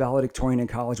 I was valedictorian in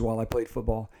college while I played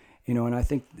football. And I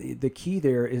think the key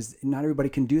there is not everybody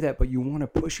can do that, but you want to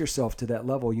push yourself to that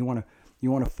level. You want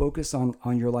to focus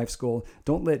on your life's goal.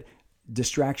 Don't let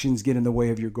distractions get in the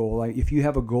way of your goal. Like, if you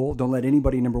have a goal, don't let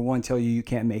anybody, number one, tell you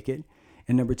can't make it.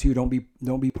 And number two, don't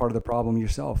be part of the problem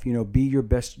yourself. Be your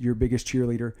biggest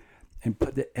cheerleader and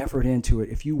put the effort into it.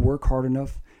 If you work hard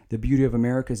enough, the beauty of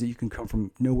America is that you can come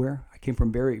from nowhere. I came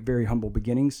from very, very humble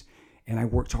beginnings, and I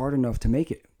worked hard enough to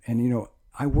make it. And,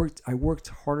 I worked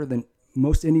harder than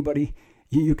most anybody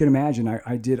you can imagine.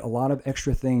 I did a lot of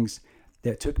extra things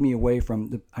that took me away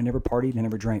from I never partied, I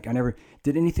never drank, I never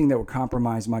did anything that would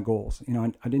compromise my goals.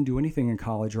 I didn't do anything in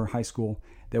college or high school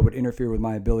that would interfere with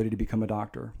my ability to become a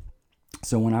doctor.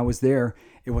 So when I was there,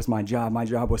 it was my job. My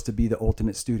job was to be the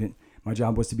ultimate student. My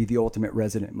job was to be the ultimate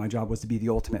resident. My job was to be the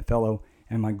ultimate fellow.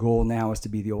 And my goal now is to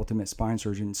be the ultimate spine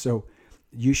surgeon. So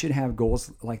you should have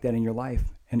goals like that in your life.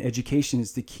 And education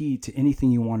is the key to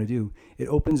anything you want to do. It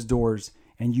opens doors,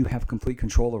 and you have complete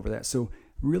control over that. So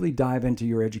really dive into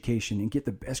your education and get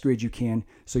the best grades you can,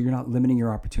 so you're not limiting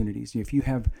your opportunities. If you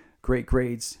have great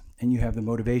grades and you have the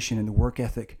motivation and the work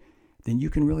ethic, then you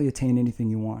can really attain anything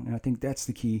you want. And I think that's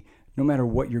the key, no matter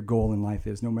what your goal in life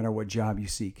is, no matter what job you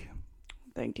seek.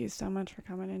 Thank you so much for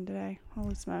coming in today.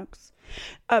 Holy smokes.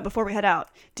 Before we head out,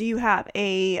 do you have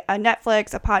a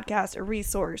Netflix, a podcast, a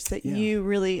resource that you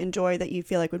really enjoy that you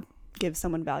feel like would give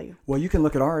someone value? Well, you can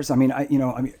look at ours. I mean,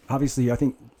 obviously, I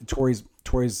think Tori's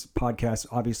podcast,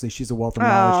 obviously, she's a wealth of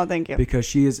knowledge. Oh, thank you. Because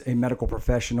she is a medical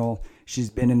professional. She's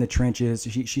been in the trenches.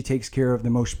 She takes care of the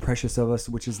most precious of us,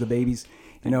 which is the babies.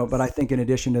 But I think in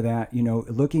addition to that,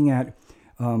 looking at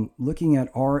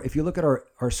if you look at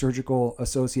our surgical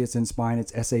associates in spine,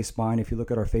 it's SA Spine. If you look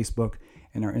at our Facebook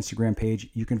and our Instagram page,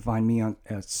 you can find me on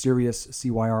Cyrus,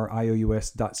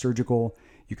 CYRIOUS.surgical.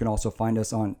 You can also find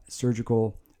us on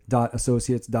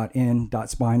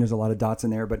surgical.associates.in.spine. There's a lot of dots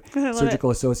in there, but Surgical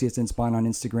Associates in Spine on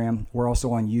Instagram. We're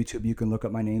also on YouTube. You can look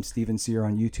up my name, Steven Cyr,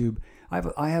 on YouTube.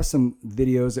 I have some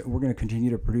videos that we're going to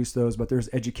continue to produce those, but there's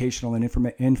educational and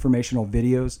informational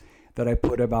videos that I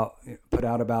put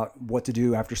out about what to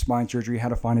do after spine surgery, how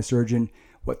to find a surgeon,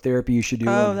 what therapy you should do.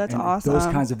 Oh, that's awesome. Those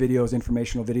kinds of videos,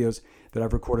 informational videos that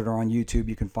I've recorded are on YouTube.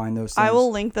 You can find those things. I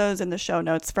will link those in the show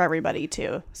notes for everybody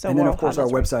too. So and then, of course, our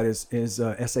website is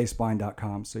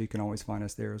saspine.com, so you can always find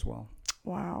us there as well.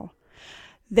 Wow.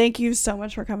 Thank you so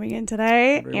much for coming in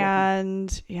today. And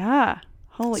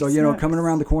holy smokes. Coming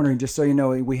around the corner, and just so you know,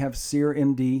 we have Cyrx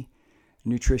MD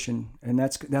Nutrition, and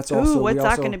that's also... Ooh, what's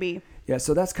that going to be? Yeah,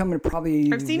 so that's coming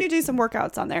probably... I've seen you do some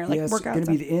workouts on there. It's going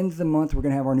to be the end of the month. We're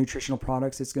going to have our nutritional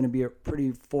products. It's going to be a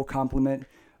pretty full complement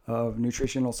of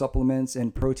nutritional supplements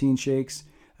and protein shakes.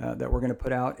 that we're going to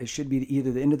put out. It should be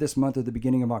either the end of this month or the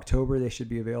beginning of October. They should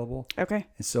be available. Okay.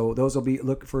 And so those will be,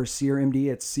 look for Cyrx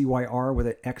MD. It's CYR with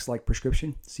an X like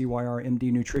prescription, CYR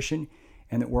MD Nutrition.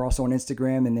 And we're also on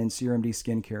Instagram, and then Cyrx MD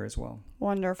Skincare as well.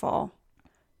 Wonderful.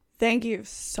 Thank you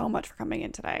so much for coming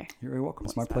in today. You're very welcome.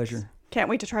 It's my pleasure. Can't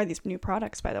wait to try these new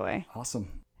products, by the way.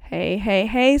 Awesome.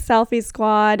 Hey, Selfie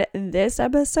Squad. This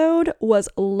episode was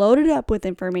loaded up with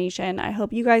information. I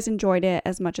hope you guys enjoyed it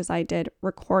as much as I did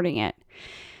recording it.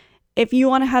 If you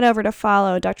want to head over to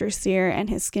follow Dr. Cyrx and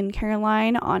his skincare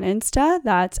line on Insta,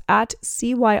 that's at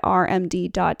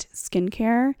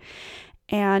cyrmd.skincare.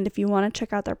 And if you want to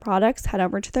check out their products, head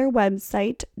over to their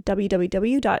website,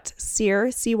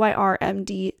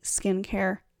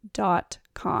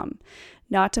 www.cyrmdskincare.com.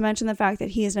 Not to mention the fact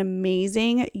that he has an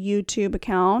amazing YouTube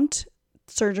account,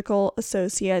 Surgical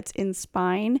Associates in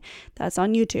Spine. That's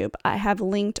on YouTube. I have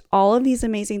linked all of these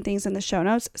amazing things in the show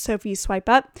notes. So if you swipe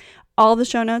up, all the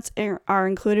show notes are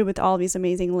included with all these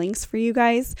amazing links for you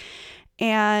guys.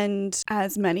 And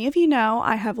as many of you know,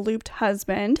 I have looped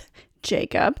husband,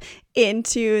 Jacob,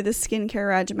 into the skincare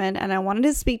regimen, and I wanted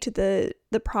to speak to the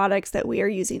products that we are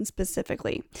using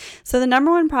specifically. So the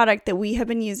number one product that we have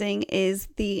been using is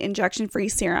the injection-free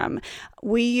serum.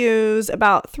 We use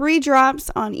about 3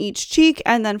 drops on each cheek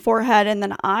and then forehead, and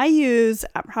then I use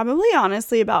probably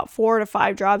honestly about 4 to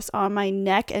 5 drops on my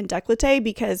neck and décolleté,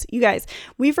 because you guys,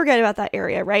 we forget about that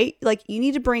area, right? Like, you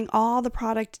need to bring all the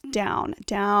product down,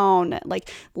 like,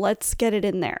 let's get it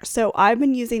in there. So I've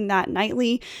been using that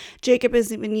nightly. Jacob has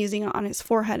been using it on his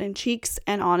forehead and cheeks,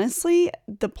 and honestly,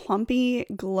 the plumpy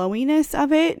glowiness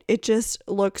of it just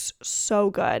looks so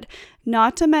good.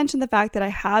 Not to mention the fact that I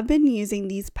have been using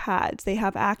these pads. They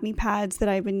have acne pads that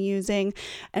I've been using,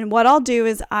 and what I'll do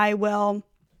is I will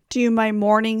do my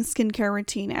morning skincare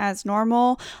routine as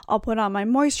normal. I'll put on my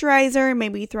moisturizer,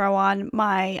 maybe throw on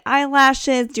my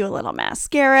eyelashes, do a little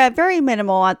mascara, very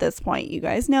minimal at this point. You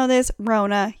guys know this,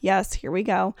 Rona, yes, here we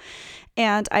go.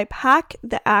 And I pack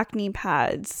the acne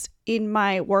pads in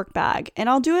my work bag, and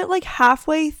I'll do it like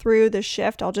halfway through the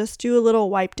shift. I'll just do a little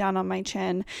wipe down on my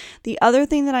chin. The other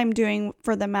thing that I'm doing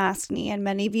for the maskne, and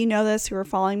many of you know this who are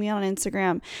following me on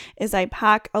Instagram, is I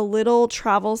pack a little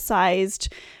travel sized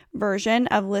version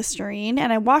of Listerine,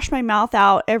 and I wash my mouth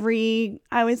out every,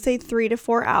 I would say, 3 to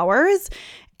 4 hours.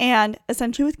 And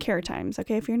essentially with care times,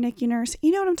 okay, if you're a NICU nurse,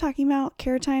 you know what I'm talking about,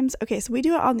 care times. Okay, so we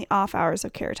do it on the off hours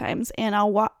of care times, and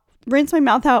I'll rinse my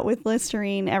mouth out with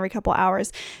Listerine every couple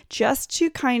hours just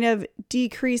to kind of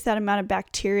decrease that amount of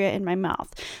bacteria in my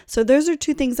mouth. So those are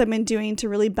 2 things I've been doing to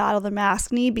really battle the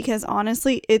maskne, because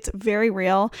honestly, it's very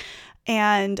real.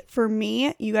 And for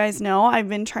me, you guys know, I've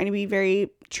been trying to be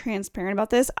very transparent about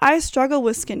this. I struggle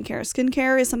with skincare.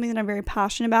 Skincare is something that I'm very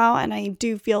passionate about, and I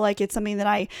do feel like it's something that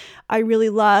I really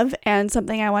love, and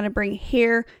something I want to bring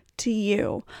here to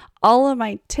you, all of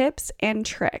my tips and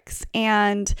tricks.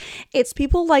 And it's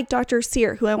people like Dr.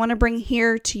 Cyrx who I want to bring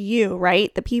here to you,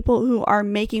 right? The people who are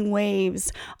making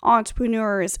waves,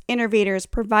 entrepreneurs, innovators,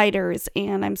 providers,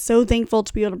 and I'm so thankful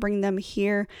to be able to bring them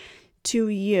here to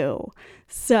you.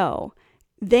 So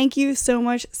thank you so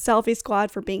much, Selfie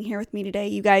Squad, for being here with me today.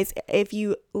 You guys, if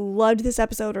you loved this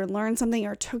episode or learned something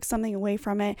or took something away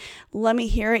from it, let me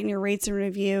hear it in your rates and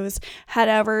reviews. Head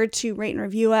over to rate and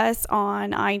review us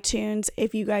on iTunes.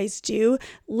 If you guys do,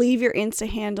 leave your Insta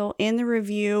handle in the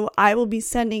review. I will be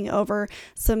sending over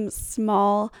some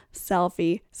small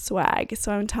selfie swag.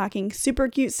 So I'm talking super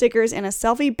cute stickers and a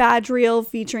selfie badge reel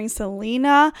featuring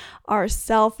Selena, our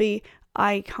selfie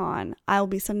icon. I'll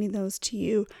be sending those to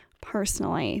you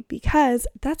personally, because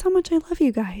that's how much I love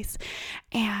you guys.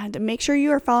 And make sure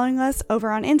you are following us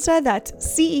over on Insta. That's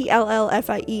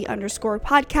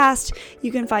CELLFIE_podcast.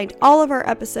 You can find all of our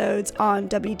episodes on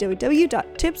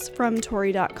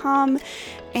www.tipsfromtori.com.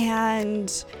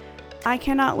 And I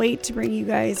cannot wait to bring you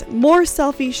guys more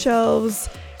selfie shows.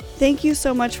 Thank you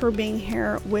so much for being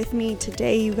here with me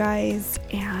today, you guys,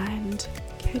 and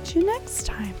catch you next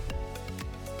time.